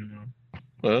know?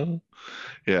 Well,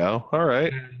 yeah. All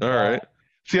right, And, all right.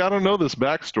 See, I don't know this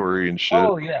backstory and shit.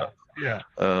 oh yeah, yeah.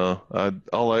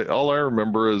 All I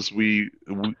remember is we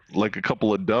like a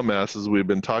couple of dumbasses we've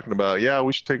been talking about. Yeah,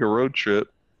 we should take a road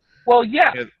trip, Well,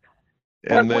 yeah.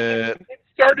 and But then it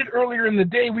started earlier in the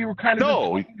day. We were kind of no,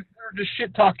 we were just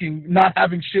shit talking, not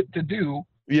having shit to do.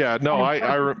 yeah, no, On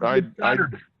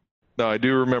Saturday. no, I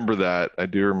do remember that. I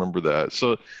do remember that.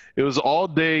 So it was all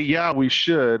day. Yeah, we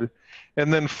should,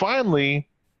 and then finally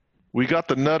we got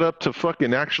the nut up to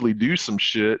fucking actually do some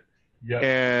shit. Yeah.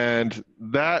 And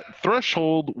that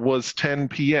threshold was 10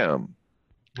 p.m.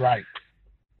 Right.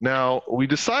 Now, we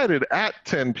decided at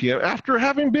 10 p.m., after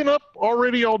having been up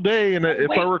already all day, and if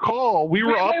I recall, we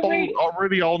were up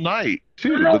already all night,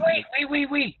 too. No,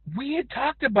 wait. We had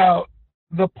talked about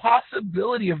the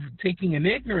possibility of taking an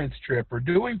ignorance trip or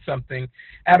doing something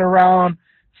at around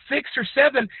 6 or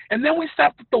 7, and then we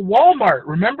stopped at the Walmart,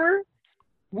 remember?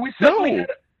 We suddenly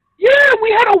we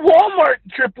had a Walmart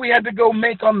trip we had to go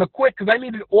make on the quick because I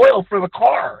needed oil for the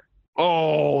car.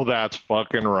 Oh, that's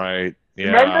fucking right.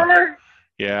 Yeah. Remember?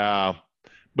 Yeah.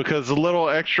 Because a little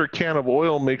extra can of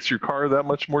oil makes your car that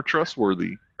much more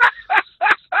trustworthy.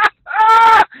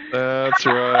 That's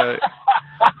right.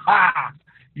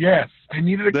 Yes, I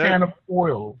needed a can of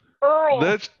oil.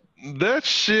 That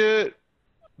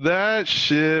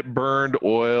shit burned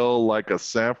oil like a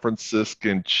San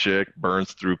Franciscan chick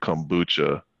burns through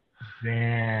kombucha.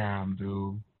 Damn,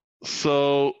 dude.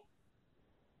 So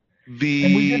and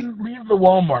we didn't leave the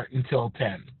Walmart until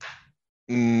 10.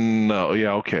 No,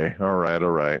 yeah, okay. All right.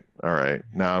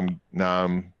 Now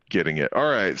I'm getting it. All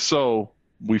right. So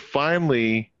we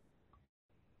finally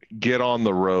get on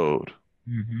the road.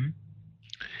 Mm-hmm.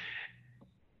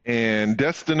 And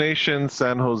destination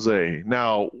San Jose.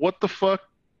 Now, what the fuck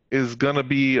is going to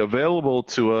be available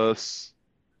to us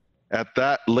at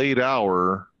that late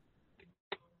hour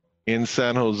in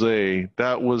San Jose?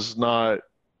 That was not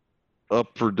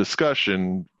up for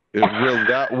discussion.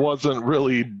 That wasn't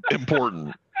really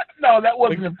important. No, that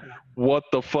wasn't important. What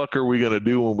the fuck are we going to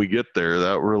do when we get there?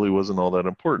 That really wasn't all that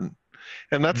important.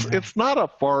 And it's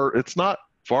not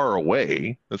far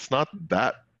away. It's not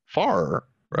that far.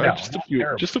 Right, No,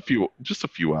 just a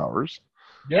few hours.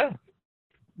 Yeah.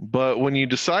 But when you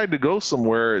decide to go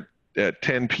somewhere at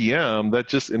 10 p.m., that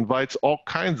just invites all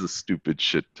kinds of stupid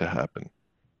shit to happen.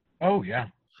 Oh yeah.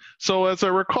 So as I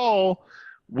recall,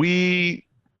 we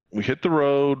hit the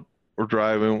road. We're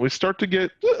driving. We start to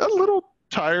get a little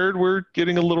tired. We're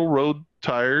getting a little road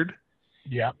tired.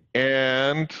 Yeah.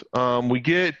 And we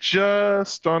get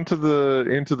just into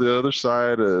the other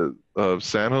side of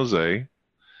San Jose.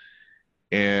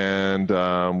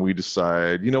 And we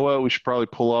decide, you know what, we should probably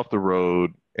pull off the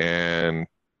road and,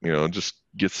 just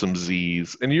get some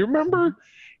Z's. And you remember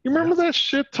that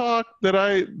shit talk that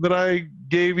I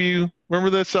gave you Remember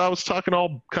this? I was talking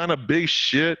all kind of big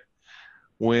shit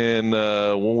when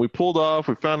we pulled off.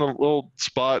 We found a little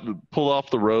spot and pulled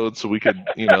off the road so we could,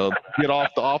 get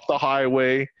off the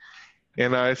highway.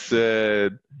 And I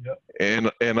said,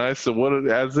 Yep. and I said, what?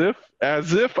 As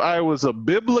if I was a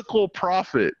biblical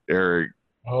prophet, Eric.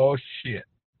 Oh shit.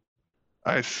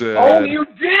 I said, Oh, you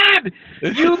did!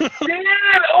 You did!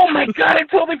 Oh my god, I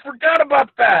totally forgot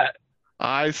about that.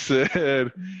 I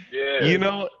said,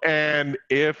 Yeah. and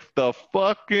if the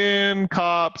fucking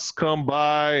cops come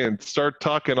by and start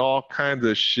talking all kinds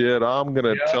of shit, I'm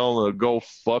gonna Yep. tell them to go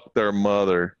fuck their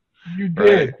mother. You did.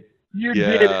 Right? You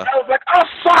did. Yeah. I was like, I'll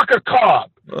sock a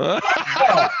cop.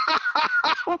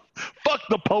 Fuck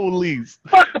the police.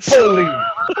 Fuck the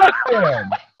police. Fuck them.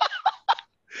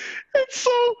 And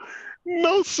so,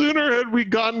 no sooner had we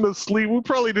gotten to sleep, we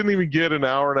probably didn't even get an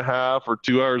hour and a half or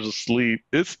 2 hours of sleep.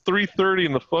 It's 3:30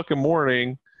 in the fucking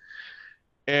morning,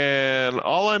 and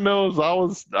all I know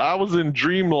is I was in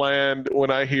dreamland when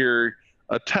I hear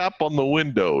a tap on the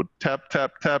window, tap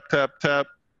tap tap tap tap,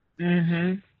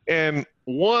 Mm-hmm. and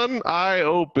one eye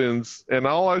opens, and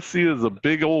all I see is a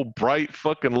big old bright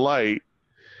fucking light.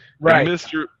 Right. And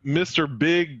Mr.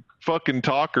 Big fucking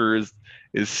Talker is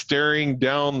staring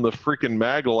down the freaking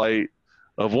mag light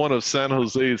of one of San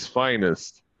Jose's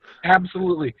finest.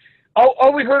 Absolutely.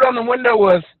 All we heard on the window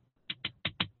was,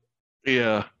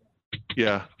 Yeah.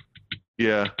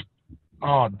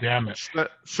 oh, damn it.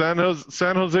 San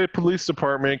Jose Police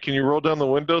Department, can you roll down the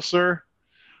window, sir?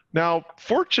 Now,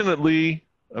 fortunately,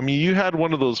 I mean, you had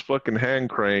one of those fucking hand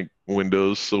crank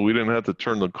windows, so we didn't have to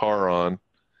turn the car on.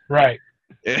 Right.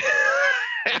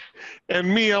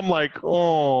 And me, I'm like,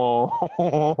 oh.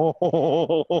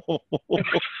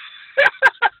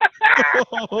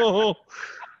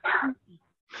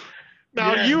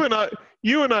 Now Yeah.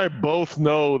 you and I both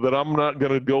know that I'm not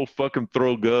gonna go fucking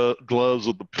throw gloves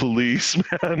with the police,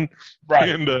 man. Right.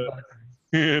 And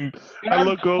I I'm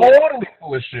look over. totally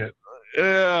full of shit.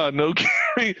 Yeah, no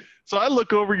kidding. So I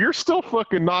look over. You're still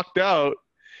fucking knocked out,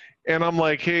 and I'm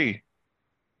like, hey,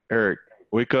 Eric,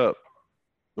 wake up.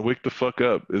 Wake the fuck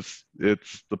up. It's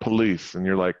the police. And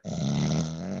you're like,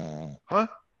 huh?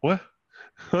 What?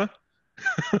 Huh?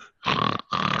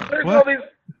 What?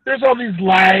 There's all these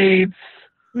lights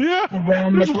Yeah.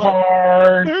 around There's the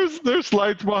car. There's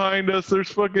lights behind us.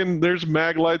 There's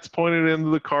mag lights pointed into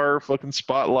the car, fucking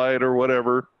spotlight or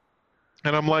whatever.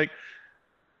 And I'm like,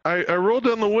 I rolled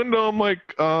down the window. I'm like,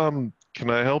 can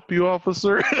I help you,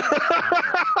 officer?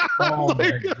 Oh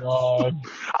my god.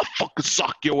 I'll fucking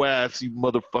sock your ass, you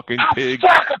motherfucking I'll pig.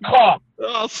 sock a cop.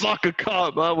 I'll sock a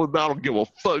cop. I don't give a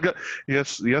fuck.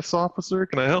 Yes, officer.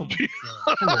 Can I help you?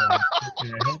 Can I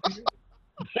help you?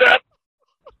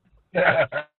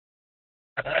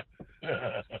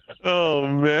 Oh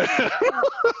man.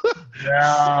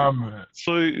 Damn it.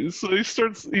 So he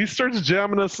starts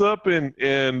jamming us up and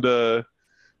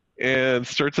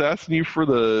starts asking you for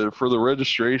the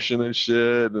registration and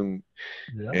shit and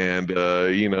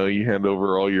you hand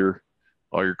over all your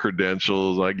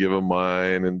credentials. I give him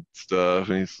mine and stuff,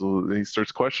 and he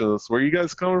starts questioning us. Where are you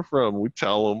guys coming from? We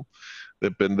tell him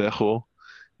that pendejo,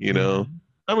 Mm-hmm.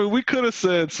 I mean, we could have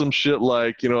said some shit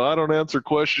like, I don't answer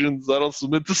questions, I don't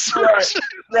submit to search.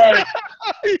 Right.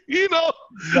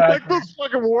 Like those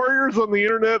fucking warriors on the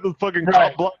internet, the fucking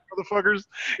cop block motherfuckers.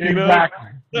 Exactly.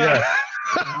 Yeah.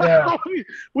 Yeah.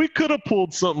 We could have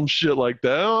pulled something shit like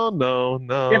that. Oh no.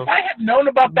 If I had known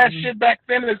about that shit back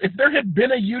then, if there had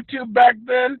been a YouTube back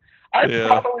then, I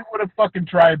probably would have fucking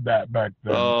tried that back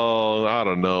then. Oh, I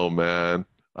don't know, man.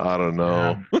 I don't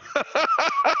know.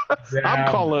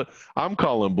 Damn. I'm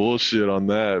calling bullshit on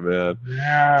that, man.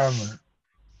 Damn.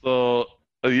 So,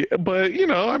 but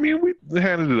I mean, we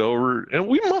handed it over, and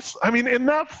we must. I mean, in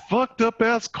that fucked up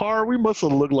ass car, we must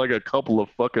have looked like a couple of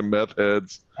fucking meth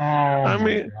heads. Oh, I my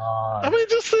mean, God.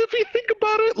 just if you think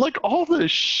about it, like all the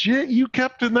shit you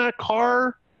kept in that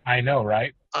car. I know,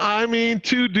 right? I mean,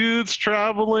 two dudes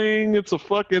traveling. It's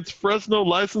Fresno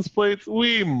license plates.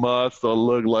 We must have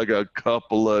looked like a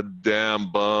couple of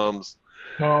damn bums.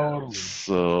 Totally.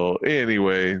 So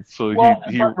anyway,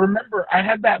 but remember, I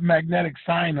had that magnetic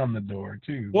sign on the door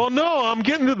too. Well, no, I'm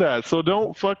getting to that. So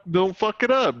don't fuck it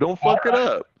up. Don't fuck it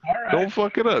up. All right. Don't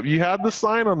fuck it up. You had the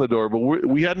sign on the door, but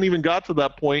we hadn't even got to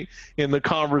that point in the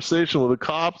conversation with the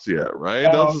cops yet, right?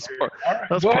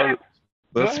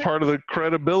 That's part of the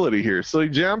credibility here. So he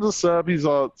jams us up. He's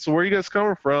all, so where are you guys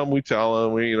coming from? We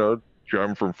tell him,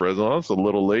 I'm from Fresno. It's a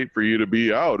little late for you to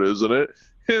be out, isn't it?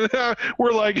 And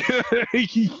we're like,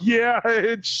 yeah,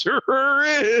 it sure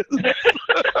is.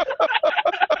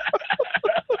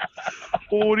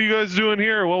 well, what are you guys doing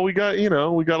here? Well, we got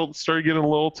to start getting a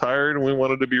little tired, and we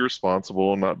wanted to be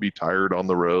responsible and not be tired on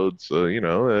the road. So, we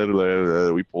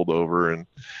pulled over and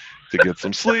to get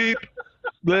some sleep.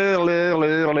 Giving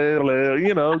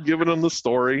them the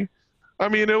story. I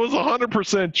mean, it was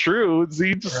 100% true.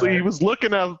 He was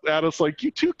looking at us like,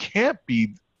 you two can't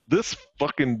be this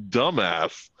fucking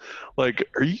dumbass. Like,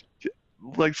 are you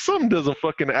like, something doesn't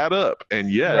fucking add up?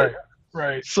 And yet,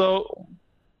 right. So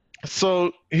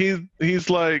he's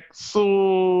like,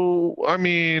 so I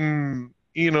mean,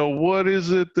 what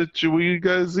is it that you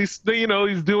guys? He's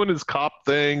doing his cop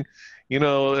thing.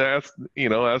 Ask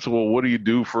well, what do you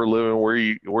do for a living? Where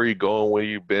you going? Where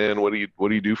you been? What do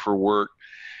you do for work?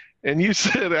 And you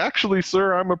said, actually,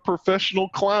 sir, I'm a professional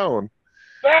clown.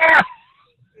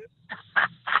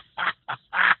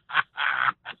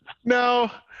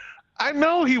 Now, I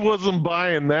know he wasn't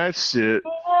buying that shit.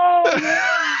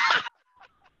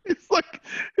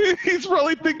 He's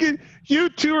probably thinking, you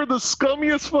two are the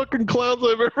scummiest fucking clowns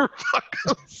I've ever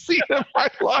fucking seen in my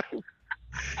life.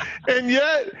 And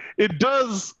yet, it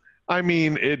does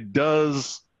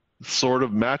sort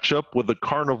of match up with the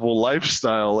carnival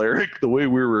lifestyle, Eric, the way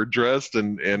we were dressed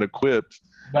and equipped.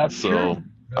 That's true.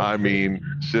 I mean,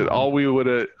 shit, all we would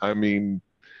have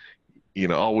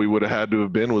had to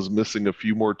have been was missing a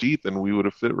few more teeth, and we would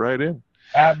have fit right in.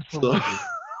 Absolutely.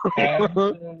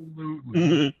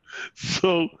 Absolutely.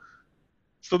 So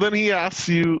then he asks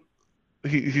you,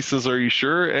 he says, are you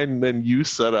sure? And then you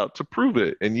set out to prove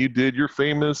it, and you did your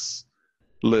famous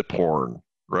lip horn,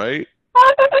 right?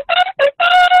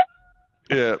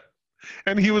 Yeah.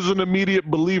 And he was an immediate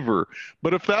believer.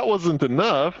 But if that wasn't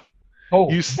enough,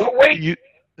 there's more.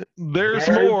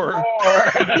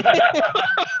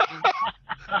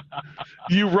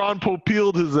 You Ron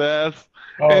Popeiled his ass,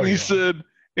 and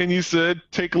you said,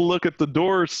 take a look at the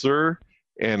door, sir.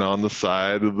 And on the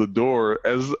side of the door,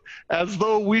 as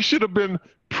though we should have been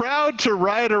proud to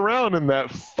ride around in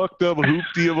that fucked up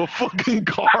hoopty of a fucking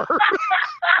car.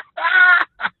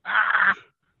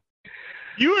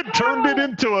 You had turned it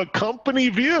into a company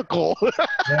vehicle.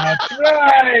 That's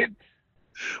right.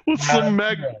 With some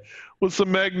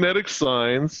magnetic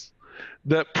signs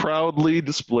that proudly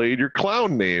displayed your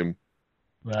clown name.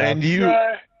 That's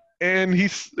right.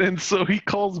 And so he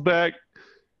calls back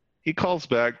to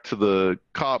the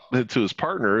cop, to his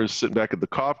partner who's sitting back at the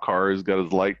cop car. He's got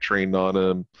his light trained on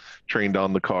the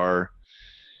car.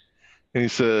 And he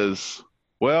says,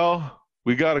 well,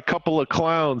 we got a couple of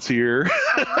clowns here.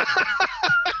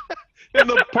 and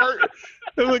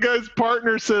the guy's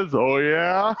partner says, oh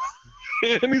yeah?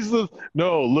 And he says,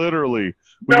 no, literally.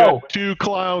 We got two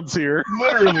clowns here.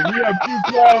 Literally, we have two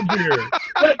clowns here.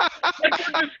 Like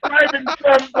you're describing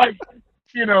some, like,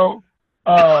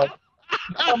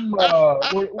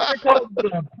 what they call it,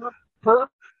 perp?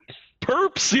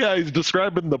 Perps? Yeah, he's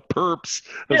describing the perps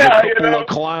as a couple of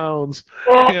clowns.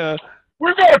 Yeah.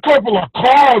 We've got a couple of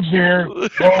clowns here. Oh,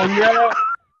 yeah?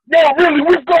 No, really,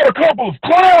 we've got a couple of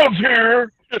clowns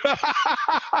here.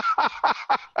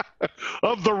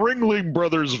 Of the Ringling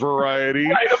Brothers variety.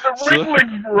 Right, of the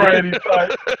Ringling variety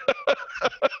type.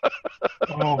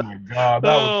 Oh, my God.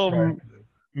 That was crazy.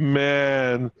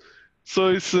 Man.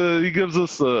 So he gives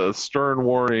us a stern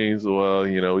warning. Well,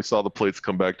 we saw the plates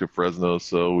come back to Fresno,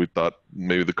 so we thought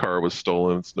maybe the car was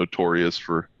stolen.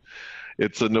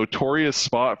 It's a notorious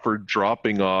spot for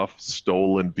dropping off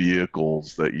stolen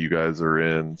vehicles that you guys are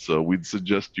in. So we'd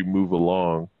suggest you move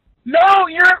along. No,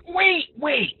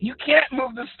 wait. You can't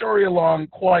move the story along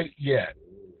quite yet.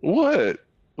 What?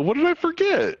 What did I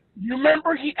forget? You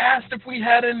remember he asked if we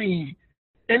had any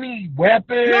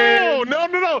weapons? No.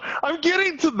 I'm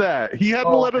getting to that. He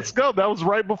hadn't let us go. That was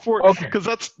right before. Okay. Because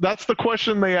that's the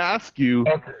question they ask you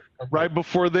right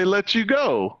before they let you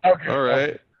go. Okay. All right.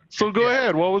 Okay. So go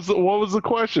ahead. What was the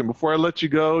question before I let you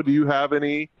go? Do you have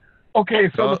any?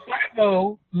 Okay, so the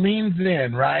Fivo leans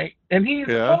in, right? And he's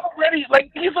already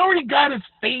got his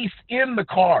face in the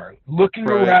car, looking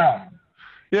around.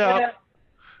 Yeah.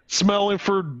 Smelling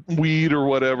for weed or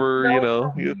whatever,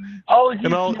 All he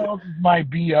smells is my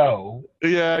BO.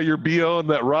 Yeah, your BO and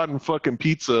that rotten fucking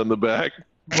pizza in the back.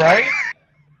 Right?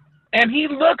 And he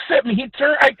looks at me.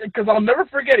 Because I'll never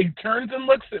forget, he turns and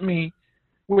looks at me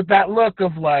with that look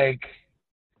of like,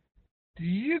 do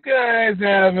you guys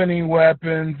have any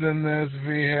weapons in this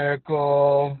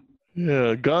vehicle?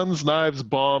 Yeah, guns, knives,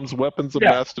 bombs, weapons of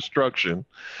mass destruction.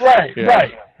 Right.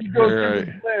 He goes through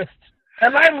his list.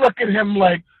 And I look at him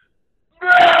like,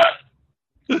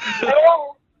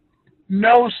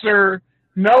 no, sir,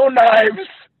 no knives,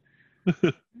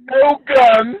 no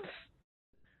guns,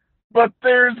 but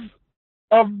there's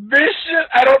a vicious,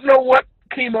 I don't know what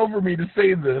came over me to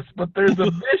say this, but there's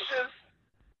a vicious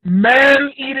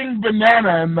man eating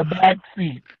banana in the back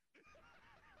seat.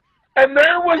 And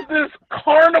there was this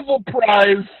carnival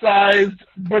prize sized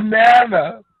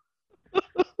banana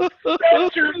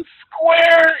centered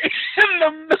square in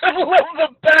the middle of the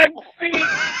back seat.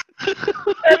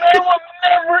 And I will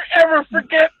never ever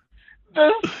forget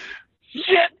the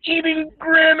shit eating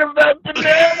grin of that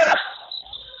banana.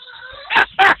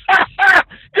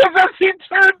 Because as he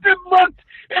turned and looked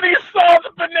and he saw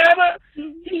the banana,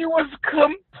 he was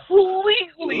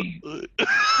completely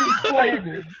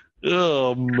deflated.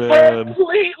 Oh man!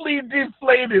 Completely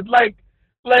deflated. Like,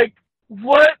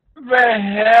 what the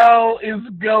hell is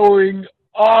going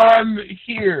on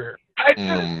here? I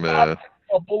just saw a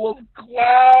couple of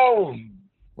clowns.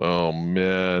 Oh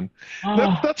man,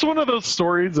 that's one of those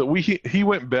stories that he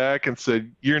went back and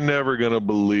said, "You're never gonna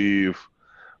believe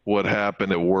what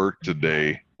happened at work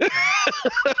today."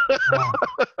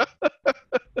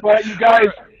 But you guys,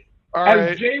 All as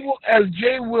right. Jay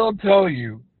will tell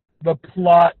you, the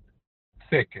plot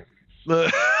thickens.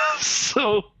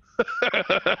 So,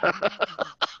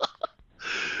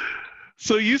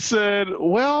 so you said,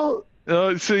 well,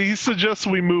 so you suggest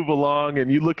we move along,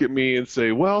 and you look at me and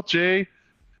say, well, Jay,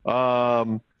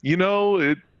 you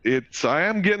know, I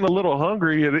am getting a little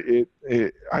hungry.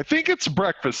 I think it's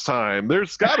breakfast time.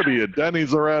 There's got to be a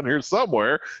Denny's around here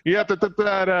somewhere. So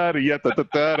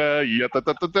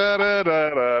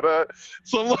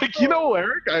I'm like, you know,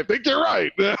 Eric, I think you're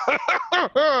right.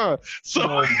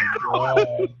 So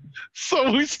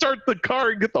we start the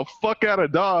car and get the fuck out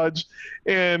of Dodge,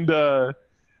 and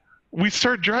we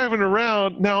start driving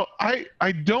around. Now, I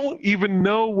don't even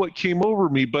know what came over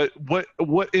me, but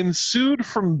what ensued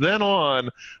from then on,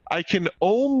 I can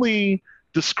only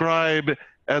describe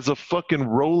as a fucking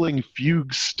rolling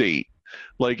fugue state.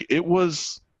 Like, it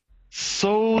was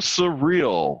so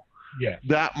surreal. Yeah.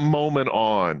 That moment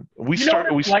on. When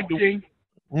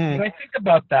I think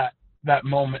about that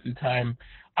moment in time,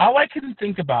 all I can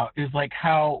think about is like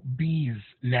how bees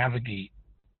navigate.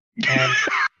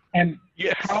 And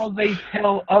yes. how they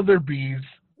tell other bees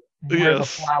where the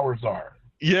flowers are.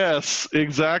 Yes,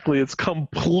 exactly. It's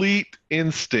complete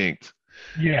instinct.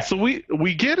 Yeah. So we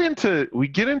get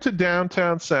into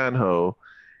downtown San Ho,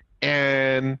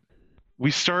 and we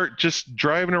start just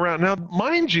driving around. Now,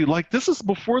 mind you, like, this is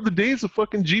before the days of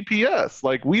fucking GPS.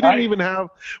 Like, we didn't even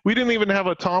have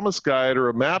a Thomas guide or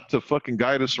a map to fucking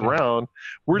guide us around.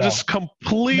 We're just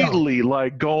completely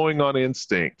like going on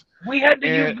instinct. We had to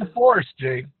use the Force,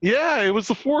 Jay. Yeah, it was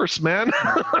the Force, man.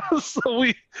 So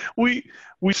we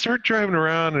start driving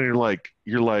around, and you're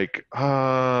like,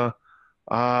 I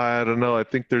don't know. I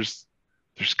think there's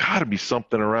got to be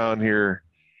something around here.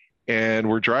 And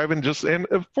we're driving and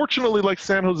fortunately, like,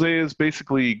 San Jose is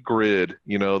basically grid.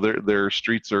 You know, their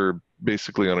streets are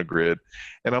basically on a grid.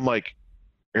 And I'm like,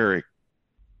 Eric,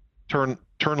 turn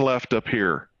left up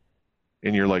here.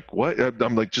 And you're like, what?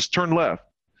 I'm like, just turn left.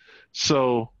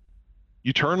 So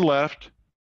you turn left,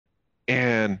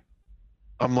 and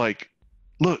I'm like,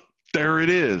 look, there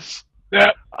it is.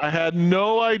 Yeah. I had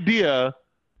no idea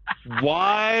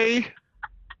why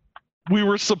we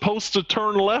were supposed to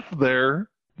turn left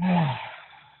there,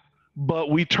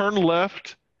 but we turned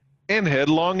left and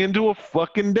headlong into a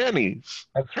fucking Denny's.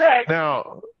 That's right.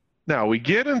 Now we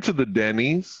get into the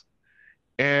Denny's,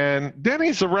 and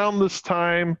Denny's around this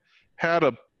time had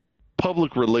a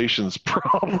public relations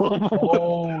problem.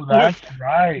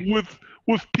 Right.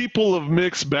 With people of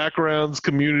mixed backgrounds,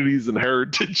 communities, and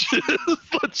heritages.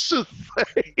 Let's just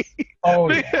say,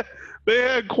 they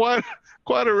had quite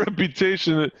a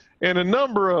reputation, and a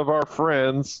number of our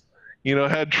friends, you know,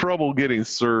 had trouble getting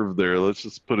served there. Let's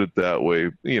just put it that way.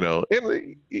 You know,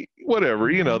 and whatever.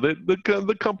 You know,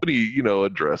 the company, you know,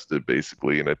 addressed it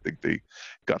basically, and I think they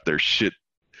got their shit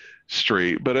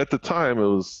straight. But at the time, it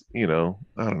was, you know,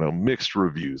 I don't know, mixed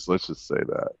reviews. Let's just say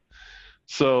that.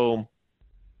 So,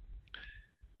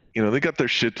 you know, they got their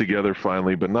shit together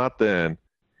finally, but not then.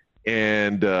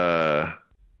 And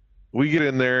we get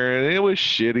in there, and it was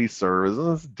shitty service.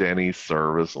 And it's Denny's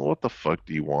service. And what the fuck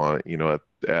do you want? You know,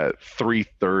 at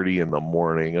 3:30 in the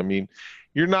morning. I mean,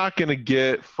 you're not gonna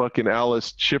get fucking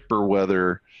Alice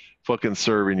Chipperweather fucking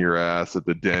serving your ass at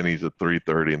the Denny's at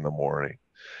 3:30 in the morning.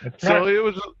 So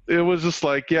it was just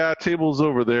like, yeah, table's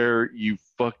over there, you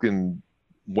fucking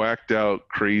whacked out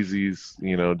crazies,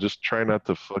 you know, just try not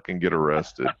to fucking get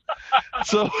arrested.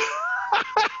 So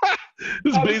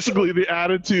this is basically the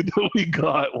attitude that we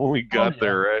got when we got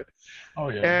there, right? Oh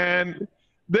yeah. And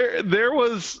there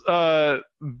was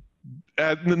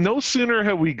no sooner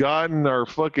have we gotten our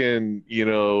fucking,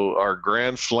 our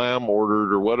Grand Slam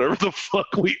ordered or whatever the fuck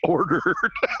we ordered.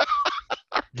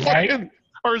 Right?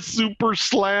 Our Super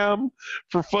Slam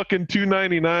for fucking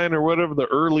 $2.99 or whatever the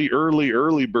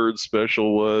early bird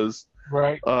special was.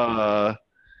 Right.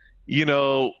 You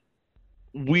know,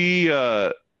 we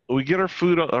get our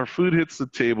food. Our food hits the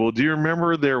table. Do you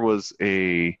remember there was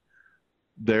a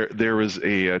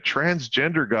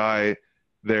transgender guy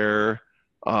there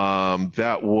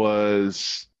that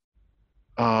was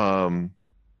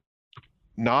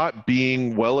not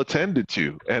being well attended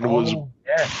to and was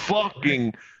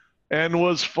fucking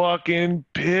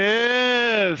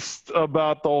pissed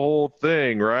about the whole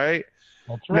thing, right?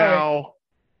 That's right.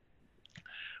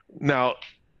 Now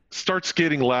starts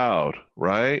getting loud,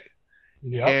 right?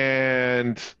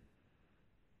 Yep.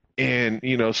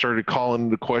 And started calling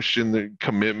into question the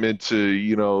commitment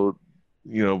to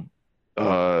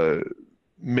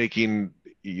making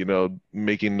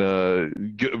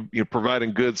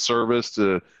providing good service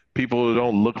to people who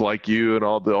don't look like you and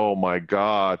all the, oh my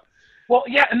God. Well,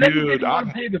 yeah, and then Dude, you didn't want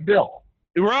to pay the bill.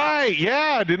 Right,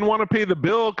 yeah, I didn't want to pay the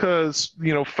bill because,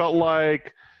 felt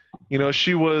like,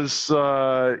 she was,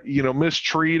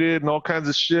 mistreated and all kinds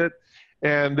of shit.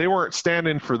 And they weren't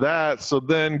standing for that. So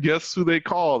then guess who they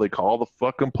call? They call the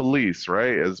fucking police,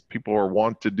 right? As people are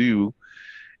wont to do.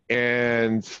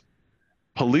 And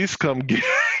police come get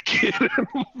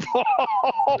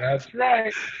involved. That's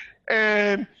right.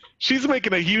 And she's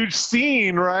making a huge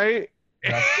scene, right?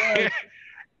 That's right.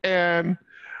 And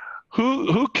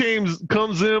who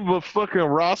comes in but fucking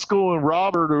Roscoe and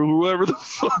Robert or whoever the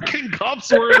fucking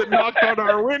cops were that knocked on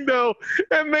our window,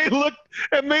 and they look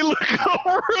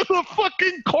over the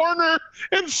fucking corner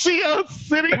and see us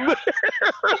sitting there.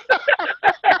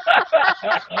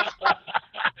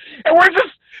 And we're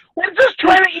just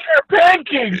trying to eat our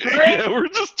pancakes, right? Yeah, we're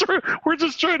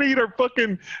just trying to eat our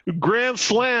fucking Grand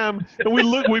Slam, and we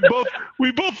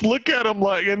both look at him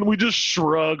like, and we just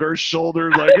shrug our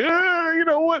shoulders like, yeah, you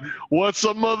know what? What's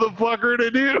a motherfucker to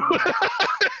do?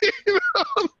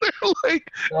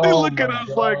 They look at us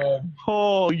like,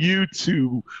 oh, you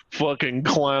two fucking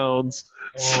clowns.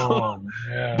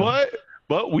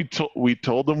 But we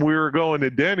told them we were going to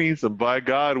Denny's, and by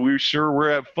God, we sure were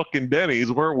at fucking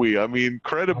Denny's, weren't we? I mean,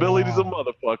 credibility's a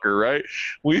motherfucker, right?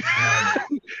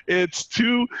 It's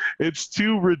too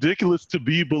ridiculous to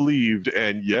be believed,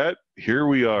 and yet here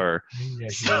we are.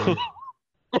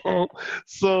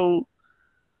 So,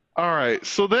 all right.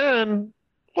 So then,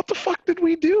 what the fuck did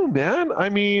we do, man? I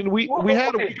mean, we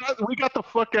got the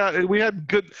fuck out. We had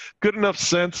good enough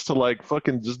sense to like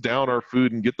fucking just down our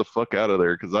food and get the fuck out of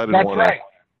there because I didn't want to.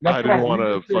 I didn't want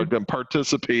to fucking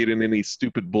participate in any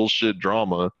stupid bullshit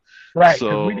drama. Right.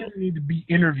 So we didn't need to be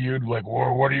interviewed like,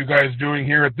 well, what are you guys doing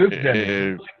here at this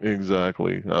day?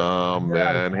 Exactly.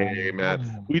 Man, hey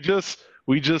man, you just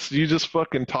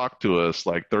fucking talked to us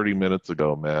like 30 minutes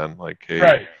ago, man. Like, hey,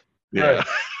 right. Yeah,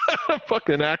 right.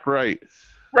 Fucking act right.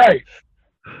 Right.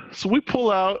 So we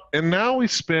pull out, and now we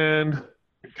spend,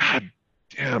 God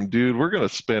damn, dude, we're going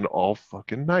to spend all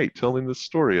fucking night telling this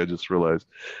story, I just realized.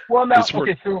 Well, now,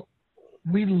 okay, so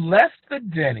we left the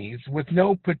Denny's with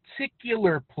no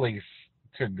particular place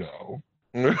to go.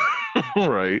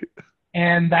 Right.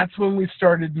 And that's when we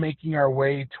started making our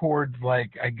way towards, like,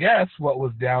 I guess, what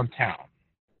was downtown.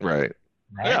 Right.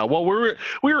 Yeah, well,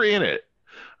 we were in it.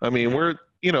 I mean, we're,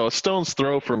 a stone's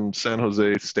throw from San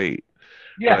Jose State.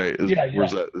 Yeah, right,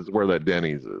 is where that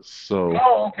Denny's is. So.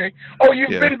 Oh, okay. Oh, you've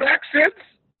been back since?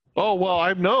 Oh, well,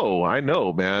 I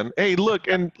know, man. Hey, look,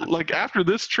 and like after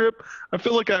this trip, I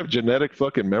feel like I have genetic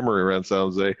fucking memory around San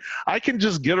Jose. I can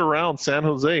just get around San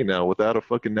Jose now without a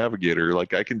fucking navigator.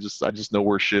 Like I just know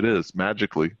where shit is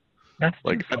magically. That's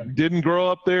like I didn't grow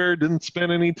up there, didn't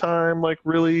spend any time, like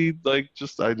really, like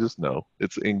I just know.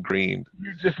 It's ingrained.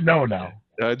 You just know now.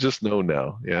 I just know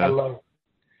now. Yeah. I love it.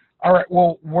 All right.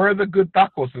 Well, where are the good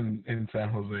tacos in San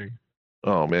Jose?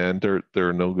 Oh man, there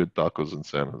are no good tacos in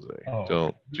San Jose.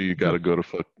 Oh. You got to go to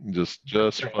just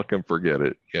fucking forget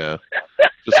it. Yeah,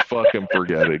 just fucking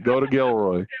forget it. Go to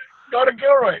Gilroy. Go to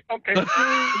Gilroy. Okay.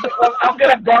 Well, I'll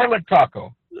get a garlic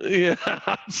taco. Yeah.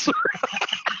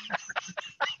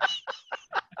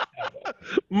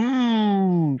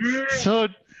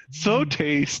 So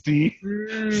tasty.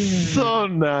 So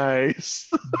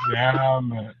nice.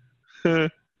 Damn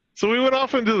it. So we went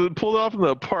off pulled off in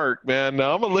the park, man.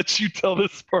 Now I'm gonna let you tell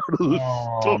this part of the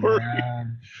story.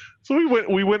 Man. So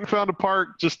we went and found a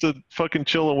park just to fucking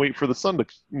chill and wait for the sun to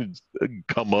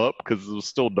come up because it was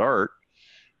still dark,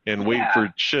 and wait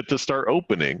for shit to start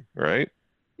opening, right?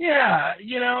 Yeah,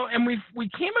 and we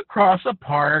came across a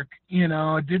park.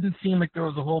 It didn't seem like there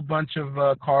was a whole bunch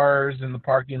of cars in the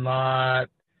parking lot.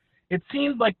 It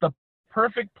seemed like the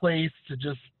perfect place to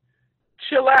just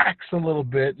chillax a little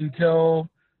bit until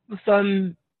the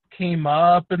sun came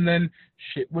up, and then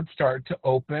shit would start to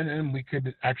open, and we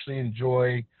could actually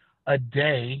enjoy a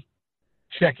day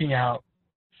checking out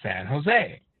San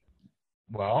Jose.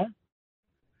 Well,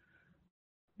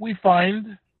 we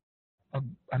find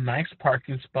a nice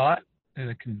parking spot in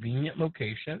a convenient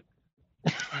location.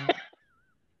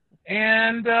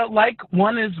 And like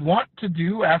one is wont to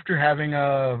do after having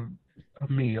a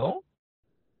meal,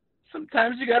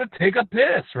 sometimes you got to take a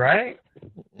piss, right?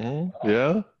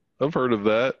 Yeah, I've heard of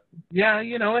that. Yeah,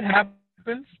 it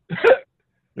happens.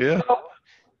 Yeah. So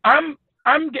I'm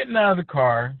getting out of the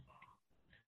car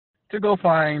to go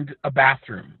find a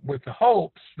bathroom with the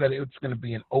hopes that it's going to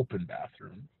be an open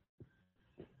bathroom.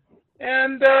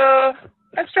 And I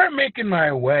start making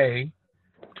my way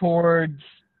towards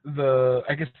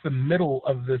I guess the middle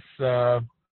of this, I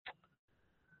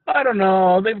don't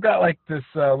know, they've got like this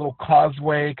little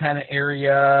causeway kind of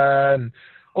area, and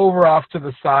over off to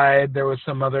the side there was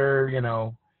some other,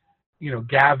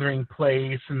 gathering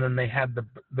place, and then they had the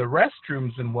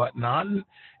restrooms and whatnot,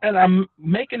 and I'm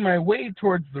making my way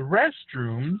towards the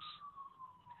restrooms,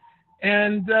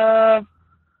 and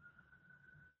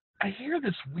I hear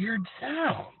this weird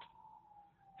sound.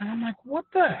 And I'm like, what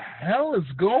the hell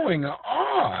is going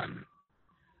on?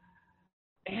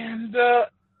 And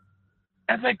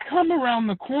as I come around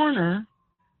the corner,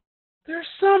 there's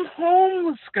some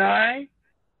homeless guy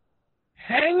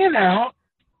hanging out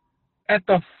at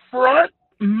the front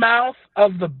mouth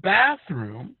of the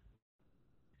bathroom,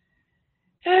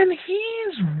 and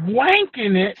he's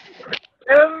wanking it for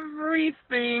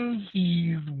everything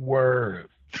he's worth.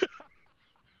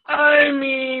 I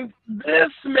mean,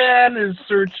 this man is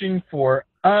searching for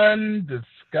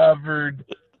undiscovered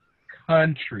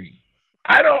country.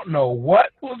 I don't know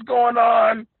what was going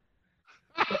on,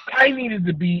 but I needed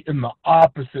to be in the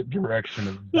opposite direction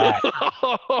of that.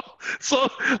 So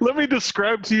let me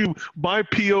describe to you my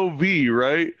POV,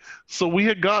 right? So we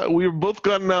were both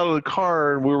gotten out of the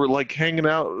car, and we were like hanging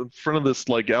out in front of this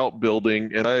like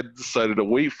outbuilding, and I decided to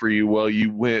wait for you while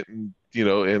you went and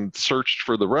and searched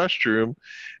for the restroom.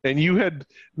 And you had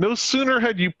no sooner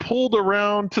had you pulled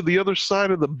around to the other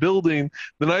side of the building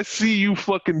than I see you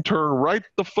fucking turn right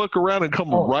the fuck around and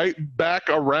come right back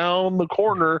around the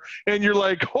corner. And you're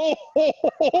like, oh,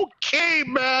 okay,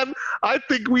 man, I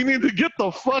think we need to get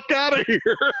the fuck out of here.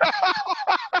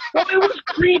 Well, it was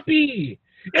creepy.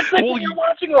 It's like when you're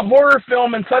watching a horror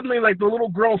film and suddenly like the little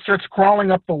girl starts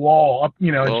crawling up the wall,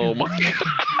 Oh my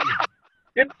God.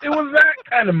 It was that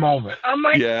kind of moment. I'm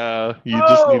like, yeah, you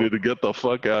just needed to get the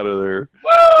fuck out of there.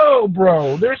 Whoa,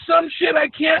 bro! There's some shit I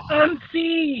can't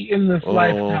unsee in this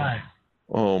lifetime.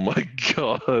 Oh my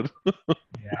God.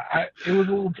 Yeah, it was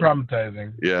a little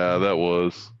traumatizing. Yeah, that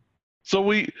was. So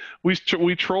we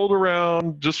trolled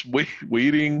around, just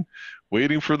waiting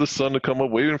for the sun to come up,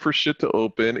 waiting for shit to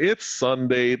open. It's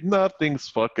Sunday, nothing's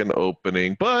fucking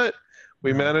opening, but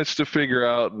we managed to figure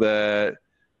out that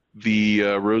the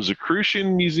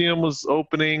Rosicrucian Museum was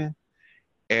opening,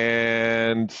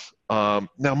 and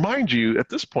now, mind you, at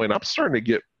this point, I'm starting to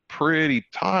get pretty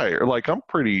tired. Like I'm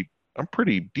pretty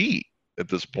beat at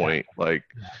this point. Like,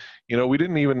 we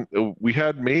didn't even we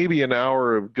had maybe an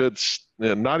hour of good,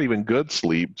 not even good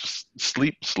sleep, just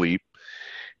sleep,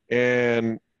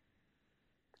 and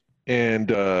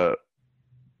I'm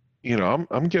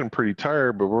getting pretty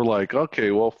tired. But we're like,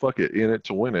 okay, well, fuck it, in it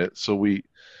to win it. So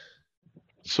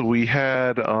we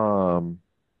had a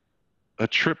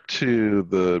trip to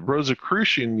the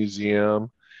Rosicrucian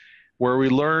Museum where we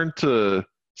learned to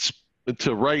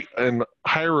write in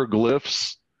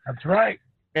hieroglyphs. That's right.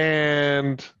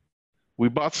 And we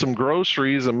bought some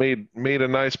groceries and made a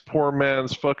nice poor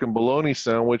man's fucking bologna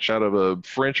sandwich out of a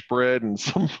French bread and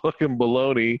some fucking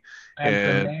bologna.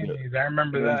 And I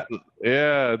remember that.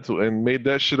 Yeah, and made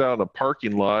that shit out in a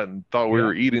parking lot and thought we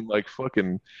were eating like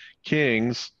fucking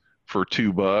kings for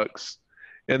 $2.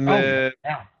 And then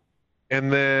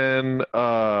and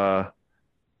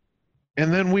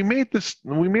then we made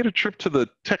a trip to the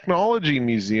Technology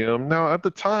Museum. Now at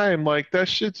the time, like that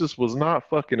shit just was not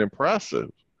fucking impressive.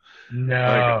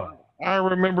 No. Like, I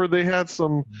remember they had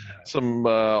some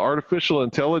artificial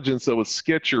intelligence that would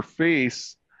sketch your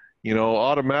face,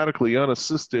 automatically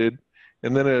unassisted,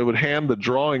 and then it would hand the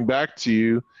drawing back to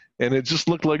you. And it just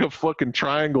looked like a fucking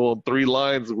triangle and 3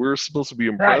 lines. We were supposed to be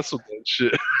impressed with that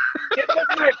shit. It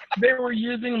looked like they were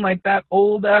using like that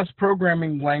old ass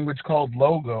programming language called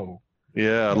Logo.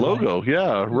 Yeah, Logo.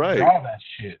 Yeah, right. Draw that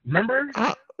shit. Remember?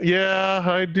 Yeah,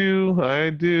 I do. I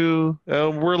do.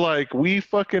 We're like, we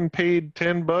fucking paid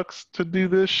 $10 to do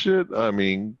this shit. I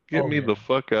mean, get Oh me yeah, the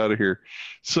fuck out of here.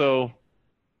 So,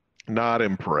 not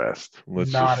impressed.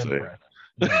 Let's not just say. impressed.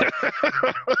 No.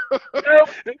 No.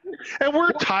 And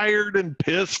we're tired and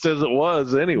pissed as it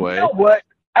was You anyway. know what?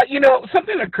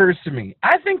 Something occurs to me.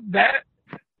 I think that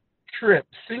trip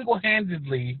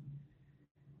single-handedly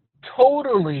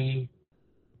totally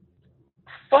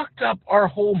fucked up our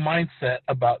whole mindset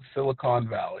about Silicon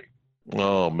Valley.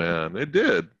 Oh man, it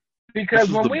did. Because This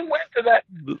is when we went to that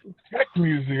tech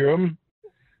museum,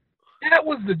 that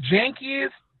was the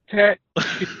jankiest tech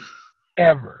shit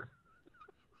ever.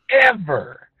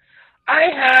 Ever. I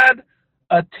had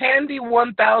a Tandy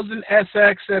 1000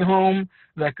 SX at home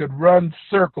that could run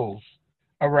circles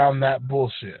around that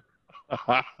bullshit.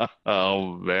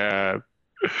 oh man.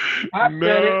 I said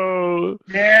it, No.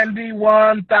 Tandy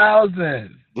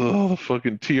 1000. Oh, the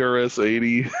fucking TRS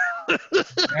 80.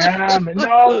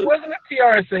 No, it wasn't a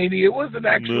TRS-80. It was an No,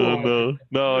 actual. no,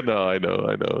 no, no. I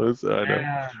know.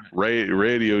 Damn.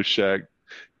 Radio Shack,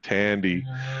 Tandy.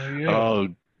 Yeah. Oh,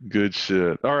 good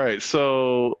shit. All right,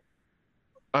 so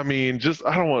I mean, just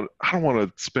I don't want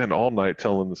to spend all night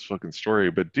telling this fucking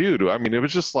story, but dude, I mean, it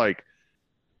was just like,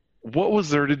 what was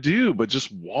there to do but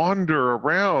just wander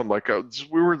around? Like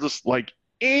we were just like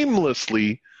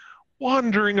aimlessly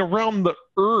wandering around the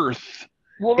earth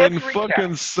Well, let's in recap.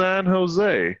 fucking San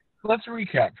Jose. Let's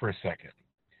recap for a second.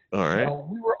 All right. So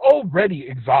we were already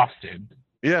exhausted.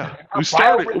 Yeah, Our we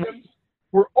started. biorhythms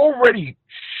were already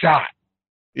shot.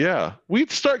 Yeah,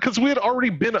 we'd start because we had already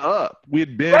been up. We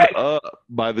had been Right. up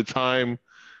by the time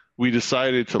we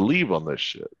decided to leave on this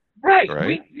shit. Right.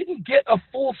 Right. We didn't get a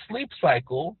full sleep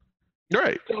cycle.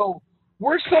 Right. So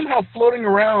we're somehow floating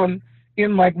around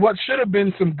in like what should have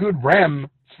been some good REM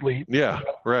sleep. Yeah.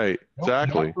 Right.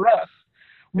 Exactly. Not for us.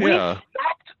 We Yeah.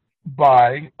 stopped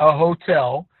by a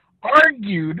hotel,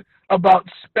 argued about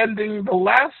spending the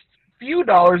last few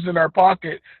dollars in our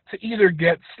pocket to either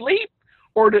get sleep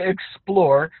or to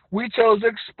explore. We chose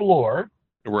explore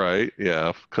Right.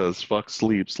 Yeah. Because fuck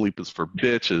sleep. Sleep is for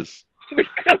bitches.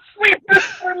 because sleep is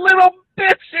for little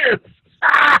bitches.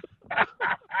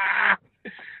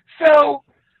 So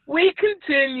we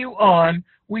continue on.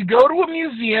 We go to a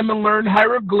museum and learn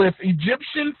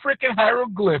Egyptian freaking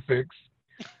hieroglyphics.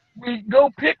 We go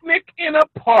picnic in a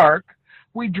park.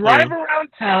 We drive around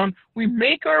town. We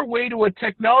make our way to a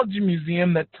technology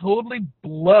museum that totally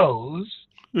blows.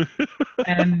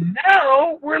 And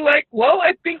now we're like, well,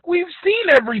 I think we've seen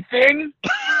everything.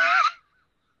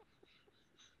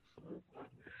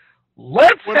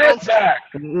 Let's head back.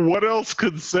 What else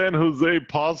could San Jose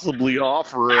possibly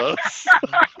offer us?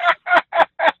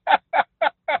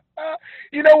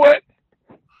 You know what?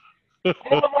 All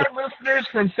of our listeners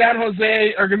from San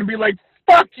Jose are going to be like,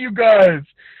 fuck you guys.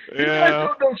 You guys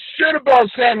don't know shit about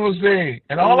San Jose.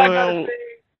 And all I got to say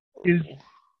is,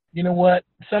 you know what?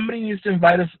 Somebody needs to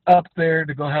invite us up there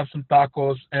to go have some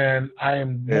tacos, and I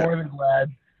am more than glad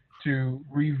to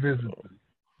revisit them.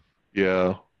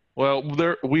 Yeah. Well,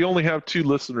 we only have 2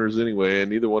 listeners anyway, and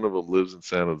neither one of them lives in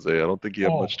San Jose. I don't think you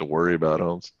have much to worry about,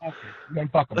 Holmes. Okay, then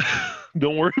fuck them.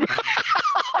 Don't worry about it.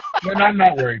 Then I'm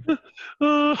not worried.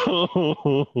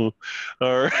 All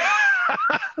right.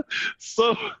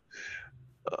 So,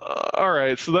 all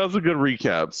right. So that was a good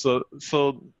recap. So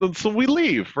we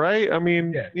leave, right? I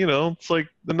mean, you know, it's like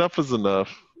enough is enough,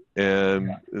 and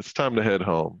it's time to head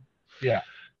home. Yeah.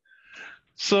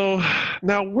 So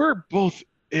now we're both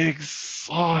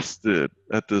exhausted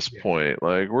at this point.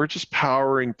 Like we're just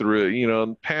powering through it, you know,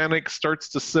 and panic starts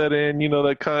to set in, you know,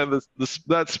 that kind of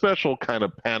that special kind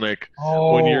of panic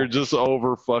when you're just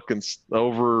overtired.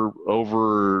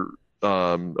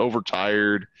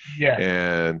 Yeah.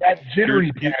 And that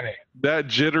jittery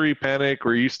panic.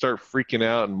 Where you start freaking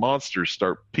out and monsters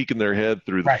start peeking their head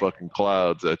through the fucking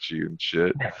clouds at you and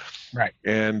shit. Right.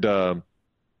 And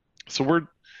so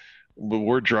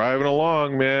we're driving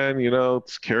along, man, you know,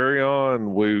 let's carry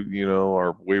on. We, you know,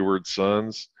 our wayward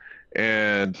sons.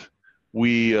 And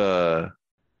we, so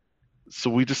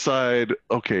we decide,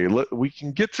 okay, we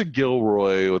can get to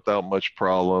Gilroy without much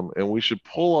problem, and we should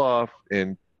pull off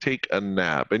and take a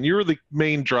nap. And you're the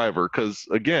main driver, because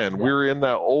again, we were in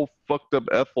that old fucked up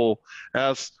Ethel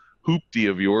ass hoopty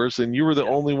of yours, and you were the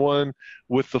only one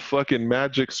with the fucking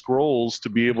magic scrolls to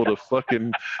be able to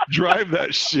fucking drive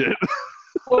that shit.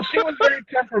 Well, she was very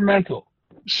temperamental.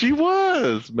 She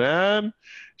was, man.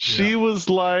 She was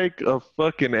like a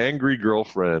fucking angry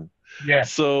girlfriend. Yeah.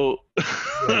 So,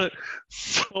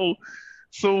 so,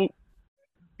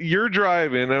 you're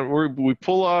driving, and we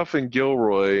pull off in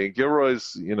Gilroy.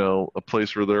 Gilroy's, a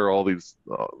place where there are all these,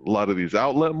 a lot of these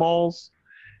outlet malls.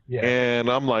 Yeah. And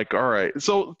I'm like, all right.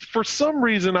 So for some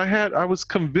reason, I was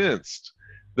convinced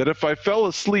that if I fell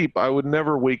asleep, I would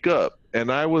never wake up.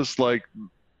 And I was like,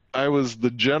 I was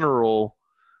the general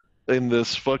in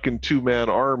this fucking 2-man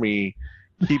army,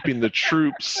 keeping the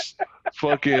troops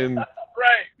fucking,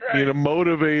 Right.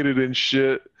 motivated and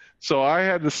shit. So I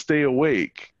had to stay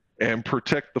awake and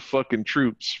protect the fucking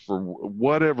troops for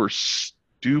whatever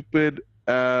stupid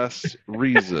ass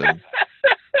reason.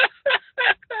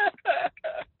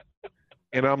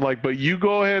 And I'm like, but you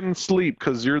go ahead and sleep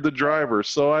because you're the driver.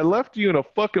 So I left you in a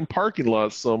fucking parking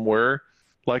lot somewhere,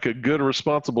 like a good,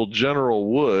 responsible general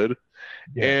would,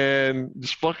 and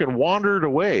just fucking wandered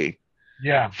away.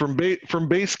 Yeah. From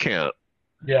base camp.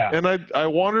 Yeah. And I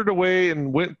wandered away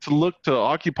and went to look to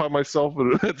occupy myself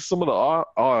at some of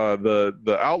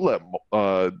the outlet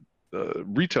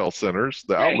retail centers,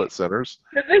 the outlet centers.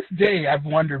 To this day, I've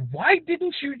wondered, why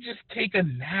didn't you just take a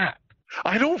nap?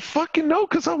 I don't fucking know,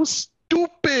 because I was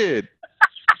stupid.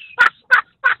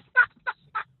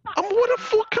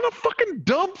 What kind of fucking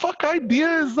dumb fuck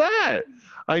idea is that?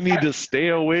 I need to stay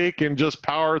awake and just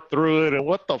power through it, and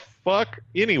what the fuck?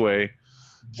 Anyway,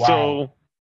 so,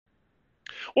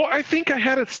 well, I think I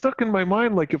had it stuck in my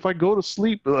mind, like, if I go to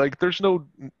sleep, like, there's no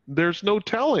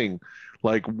telling,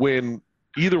 like, when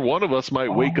either one of us might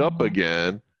wake up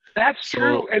again. That's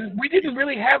true, and we didn't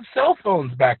really have cell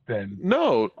phones back then.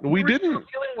 No, we didn't. We were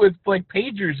dealing with, like,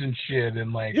 pagers and shit,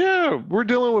 and, like... Yeah, we're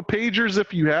dealing with pagers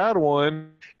if you had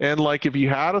one, and, like, if you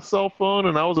had a cell phone,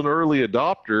 and I was an early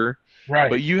adopter, right?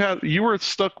 But you were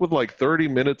stuck with, like, 30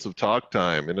 minutes of talk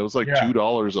time, and it was, like,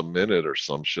 $2 a minute or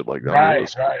some shit like that.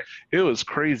 Right, It was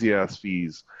crazy-ass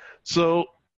fees. So...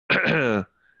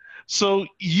 So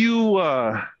you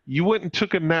went and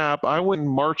took a nap. I went and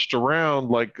marched around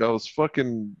like I was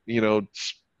fucking,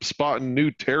 spotting new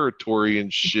territory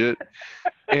and shit.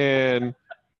 and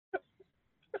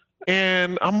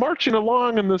I'm marching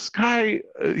along, and this guy,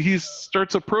 he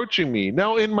starts approaching me.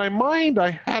 Now, in my mind,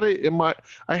 I had it in my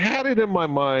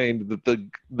mind that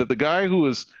the guy who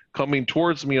was coming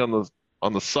towards me on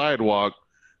the sidewalk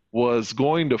was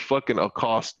going to fucking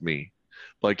accost me.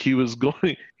 Like he was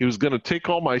going to take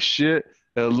all my shit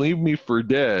and leave me for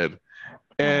dead.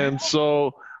 And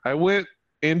so I went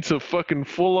into fucking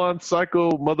full-on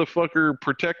psycho motherfucker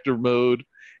protector mode.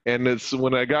 And it's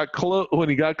when he got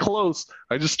close,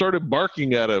 I just started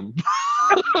barking at him.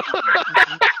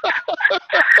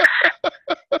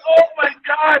 Oh my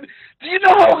God! Do you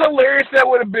know how hilarious that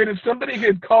would have been if somebody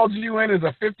had called you in as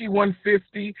a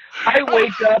 5150? I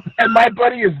wake up and my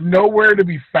buddy is nowhere to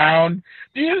be found.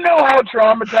 Do you know how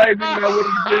traumatizing that would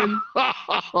have been?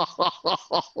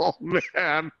 Oh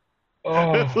man!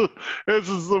 Oh. This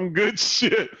is some good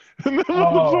shit. And the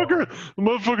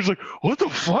motherfucker's like, "What the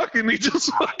fuck?" And he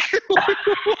just fucking like,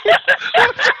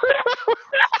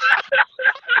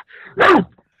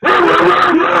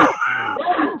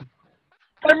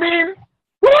 I mean,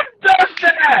 who does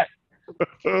that?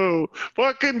 Oh,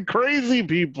 fucking crazy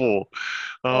people.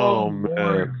 Oh man.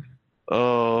 Lord.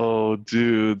 Oh,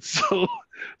 dude. So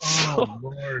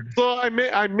Lord. So I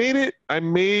made it.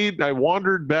 I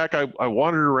wandered back. I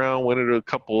wandered around, went into a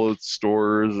couple of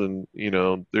stores, and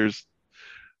there's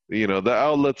the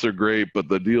outlets are great, but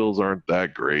the deals aren't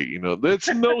that great.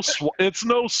 It's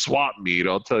no swap meet,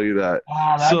 I'll tell you that.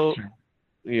 That's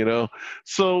true.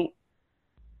 So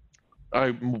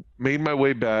I made my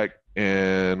way back,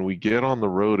 and we get on the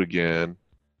road again,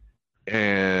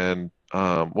 and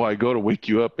I go to wake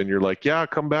you up, and you're like, yeah,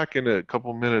 come back in a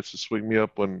couple minutes, just wake me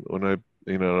up when I,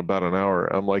 in about an hour.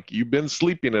 I'm like, you've been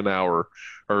sleeping an hour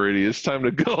already. It's time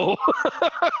to go.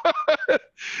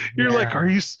 You're like, are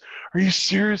you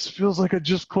serious? It feels like I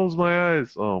just closed my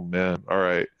eyes. Oh man. All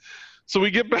right. So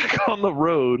we get back on the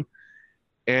road,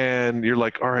 and you're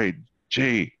like, all right,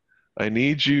 Jay, I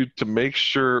need you to make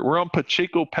sure we're on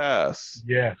Pacheco Pass.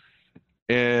 Yeah.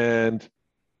 And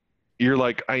you're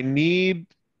like, I need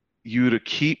you to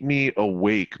keep me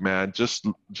awake, man. Just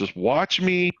watch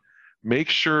me, make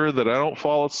sure that I don't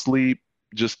fall asleep.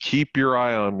 Just keep your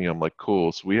eye on me. I'm like,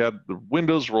 cool. So we had the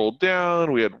windows rolled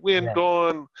down, we had wind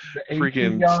going,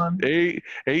 freaking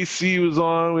AC was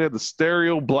on, we had the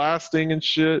stereo blasting and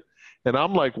shit. And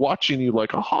I'm like watching you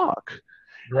like a hawk.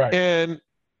 Right. And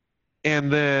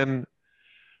then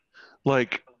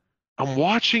like I'm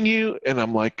watching you, and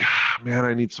I'm like, man,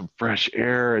 I need some fresh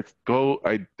air.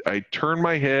 I turn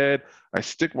my head, I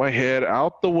stick my head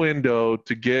out the window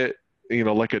to get,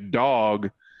 like a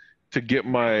dog, to get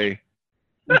my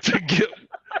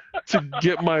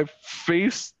my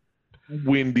face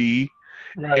windy,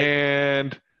 Right.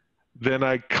 And then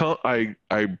I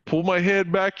pull my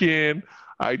head back in.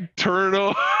 I turn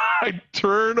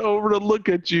over to look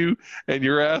at you, and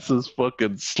your ass is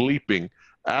fucking sleeping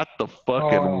at the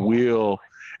fucking Oh wheel.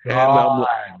 And I'm God.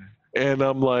 and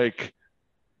I'm like,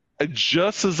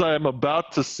 just as I'm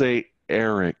about to say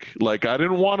Eric, like I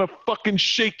didn't want to fucking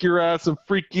shake your ass and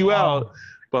freak you out, Oh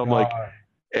but I'm like, God.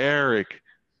 Eric,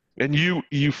 and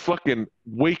you fucking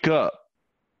wake up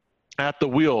at the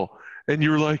wheel, and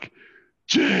you're like,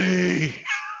 Jay,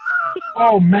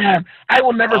 Oh man, I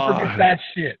will never forget uh, that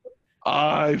shit.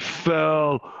 I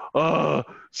fell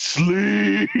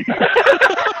asleep.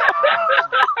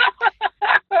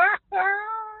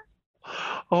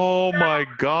 Oh my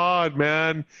God,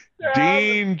 man.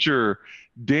 Danger,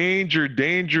 danger,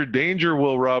 danger, danger,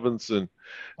 Will Robinson.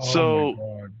 Oh my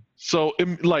So,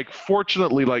 God. like,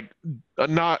 fortunately, like,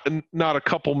 not a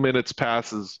couple minutes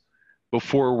passes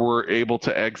before we're able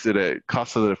to exit at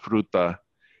Casa de Fruta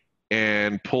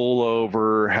and pull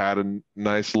over, had a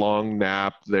nice long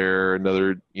nap there,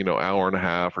 another, hour and a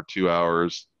half or 2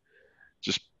 hours,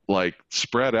 just like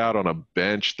spread out on a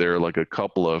bench there, like a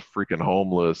couple of freaking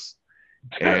homeless,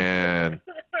 and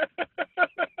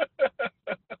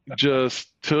just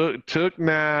took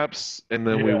naps, and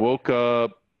then we Yeah. woke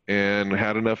up and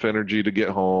had enough energy to get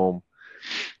home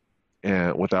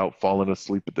and without falling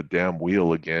asleep at the damn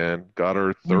wheel again. Got our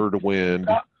We third wind.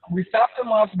 we stopped in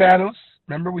Los Banos.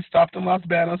 Remember, we stopped in Los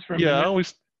Banos for a Yeah, minute we on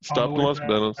the stopped in way Los back.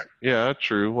 Benos. Yeah,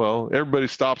 true. Well, everybody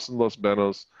stops in Los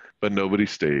Benos, but nobody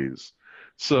stays.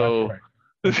 That's So, right.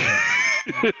 That's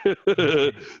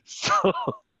right. so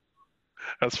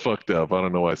that's fucked up. I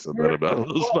don't know why I said that about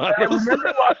Los Well, I Benos.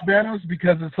 remember Los Banos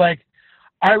because it's like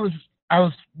I was I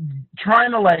was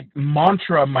trying to like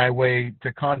mantra my way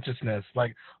to consciousness,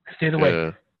 like stay awake,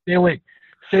 Yeah, stay awake,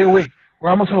 stay awake. We're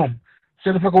almost home.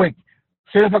 Stay the fuck awake.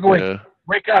 Stay the fuck awake. yeah,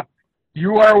 Wake up.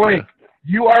 You are yeah, awake.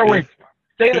 You are yeah, awake.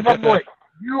 Stay the fuck yeah, awake.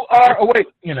 You are awake.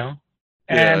 You know.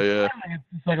 And yeah, finally, it's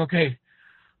just like okay.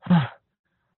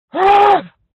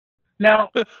 Now,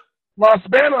 Los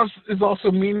Banos is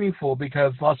also meaningful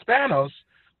because Los Banos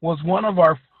was one of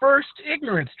our first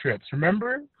ignorance trips.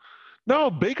 Remember?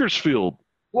 No, Bakersfield.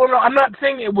 Well, no, I'm not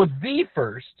saying it was the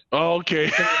first. Oh,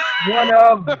 okay. One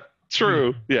of the.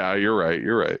 True. Yeah, you're right.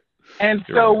 You're right. And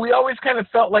You're so right. we always kind of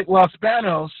felt like Los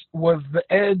Banos was the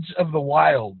edge of the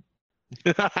wild.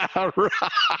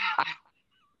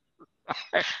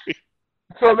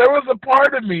 So there was a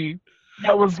part of me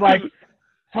that was like,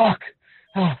 fuck.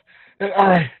 Oh, all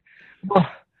right. Well,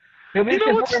 at You least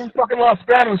know if what's we're in fucking Los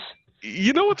Banos.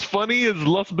 you know what's funny is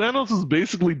Los Banos is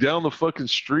basically down the fucking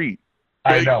street.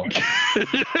 I Like, know.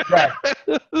 Right.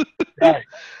 Right.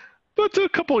 but to a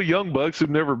couple of young bucks who've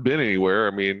never been anywhere,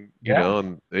 I mean, Yeah.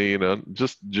 and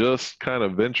just kind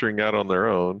of venturing out on their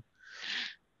own,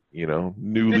 Did you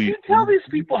newly tell these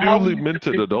people how we newly used to minted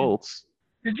pick these? adults.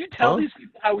 Did you tell Huh? these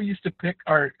people how we used to pick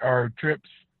our trips,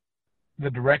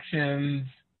 the directions?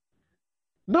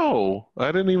 No, I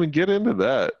didn't even get into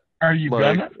that. Are you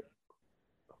Like, gonna?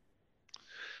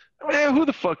 man, who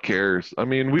the fuck cares? I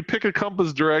mean, we'd pick a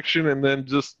compass direction and then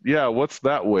just, yeah, what's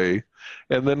that way?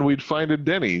 And then we'd find a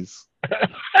Denny's.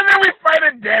 And then we fight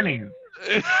at Denny's.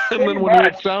 And Pretty then when we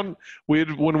had much. found,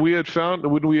 when we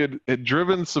had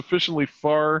driven sufficiently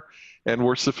far and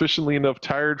were sufficiently enough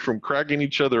tired from cracking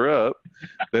each other up,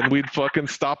 then we'd fucking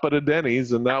stop at a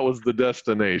Denny's, and that was the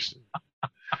destination.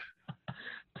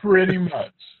 Pretty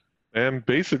much. And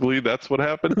basically, that's what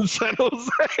happened in San Jose.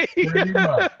 Pretty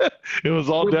much. It was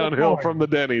all With the downhill point. from the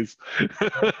Denny's.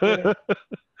 That's it.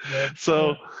 That's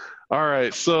So, it. all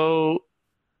right. So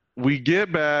we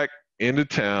get back into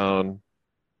town,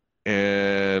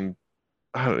 and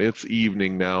I don't know, it's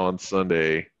evening now on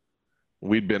Sunday.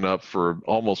 We'd been up for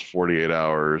almost 48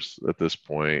 hours at this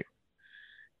point,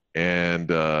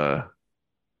 and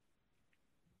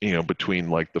between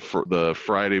like the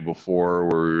Friday before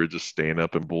where we were just staying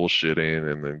up and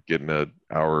bullshitting, and then getting an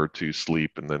hour or two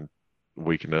sleep, and then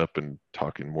waking up and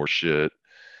talking more shit,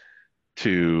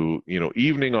 to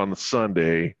evening on the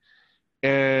Sunday,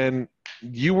 and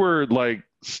you were like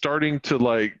starting to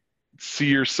like see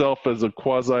yourself as a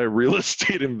quasi real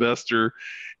estate investor,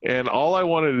 and all I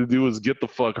wanted to do was get the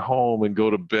fuck home and go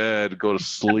to bed, go to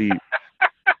sleep,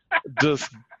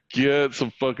 just get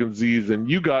some fucking Z's, and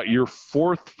you got your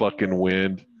fourth fucking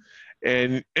wind,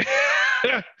 and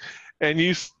and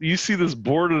you see this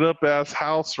boarded up ass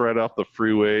house right off the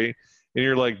freeway, and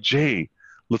you're like, Jay,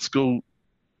 let's go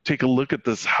take a look at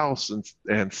this house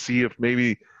and see if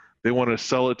maybe they want to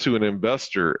sell it to an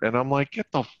investor. And I'm like, get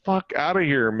the fuck out of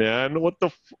here, man.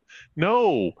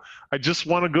 No, I just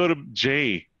want to go to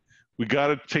Jay. we got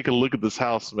to take a look at this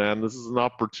house, man. This is an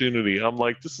opportunity. I'm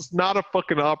like, this is not a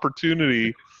fucking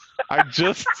opportunity. I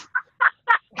just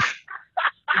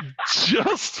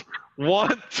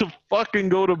want to fucking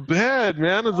go to bed,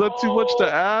 man. Is that too much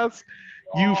to ask?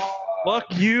 Fuck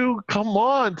you. Come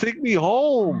on, take me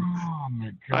home. Oh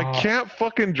my God. I can't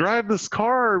fucking drive this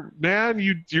car, man.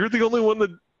 You're the only one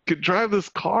that can drive this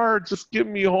car. Just get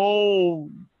me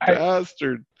home,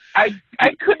 bastard. I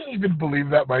couldn't even believe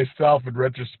that myself in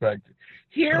retrospect.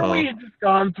 Here we had just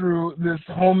gone through this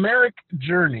Homeric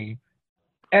journey,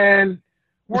 and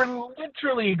we're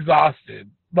literally exhausted.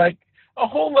 Like, a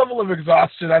whole level of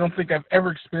exhaustion I don't think I've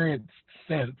ever experienced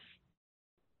since.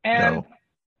 And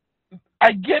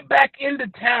I get back into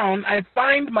town, I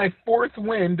find my fourth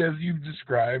wind, as you've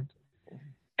described,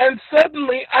 and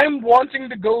suddenly I'm wanting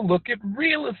to go look at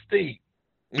real estate.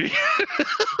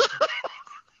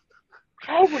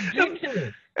 How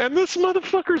ridiculous. And this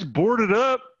motherfucker's boarded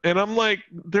up, and I'm like,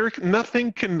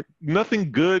 nothing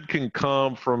good can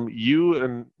come from you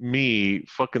and me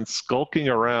fucking skulking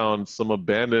around some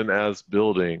abandoned ass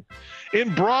building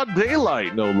in broad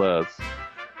daylight, no less.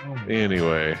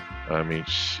 Anyway, I mean,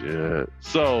 shit.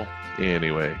 So,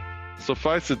 anyway,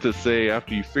 suffice it to say,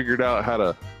 after you figured out how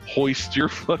to hoist your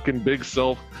fucking big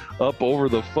self up over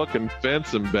the fucking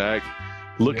fence and back,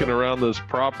 looking around this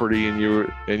property, and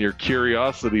your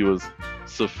curiosity was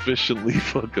sufficiently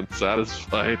fucking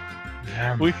satisfied.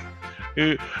 I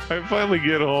finally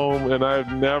get home, and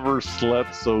I've never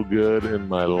slept so good in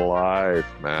my life,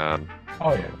 man.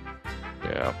 Oh yeah.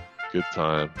 Yeah, good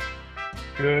time.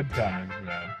 Good times,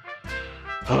 man.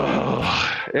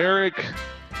 Oh, Eric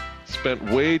spent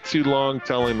way too long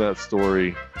telling that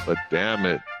story, but damn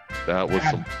it, that was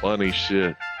some funny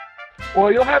shit.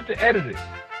 Well, you'll have to edit it.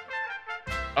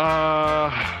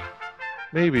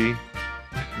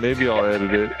 Maybe I'll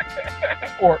edit it.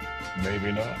 Or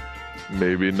maybe not.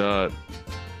 Maybe not.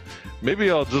 Maybe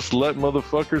I'll just let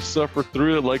motherfuckers suffer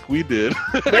through it like we did.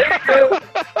 There you go.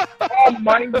 All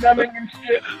mind-numbing and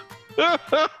shit.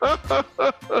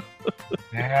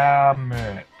 Damn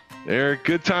it. Eric,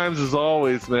 good times as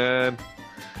always, man.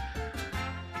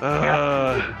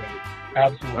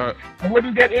 Absolutely. Right. I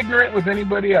wouldn't get ignorant with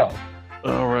anybody else.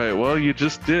 All right. Well, you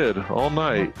just did all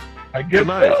night. I guess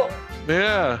Tonight. so.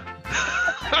 Yeah.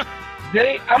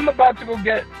 Jay, I'm about to go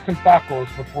get some tacos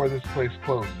before this place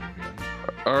closes again.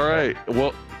 All right.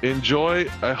 Well, enjoy.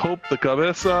 I hope the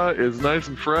cabeza is nice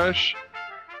and fresh,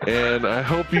 and I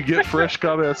hope you get fresh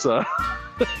cabeza.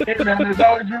 Hey, man, there's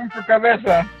always room for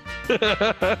cabeza.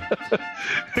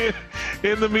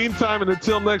 In the meantime, and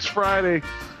until next Friday,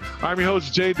 I'm your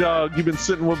host, J-Dog. You've been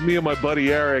sitting with me and my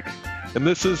buddy, Eric, and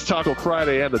this is Taco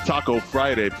Friday and the Taco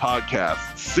Friday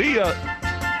podcast. See ya!